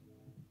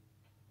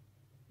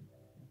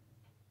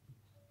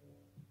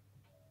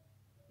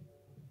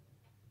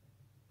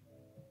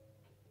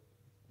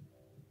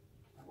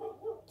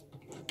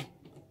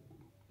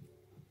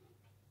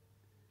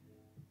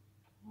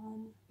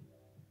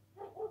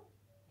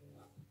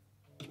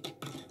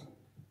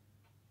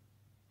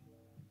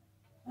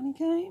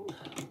 Honeycomb.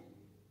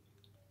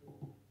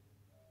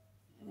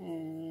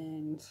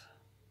 And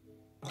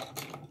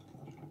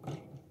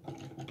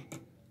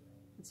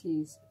let's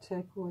use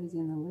turquoise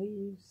in the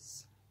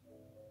leaves.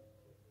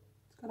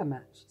 It's got to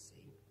match,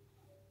 see.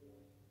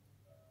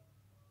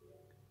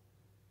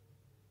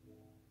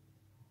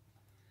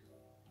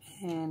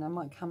 And I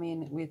might come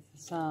in with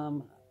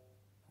some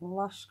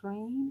lush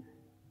green.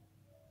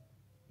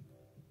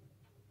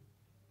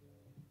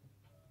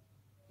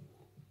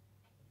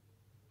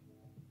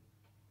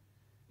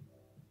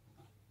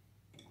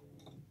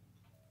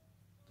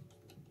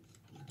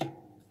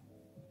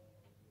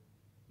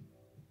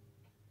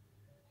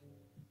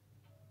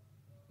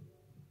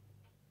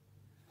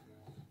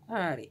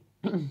 Alrighty,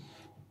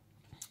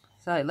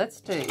 so let's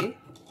do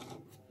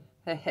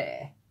her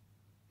hair.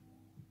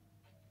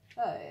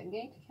 So I'm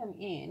going to come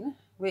in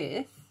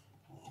with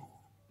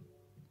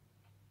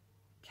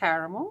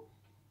caramel.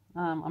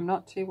 I'm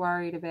not too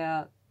worried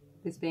about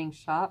this being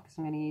sharp because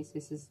I'm going to use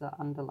this as the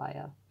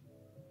underlayer.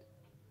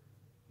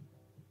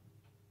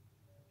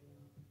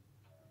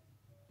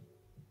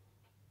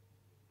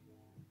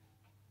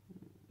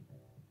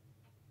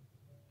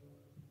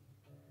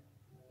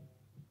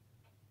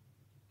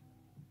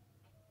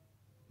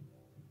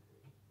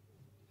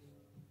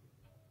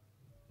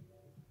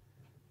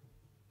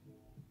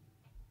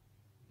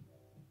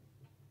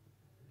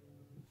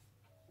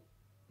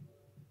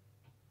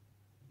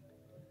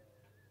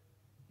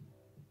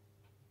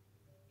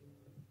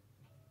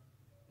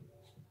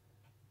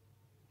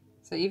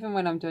 So even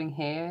when I'm doing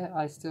hair,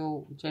 I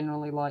still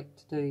generally like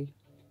to do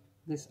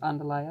this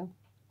underlayer.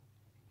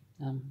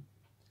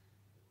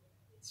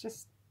 It's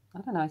just,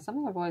 I don't know,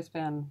 something I've always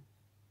found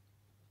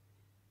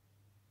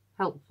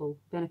helpful,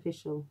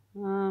 beneficial.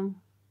 Oh,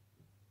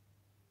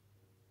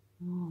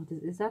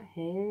 is that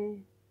hair?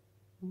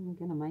 I'm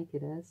going to make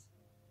it as.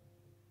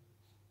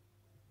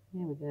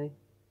 There we go.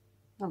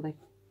 Lovely.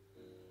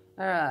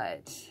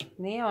 Alright,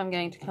 now I'm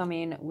going to come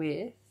in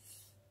with,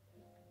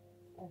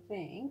 I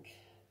think,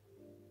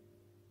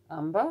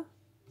 umber.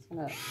 Just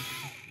going to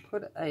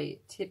put a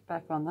tip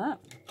back on that.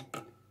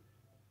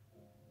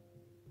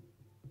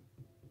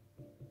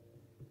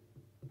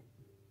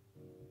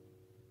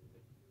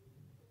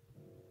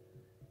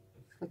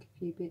 Flick a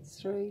few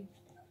bits through.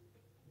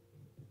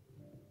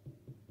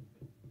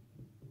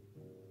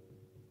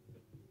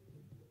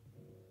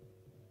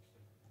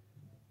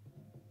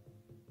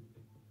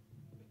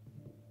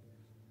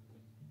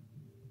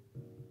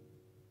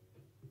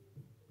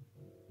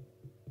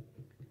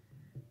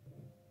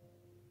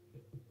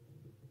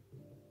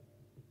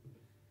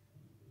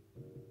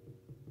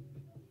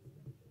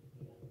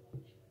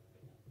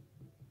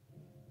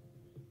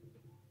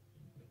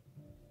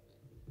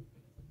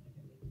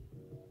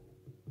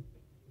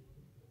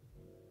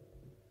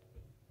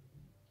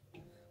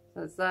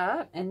 So it's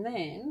that, and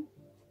then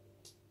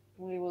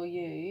we will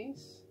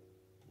use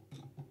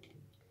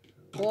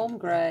Warm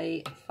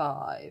Grey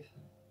 5.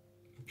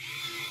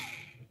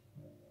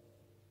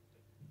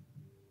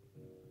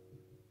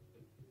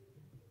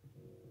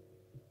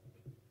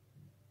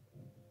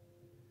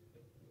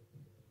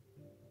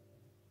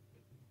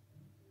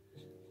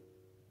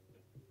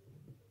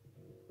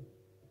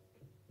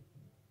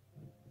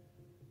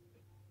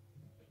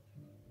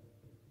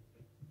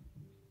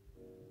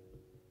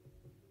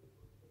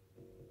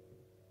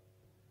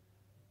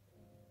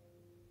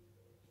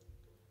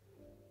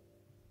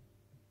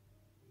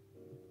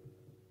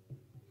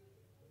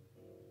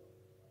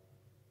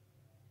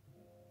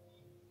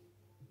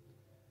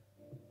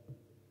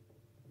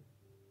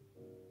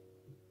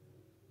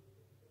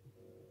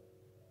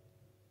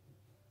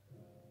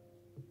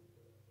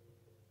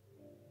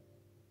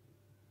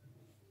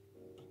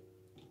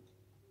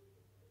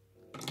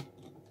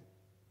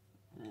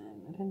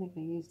 I don't think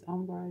I used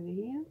ombre over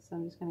here, so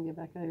I'm just going to go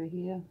back over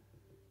here.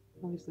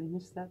 Obviously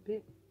missed that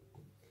bit.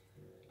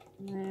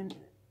 And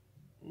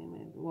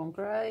then warm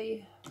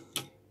grey.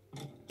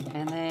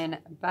 And then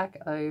back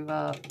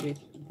over with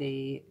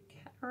the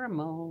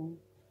caramel.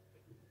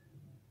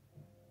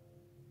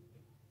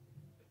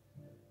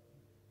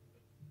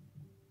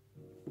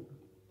 I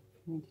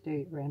need to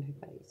do it around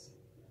her face.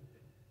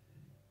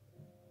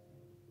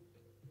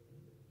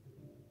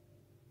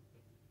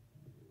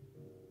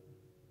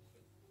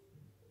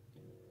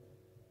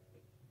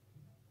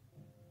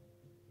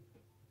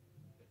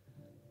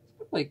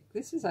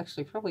 This is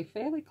actually probably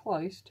fairly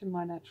close to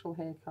my natural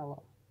hair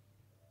colour.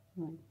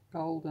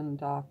 Golden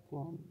dark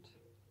blonde.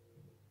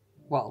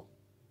 Well,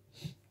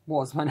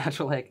 was my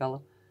natural hair colour.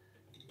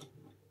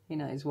 Who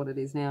knows what it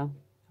is now.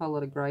 A whole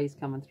lot of greys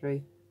coming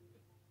through.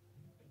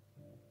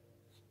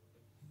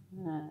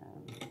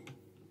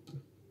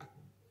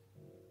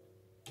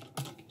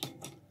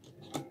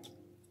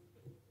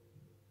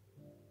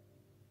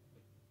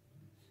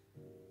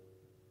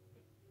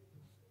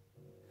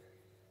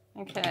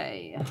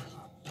 Okay,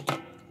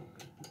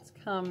 let's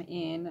come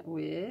in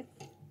with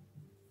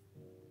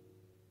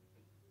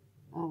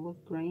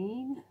olive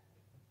green.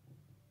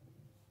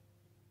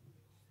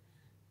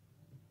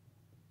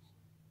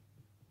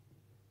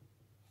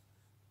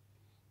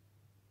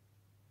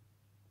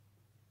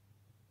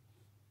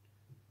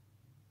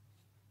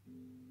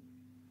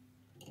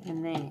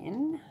 And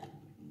then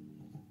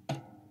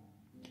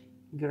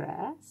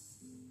grass.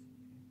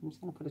 I'm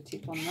just going to put a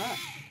tip on that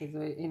because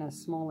we're in a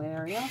small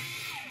area.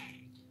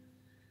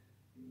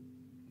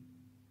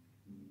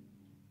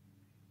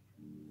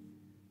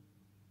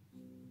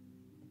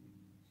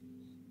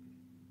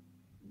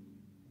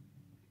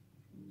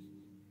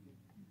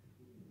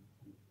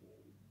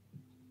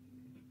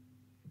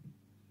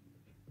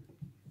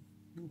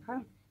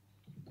 Okay.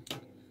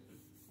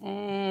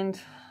 And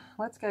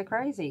let's go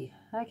crazy.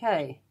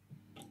 Okay.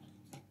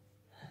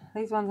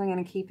 These ones I'm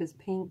going to keep as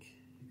pink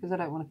because I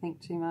don't want to think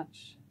too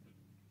much.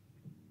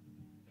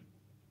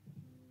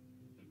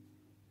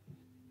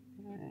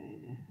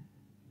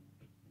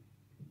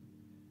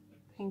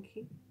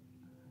 Pinky.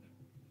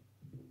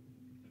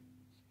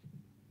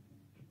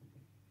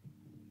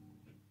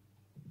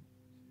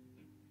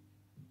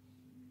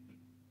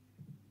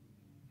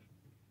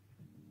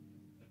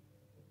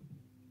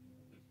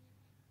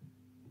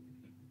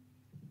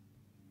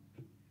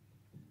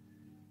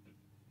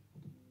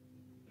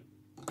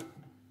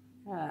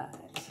 Right,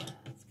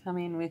 let's come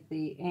in with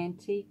the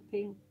antique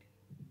pink.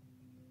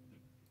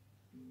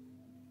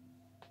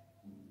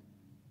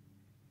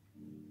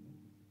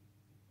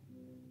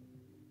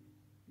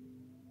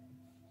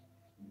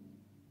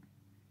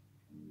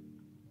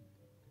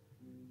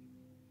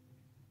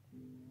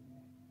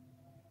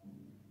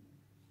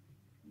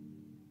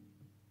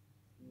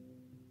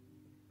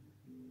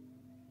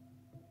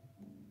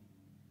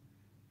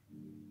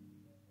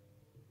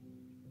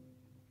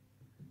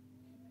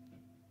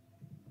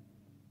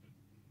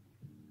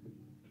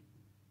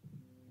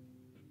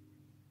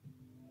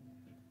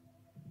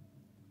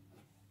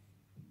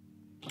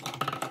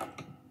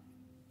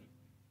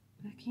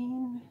 Back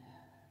in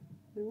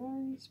the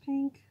rose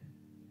pink.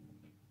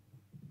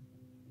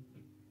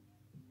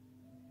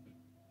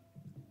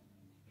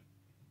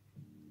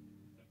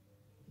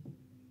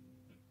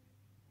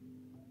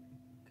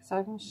 Because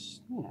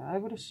I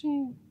would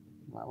assume,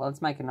 well,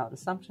 let's make not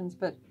assumptions,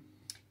 but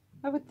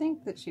I would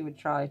think that she would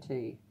try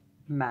to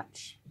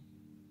match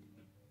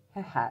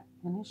her hat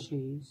and her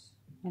shoes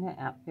and her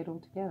outfit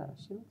all together.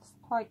 She looks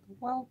quite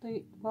well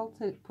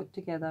to put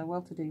together,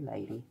 well-to-do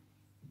lady.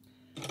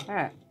 All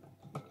right.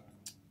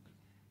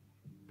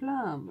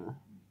 Plum.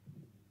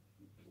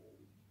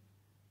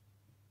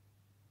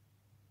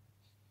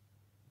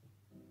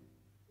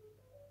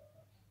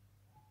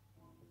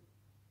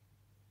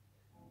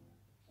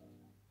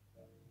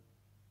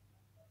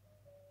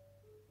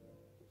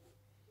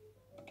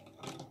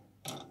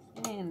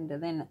 And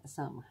then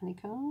some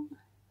honeycomb.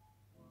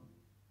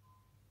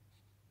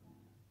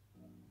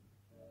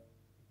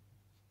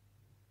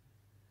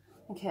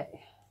 Okay,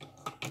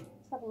 let's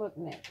have a look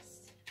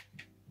next.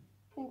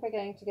 I think we're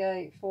going to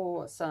go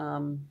for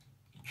some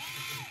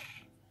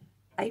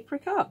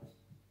apricot.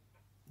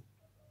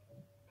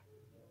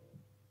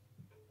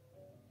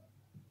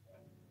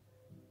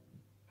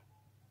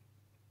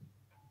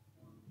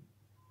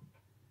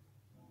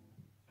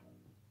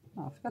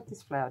 Oh, I've got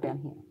this flower down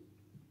here,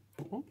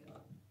 I think.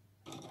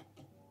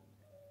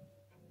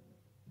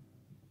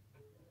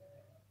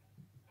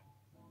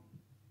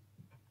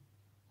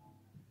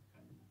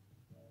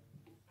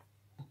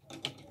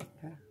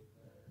 Okay.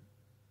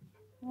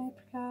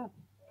 Apricot.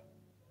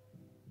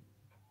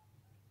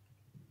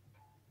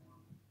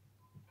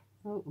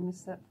 Oh,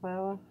 missed that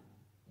flower.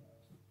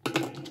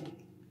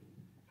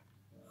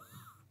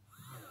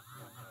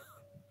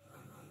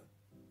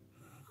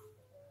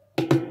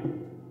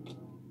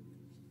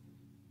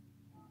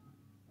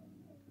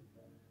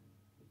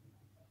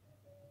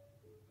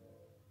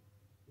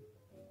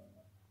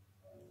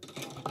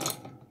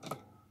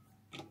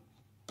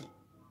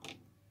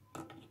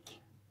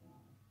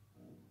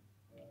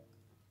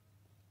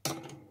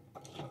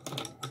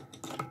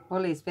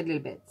 All these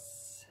fiddly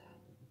bits.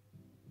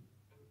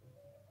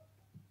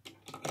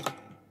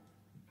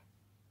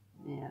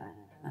 Yeah.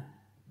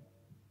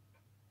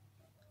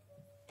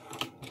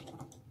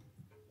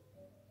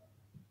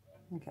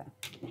 Okay,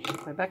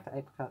 so back to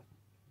apricot.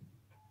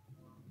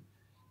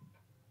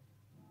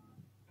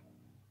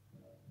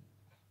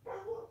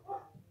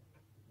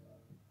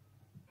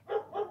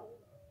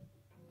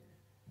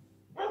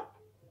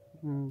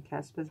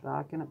 Casper's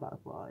barking at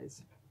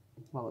butterflies.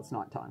 Well, it's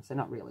night time, so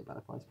not really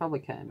butterflies. Probably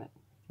Kermit.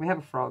 We have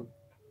a frog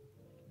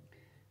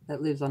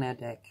that lives on our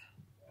deck,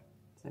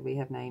 so we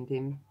have named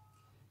him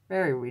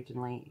very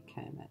originally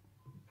Kermit.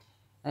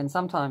 And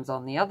sometimes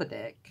on the other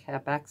deck, our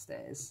back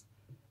stairs,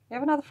 we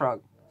have another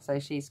frog, so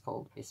she's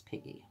called Miss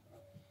Piggy.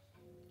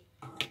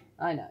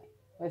 I know,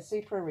 we're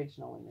super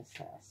original in this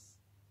house.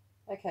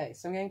 Okay,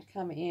 so I'm going to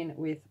come in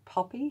with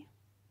Poppy.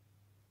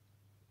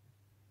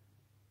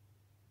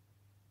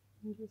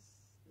 And just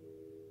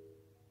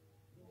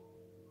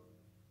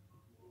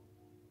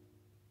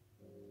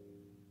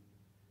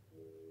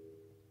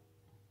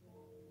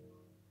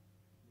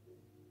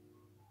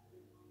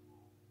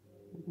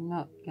I'm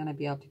not going to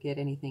be able to get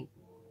anything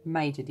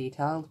major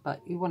detailed,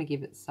 but you want to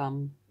give it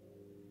some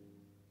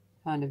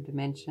kind of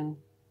dimension.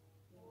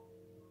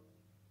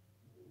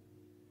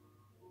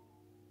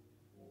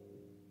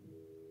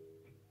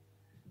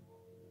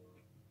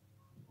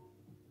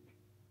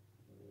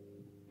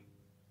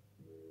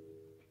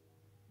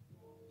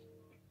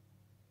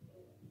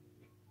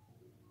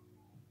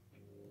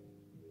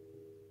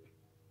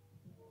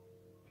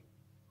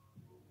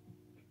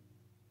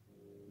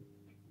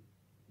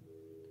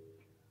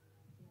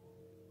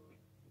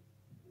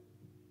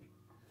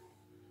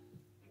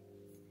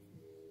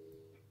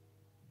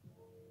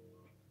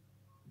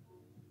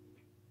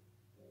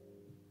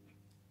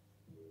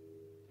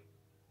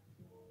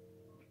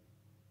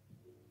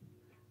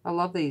 I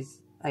love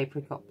these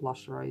apricot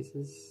blush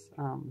roses.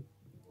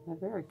 They're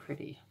very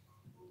pretty.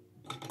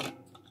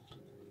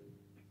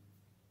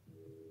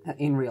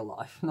 In real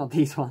life, not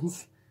these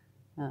ones.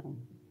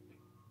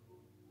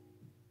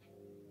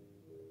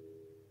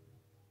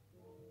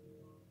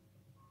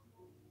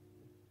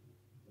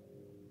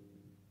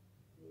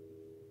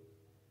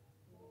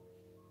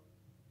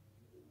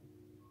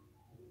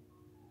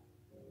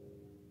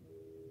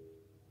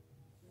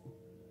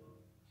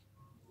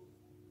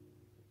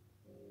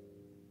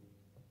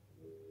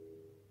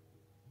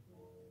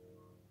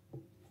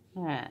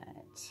 Right.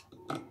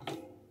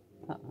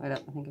 Oh, wait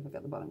up. I think I've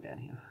got the bottom down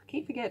here. I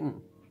keep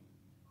forgetting.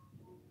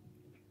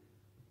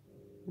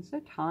 They're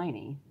so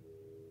tiny.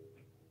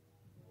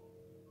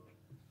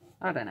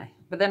 I don't know.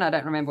 But then I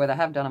don't remember whether I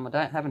have done them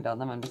or haven't done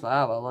them. I'm just like,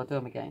 oh, well, I'll do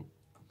them again.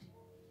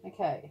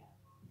 Okay.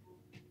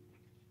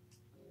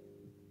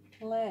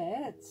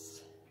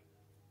 Let's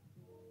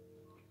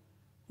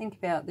think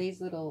about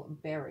these little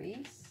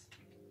berries.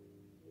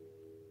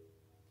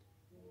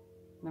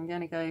 I'm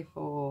going to go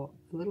for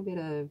a little bit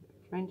of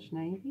French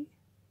navy.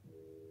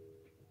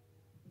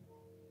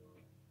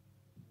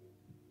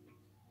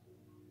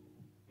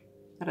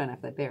 I don't know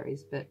if they're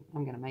berries, but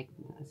I'm going to make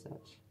them as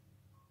such.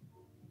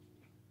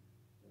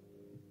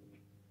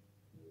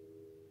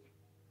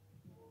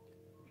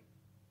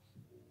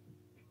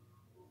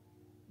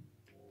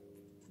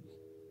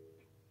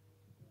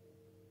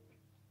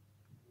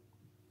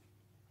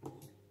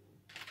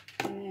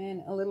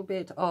 And a little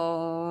bit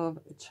of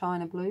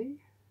China blue.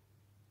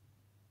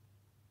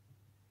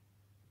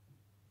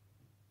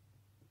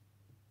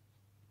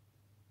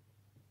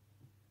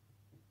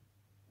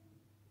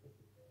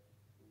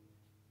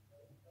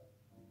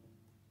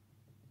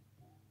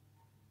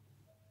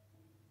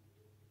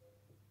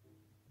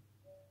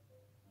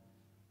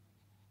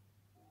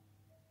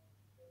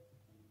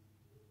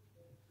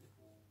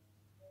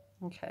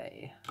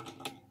 Okay,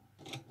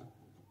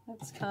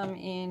 let's come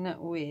in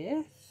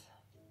with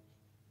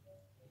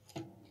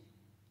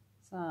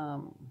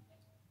some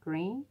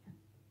green.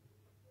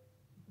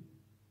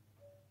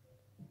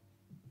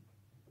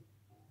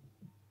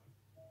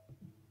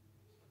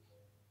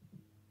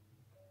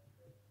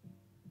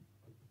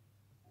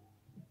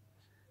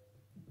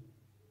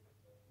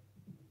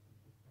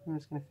 I'm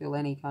just going to fill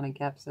any kind of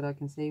gaps that I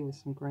can see with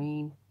some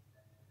green.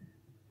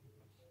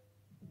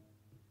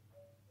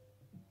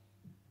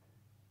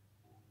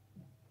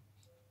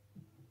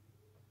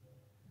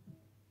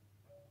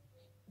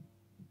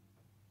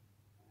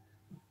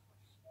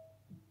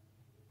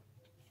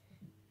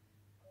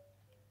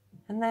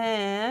 And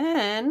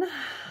then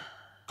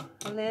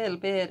a little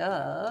bit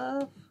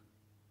of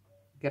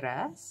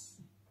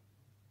grass.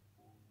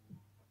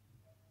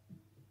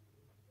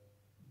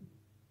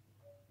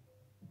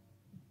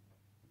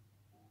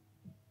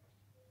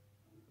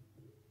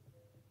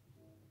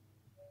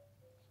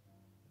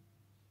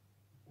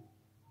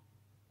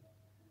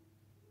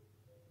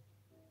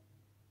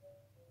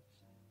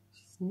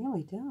 She's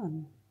nearly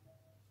done.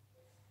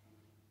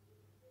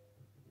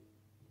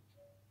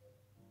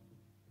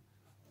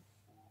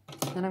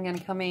 Then I'm going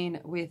to come in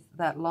with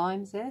that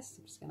lime zest.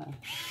 I'm just going to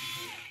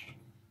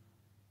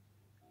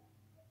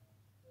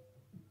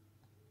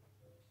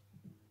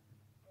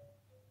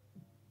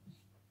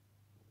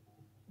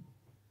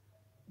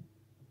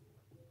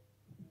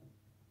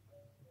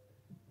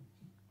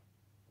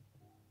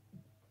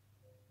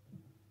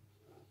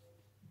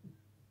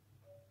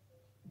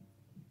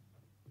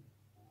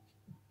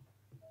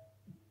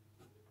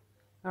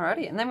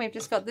Alrighty, and then we've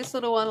just got this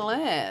little one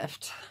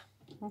left.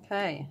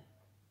 Okay,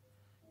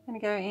 I'm going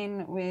to go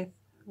in with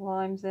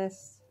lime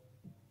zest.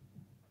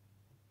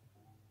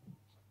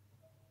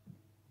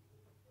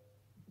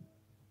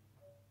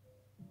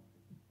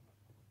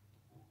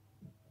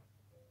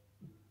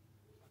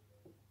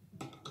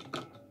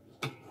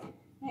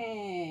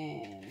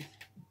 And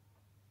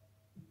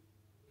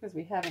because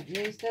we haven't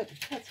used it,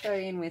 let's go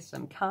in with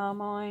some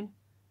carmine.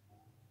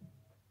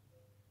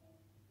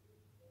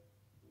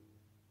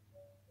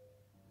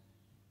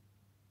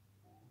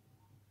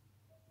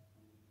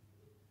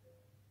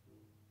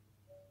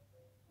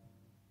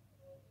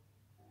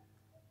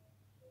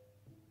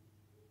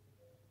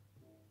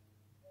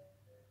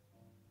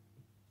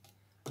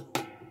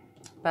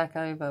 Back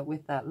over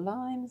with that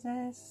lime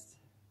zest.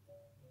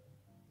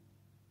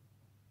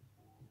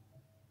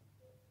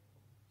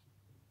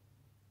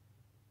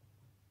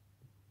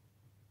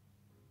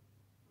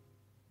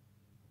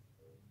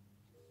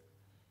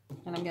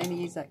 And I'm going to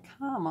use that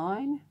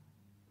carmine.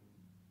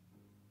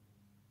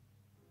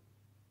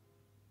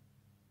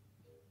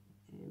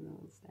 And the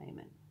little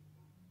stamen.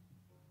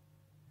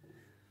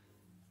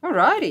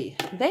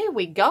 Alrighty, there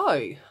we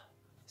go.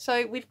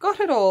 So we've got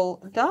it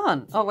all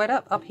done. Oh, wait,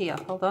 up here.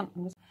 Hold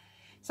on.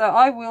 So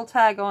I will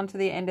tag on to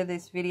the end of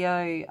this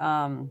video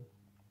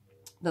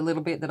the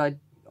little bit that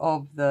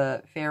of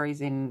the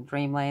fairies in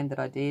Dreamland that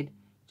I did,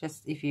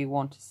 just if you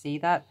want to see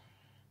that.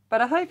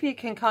 But I hope you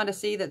can kind of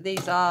see that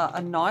these are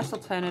a nice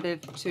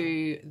alternative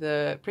to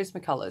the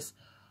Prismacolors.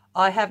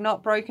 I have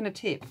not broken a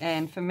tip,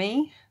 and for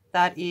me,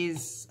 that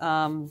is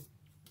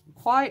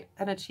quite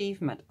an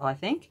achievement, I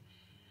think.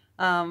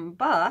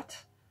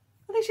 But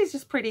I think she's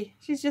just pretty.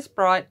 She's just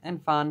bright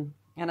and fun,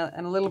 and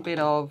a little bit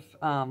of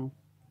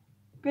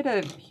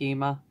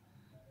humour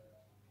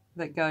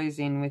that goes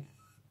in with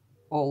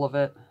all of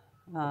it.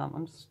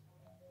 I'm just,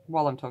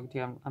 while I'm talking to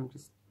you, I'm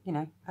just, you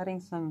know, adding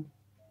some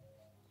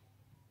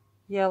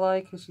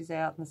yellow because she's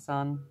out in the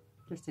sun,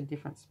 just in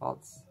different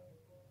spots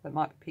that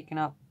might be picking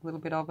up a little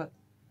bit of it.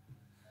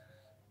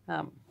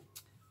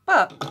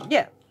 But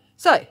yeah,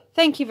 so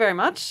thank you very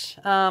much,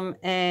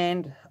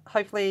 and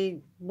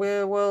hopefully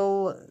we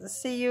will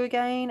see you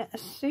again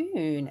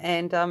soon.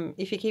 And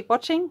if you keep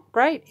watching,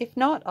 great. If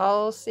not,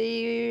 I'll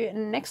see you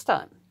next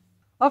time.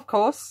 Of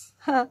course,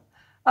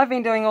 I've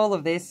been doing all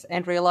of this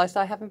and realised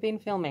I haven't been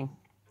filming.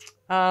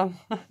 I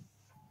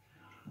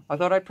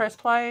thought I'd press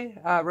play,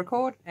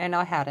 record, and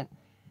I hadn't.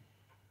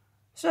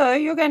 So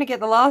you're going to get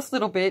the last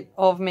little bit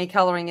of me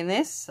colouring in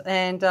this,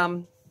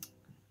 and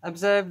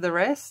observe the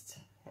rest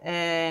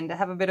and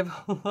have a bit of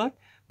a look.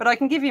 But I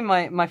can give you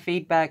my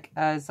feedback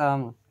as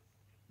I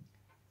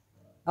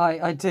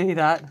do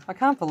that. I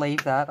can't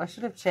believe that. I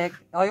should have checked.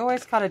 I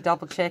always kind of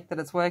double check that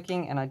it's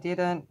working, and I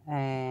didn't.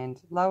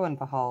 And lo and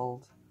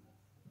behold,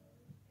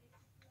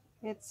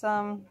 it's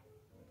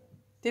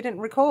didn't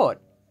record,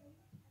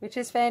 which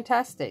is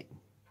fantastic.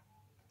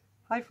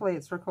 Hopefully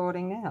it's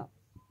recording now.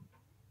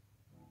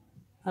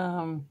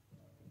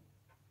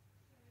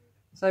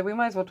 So we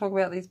might as well talk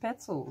about these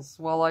pencils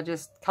while I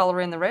just colour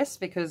in the rest,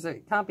 because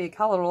it can't be a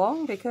colour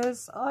along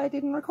because I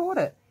didn't record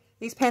it.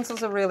 These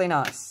pencils are really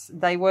nice.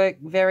 They work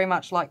very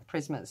much like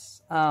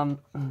Prismas.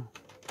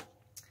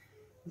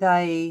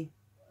 They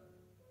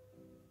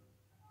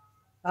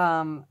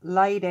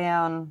lay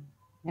down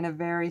in a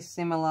very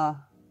similar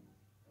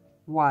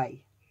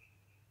way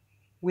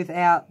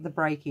without the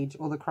breakage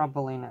or the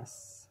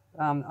crumbliness.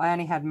 I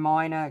only had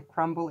minor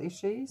crumble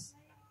issues,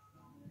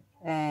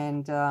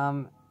 and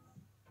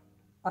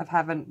I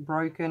haven't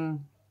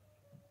broken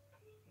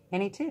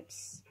any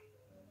tips.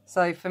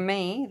 So for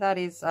me, that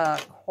is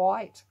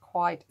quite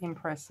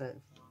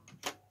impressive.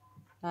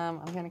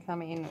 I'm going to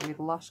come in with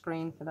lush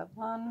green for that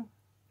one.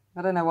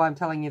 I don't know why I'm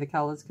telling you the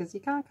colours, because you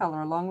can't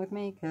colour along with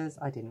me because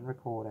I didn't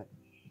record it.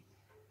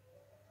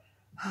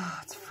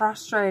 It's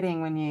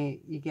frustrating when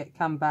you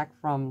come back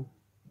from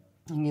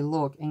and you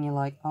look and you're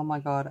like, oh my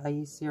god, are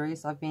you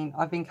serious? I've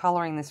been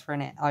colouring this for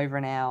over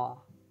an hour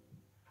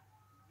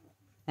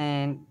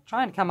and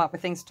trying to come up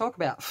with things to talk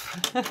about.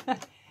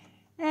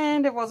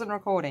 And it wasn't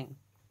recording.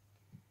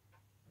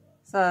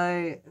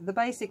 So the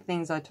basic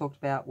things I talked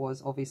about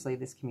was obviously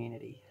this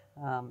community,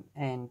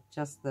 and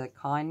just the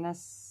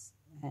kindness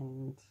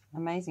and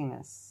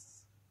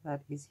amazingness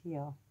that is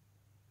here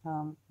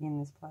in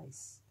this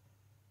place,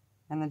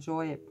 and the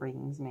joy it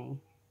brings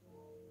me.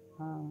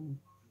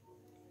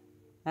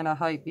 And I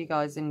hope you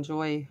guys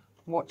enjoy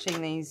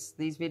watching these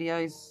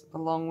videos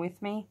along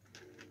with me.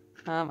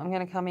 I'm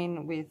going to come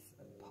in with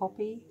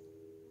Poppy.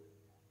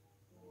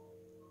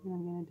 And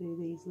I'm going to do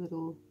these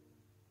little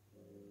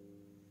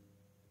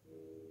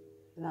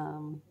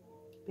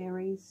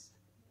berries.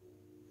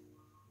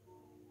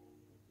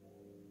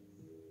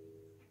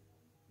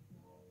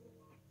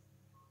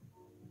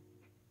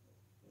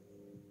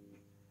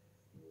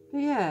 But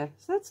yeah,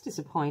 so that's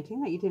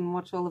disappointing that you didn't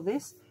watch all of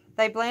this.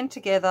 They blend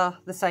together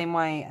the same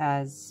way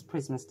as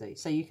Prismas do.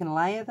 So you can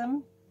layer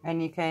them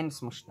and you can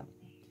smush them,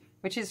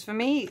 which is for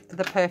me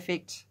the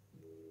perfect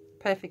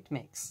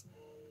mix.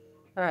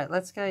 All right,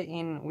 let's go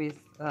in with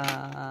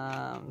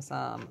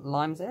some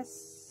lime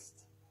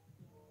zest.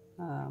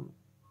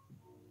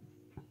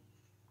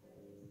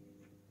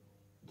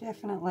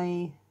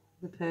 Definitely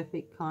the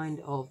perfect kind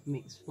of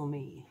mix for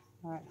me.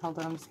 All right, hold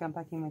on, I'm just going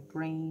back in with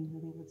green. I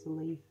think that's a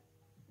leaf.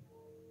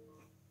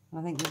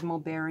 I think there's more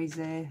berries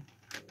there.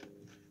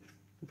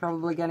 You're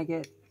probably going to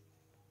get,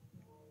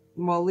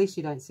 well, at least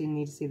you don't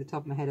need to see the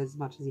top of my head as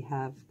much as you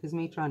have, because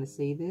me trying to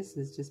see this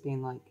has just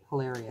been like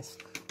hilarious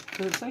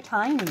because it's so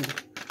tiny.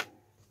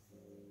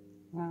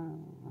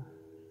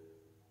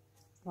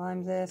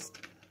 Lime zest.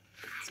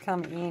 Let's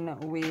come in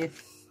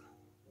with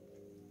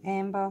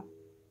amber.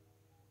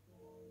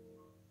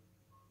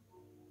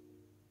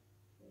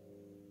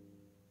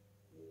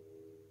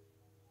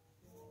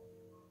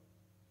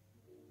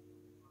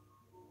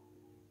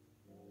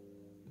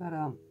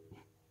 But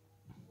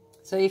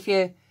so if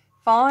you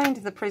find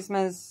the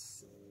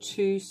Prismas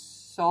too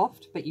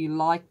soft but you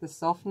like the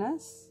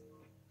softness,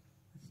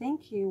 I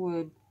think you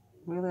would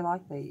really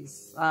like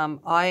these.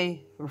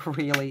 I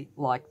really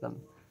like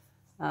them,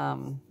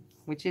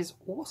 which is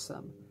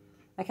awesome.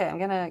 Okay, I'm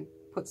gonna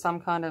put some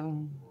kind of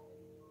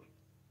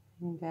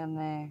down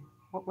there.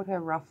 What would her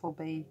ruffle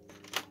be?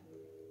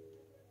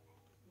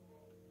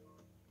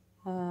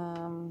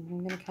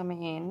 I'm gonna come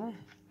in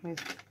with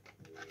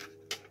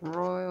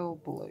royal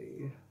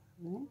blue.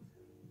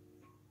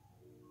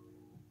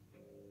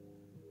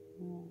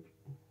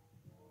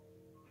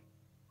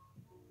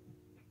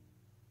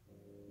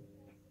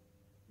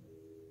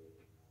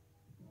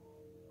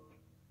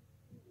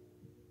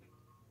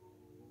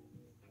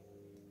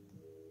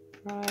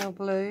 Royal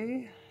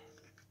blue,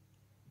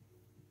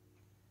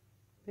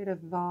 bit of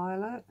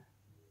violet,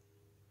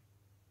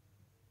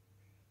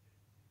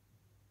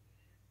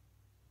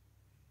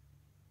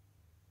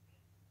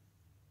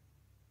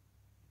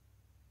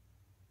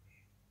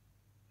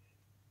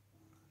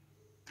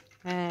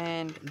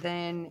 and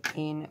then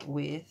in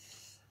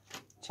with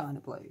China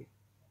blue.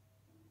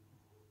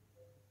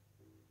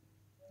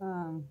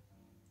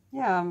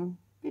 Yeah, I'm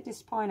a bit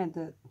disappointed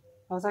that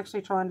I was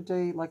actually trying to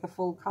do like a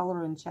full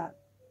colour and chat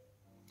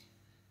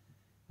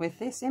with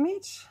this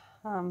image.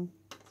 A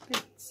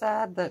bit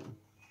sad that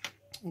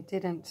it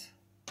didn't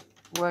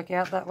work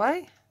out that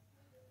way.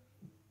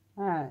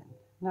 Alright,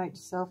 note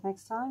to self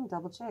next time,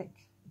 double check.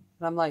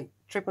 But I'm like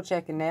triple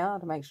checking now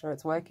to make sure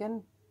it's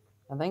working.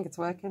 I think it's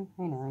working,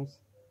 who knows.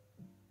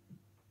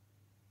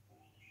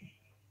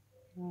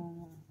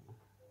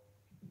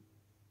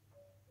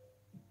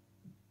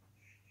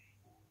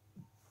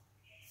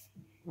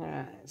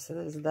 Alright, so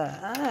there's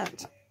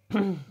that.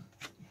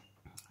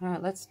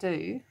 Alright, let's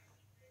do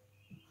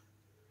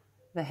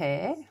the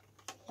hair.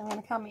 I'm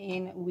going to come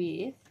in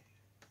with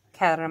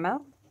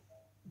caramel.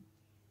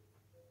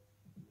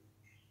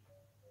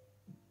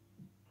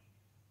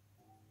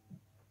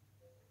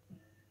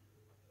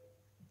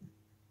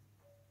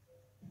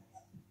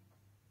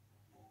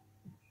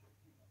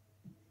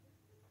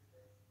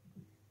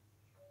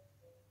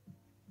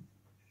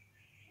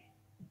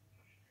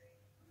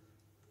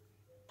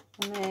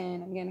 And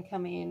then I'm going to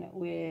come in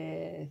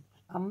with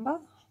umber.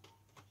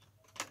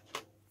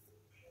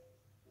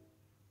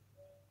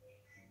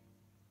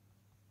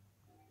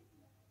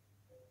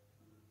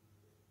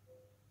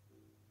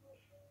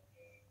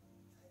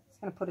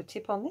 Just going to put a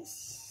tip on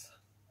this.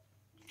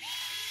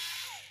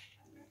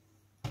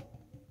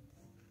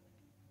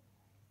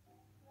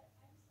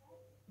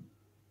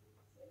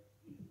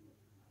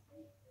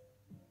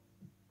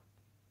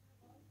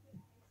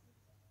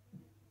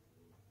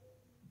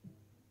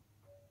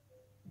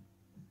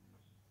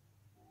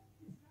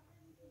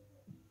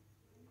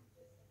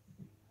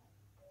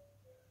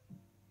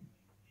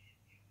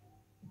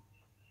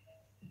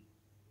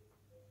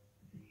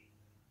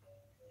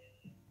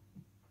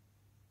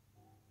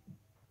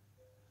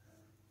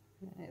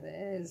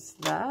 There's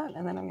that,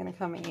 and then I'm going to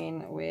come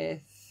in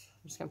with,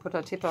 I'm just going to put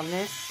a tip on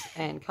this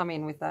and come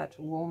in with that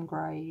warm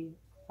grey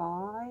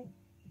 5.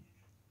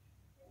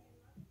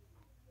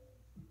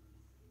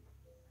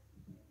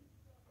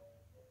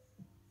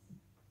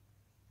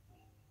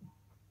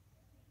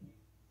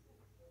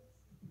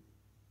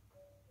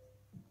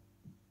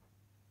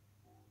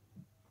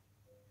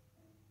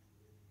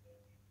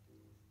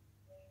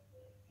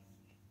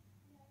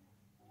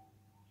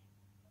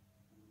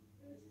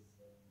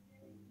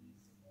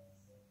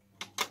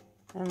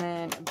 And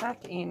then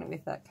back in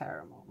with that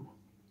caramel.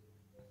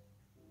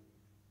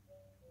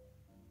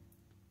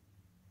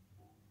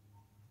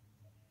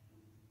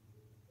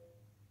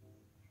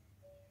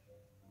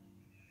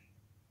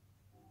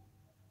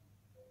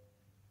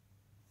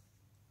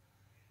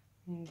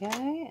 There we go.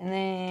 And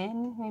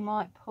then we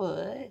might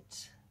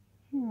put,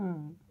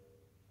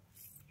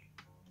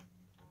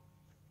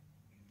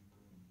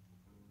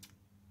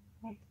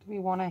 what do we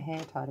want our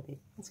hair tie to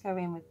be? Let's go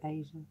in with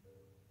Asian.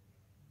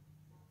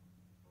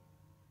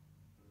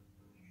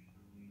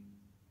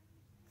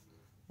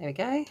 There we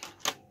go.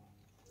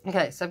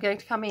 Okay, so I'm going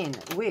to come in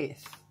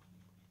with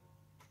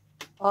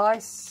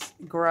Ice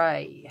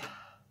Grey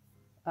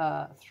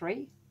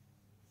 3.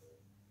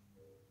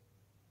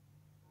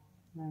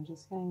 And I'm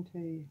just going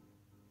to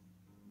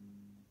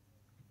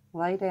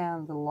lay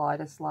down the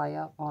lightest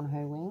layer on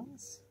her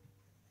wings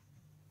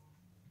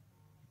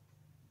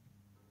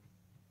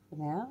for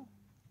now,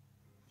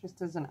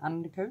 just as an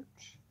undercoat.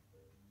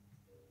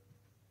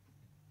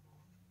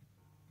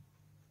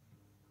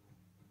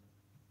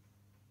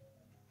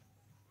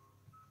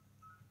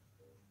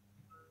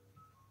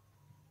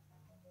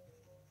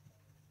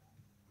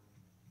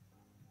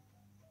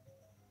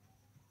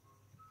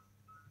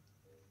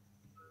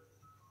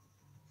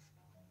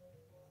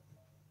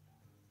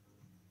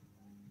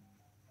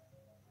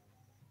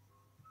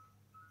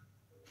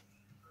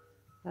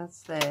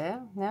 That's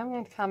there. Now I'm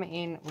going to come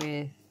in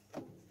with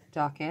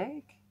duck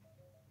egg.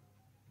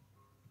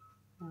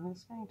 I'm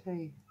just going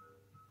to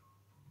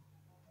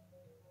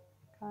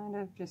kind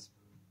of just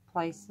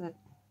place it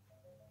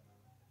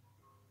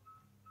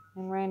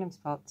in random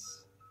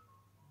spots.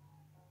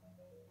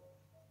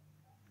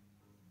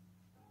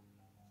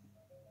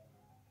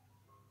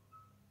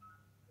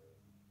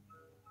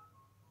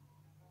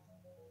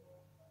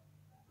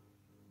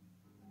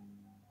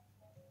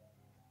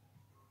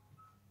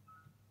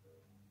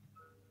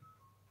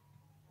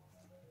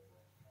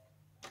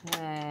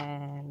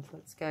 And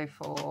let's go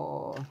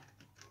for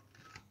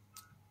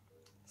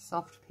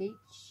soft peach.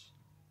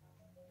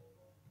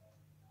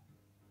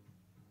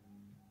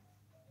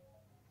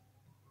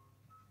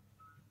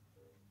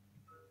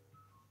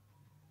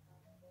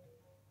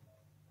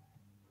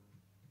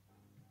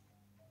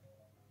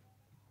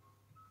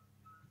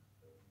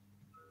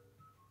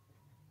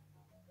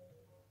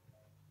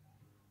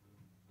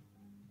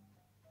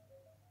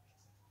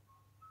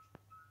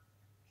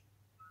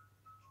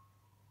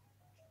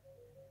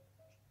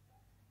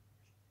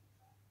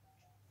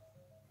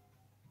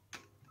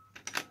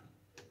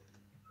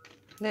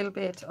 A little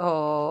bit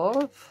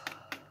of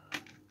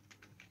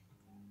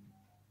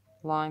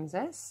lime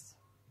zest.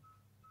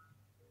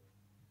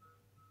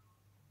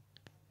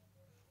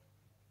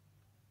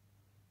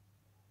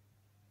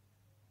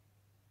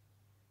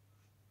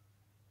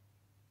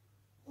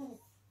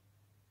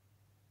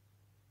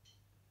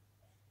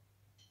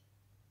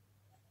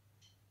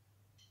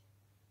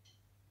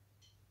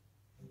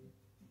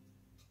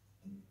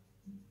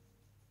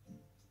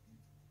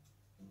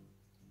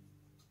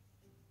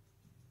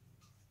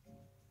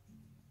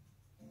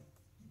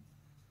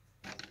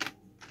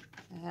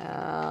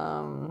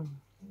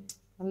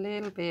 A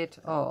little bit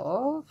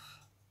of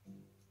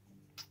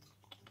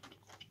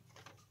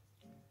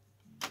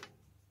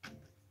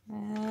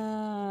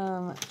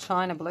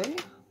China blue.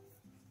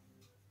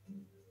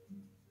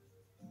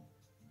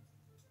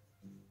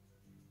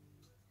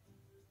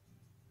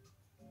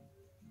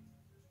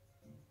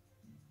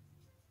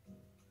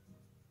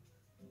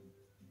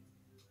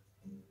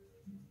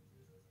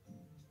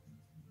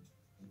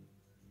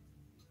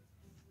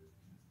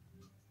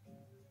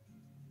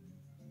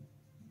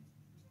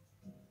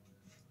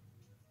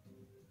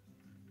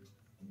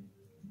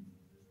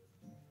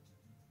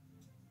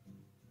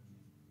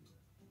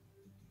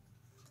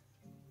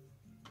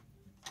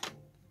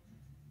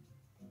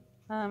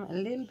 A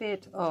little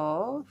bit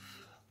of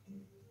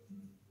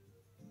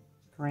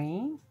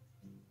green.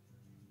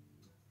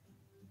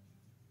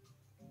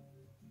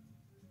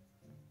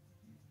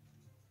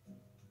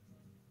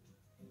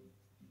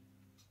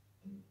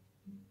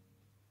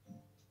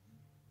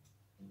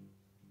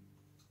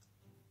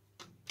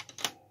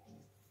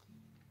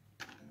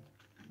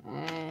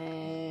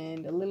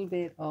 And a little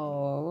bit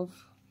of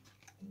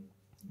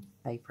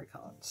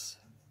apricots.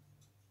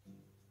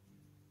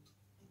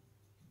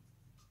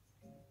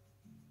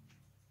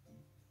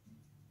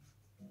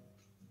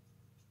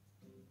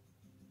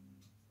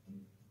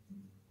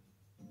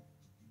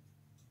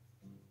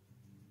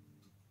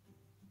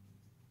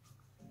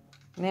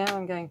 Now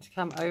I'm going to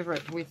come over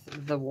it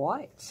with the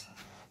white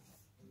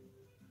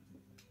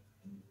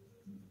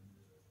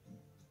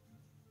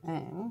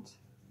and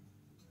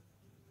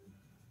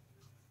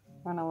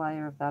run a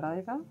layer of that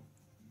over.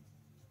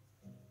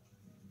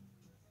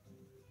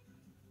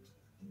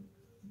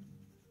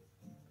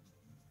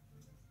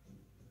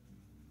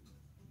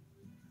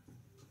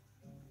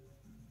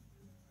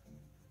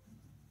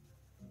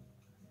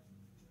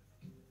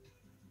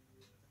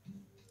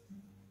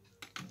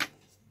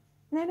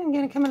 And then I'm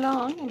going to come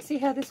along and see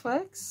how this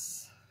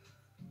works,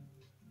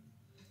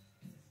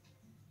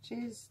 which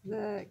is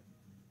the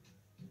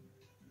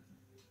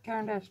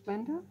Caran d'Ache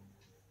blender.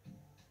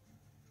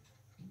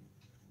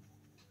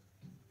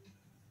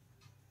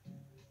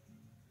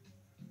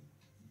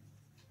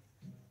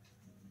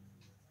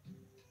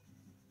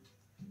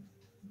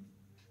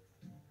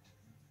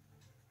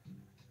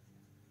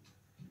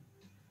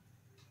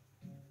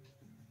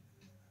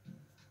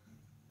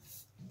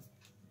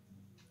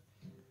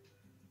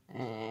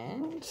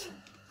 And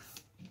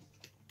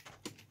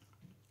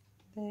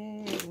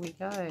there we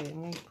go.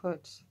 I'm going to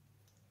put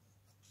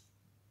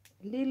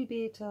a little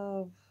bit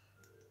of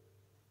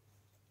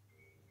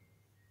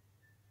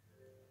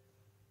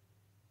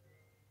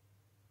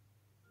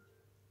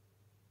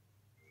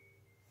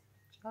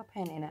sharp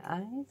pen in her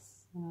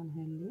eyes and on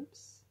her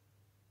lips.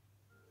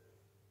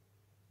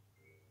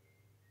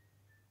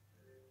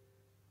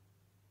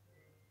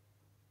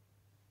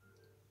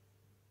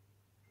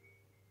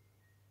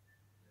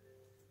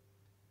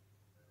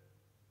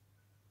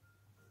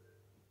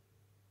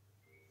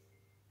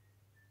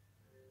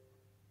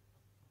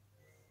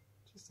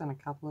 Just done a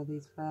couple of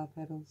these flower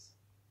petals.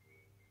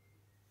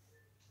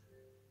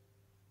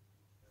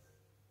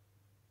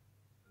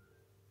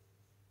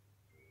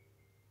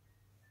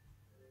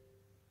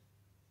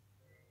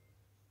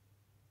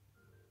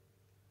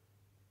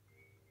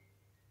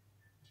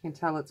 You can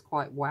tell it's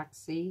quite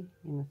waxy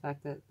in the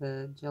fact that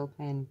the gel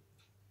pen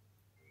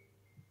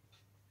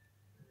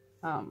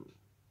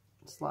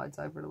slides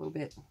over it a little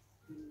bit.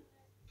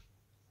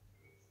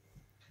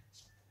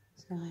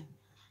 So,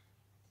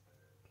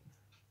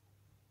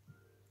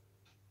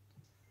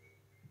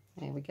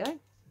 there we go.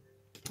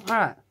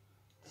 Alright,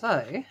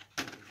 so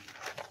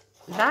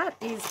that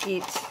is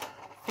it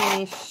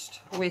finished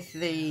with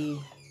the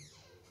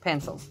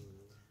pencils.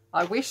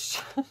 I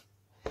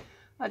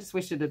just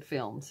wish it had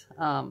filmed.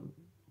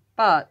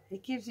 But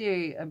it gives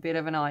you a bit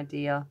of an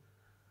idea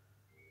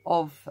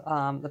of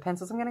the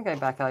pencils. I'm going to go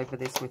back over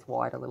this with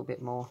white a little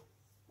bit more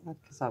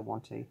because I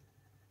want to.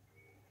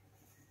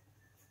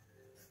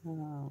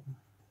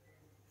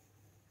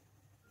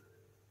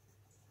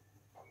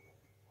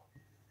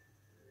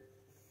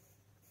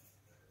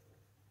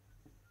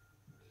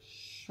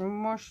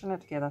 Smushing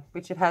it together,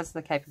 which it has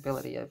the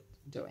capability of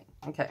doing.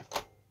 Okay.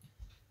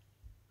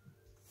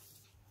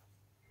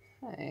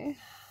 Okay.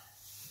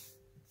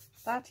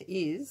 That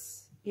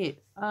is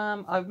it.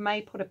 I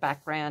may put a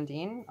background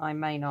in, I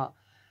may not,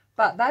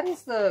 but that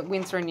is the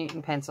Winsor &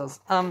 Newton pencils.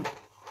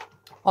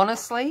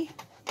 Honestly,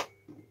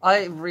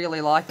 I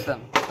really like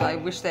them. I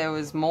wish there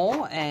was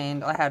more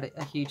and I had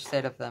a huge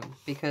set of them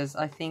because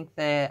I think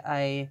they're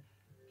a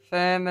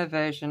firmer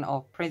version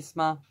of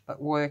Prisma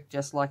but work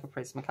just like a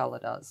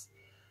Prismacolor does.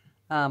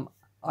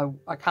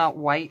 I can't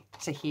wait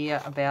to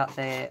hear about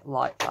their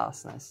light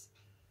fastness,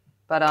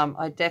 but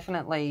I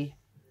definitely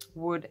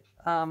would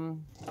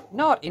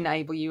not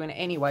enable you in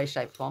any way,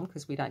 shape, form,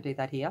 because we don't do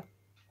that here.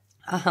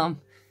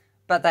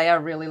 But they are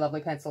a really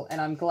lovely pencil,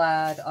 and I'm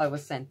glad I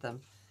was sent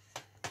them.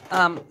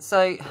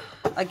 So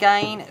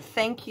again,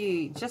 thank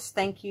you, just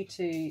thank you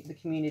to the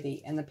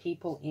community and the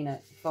people in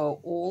it for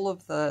all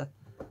of the,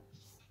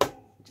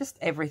 just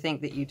everything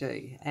that you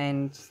do,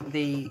 and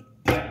the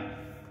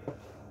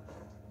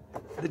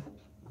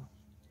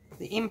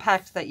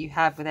impact that you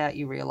have without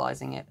you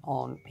realizing it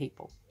on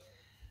people.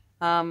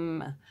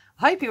 I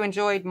hope you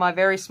enjoyed my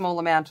very small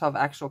amount of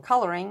actual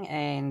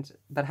colouring,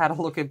 but had a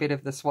look a bit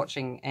of the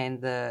swatching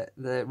and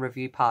the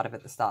review part of it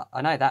at the start.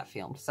 I know that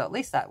filmed, so at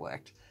least that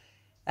worked.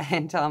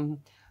 And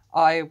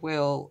I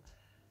will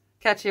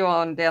catch you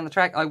on down the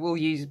track. I will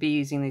be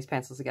using these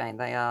pencils again.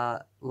 They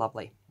are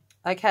lovely.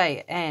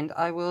 Okay, and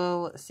I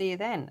will see you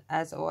then.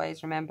 As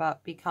always, remember,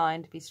 be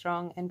kind, be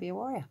strong, and be a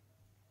warrior.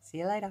 See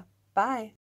you later. Bye.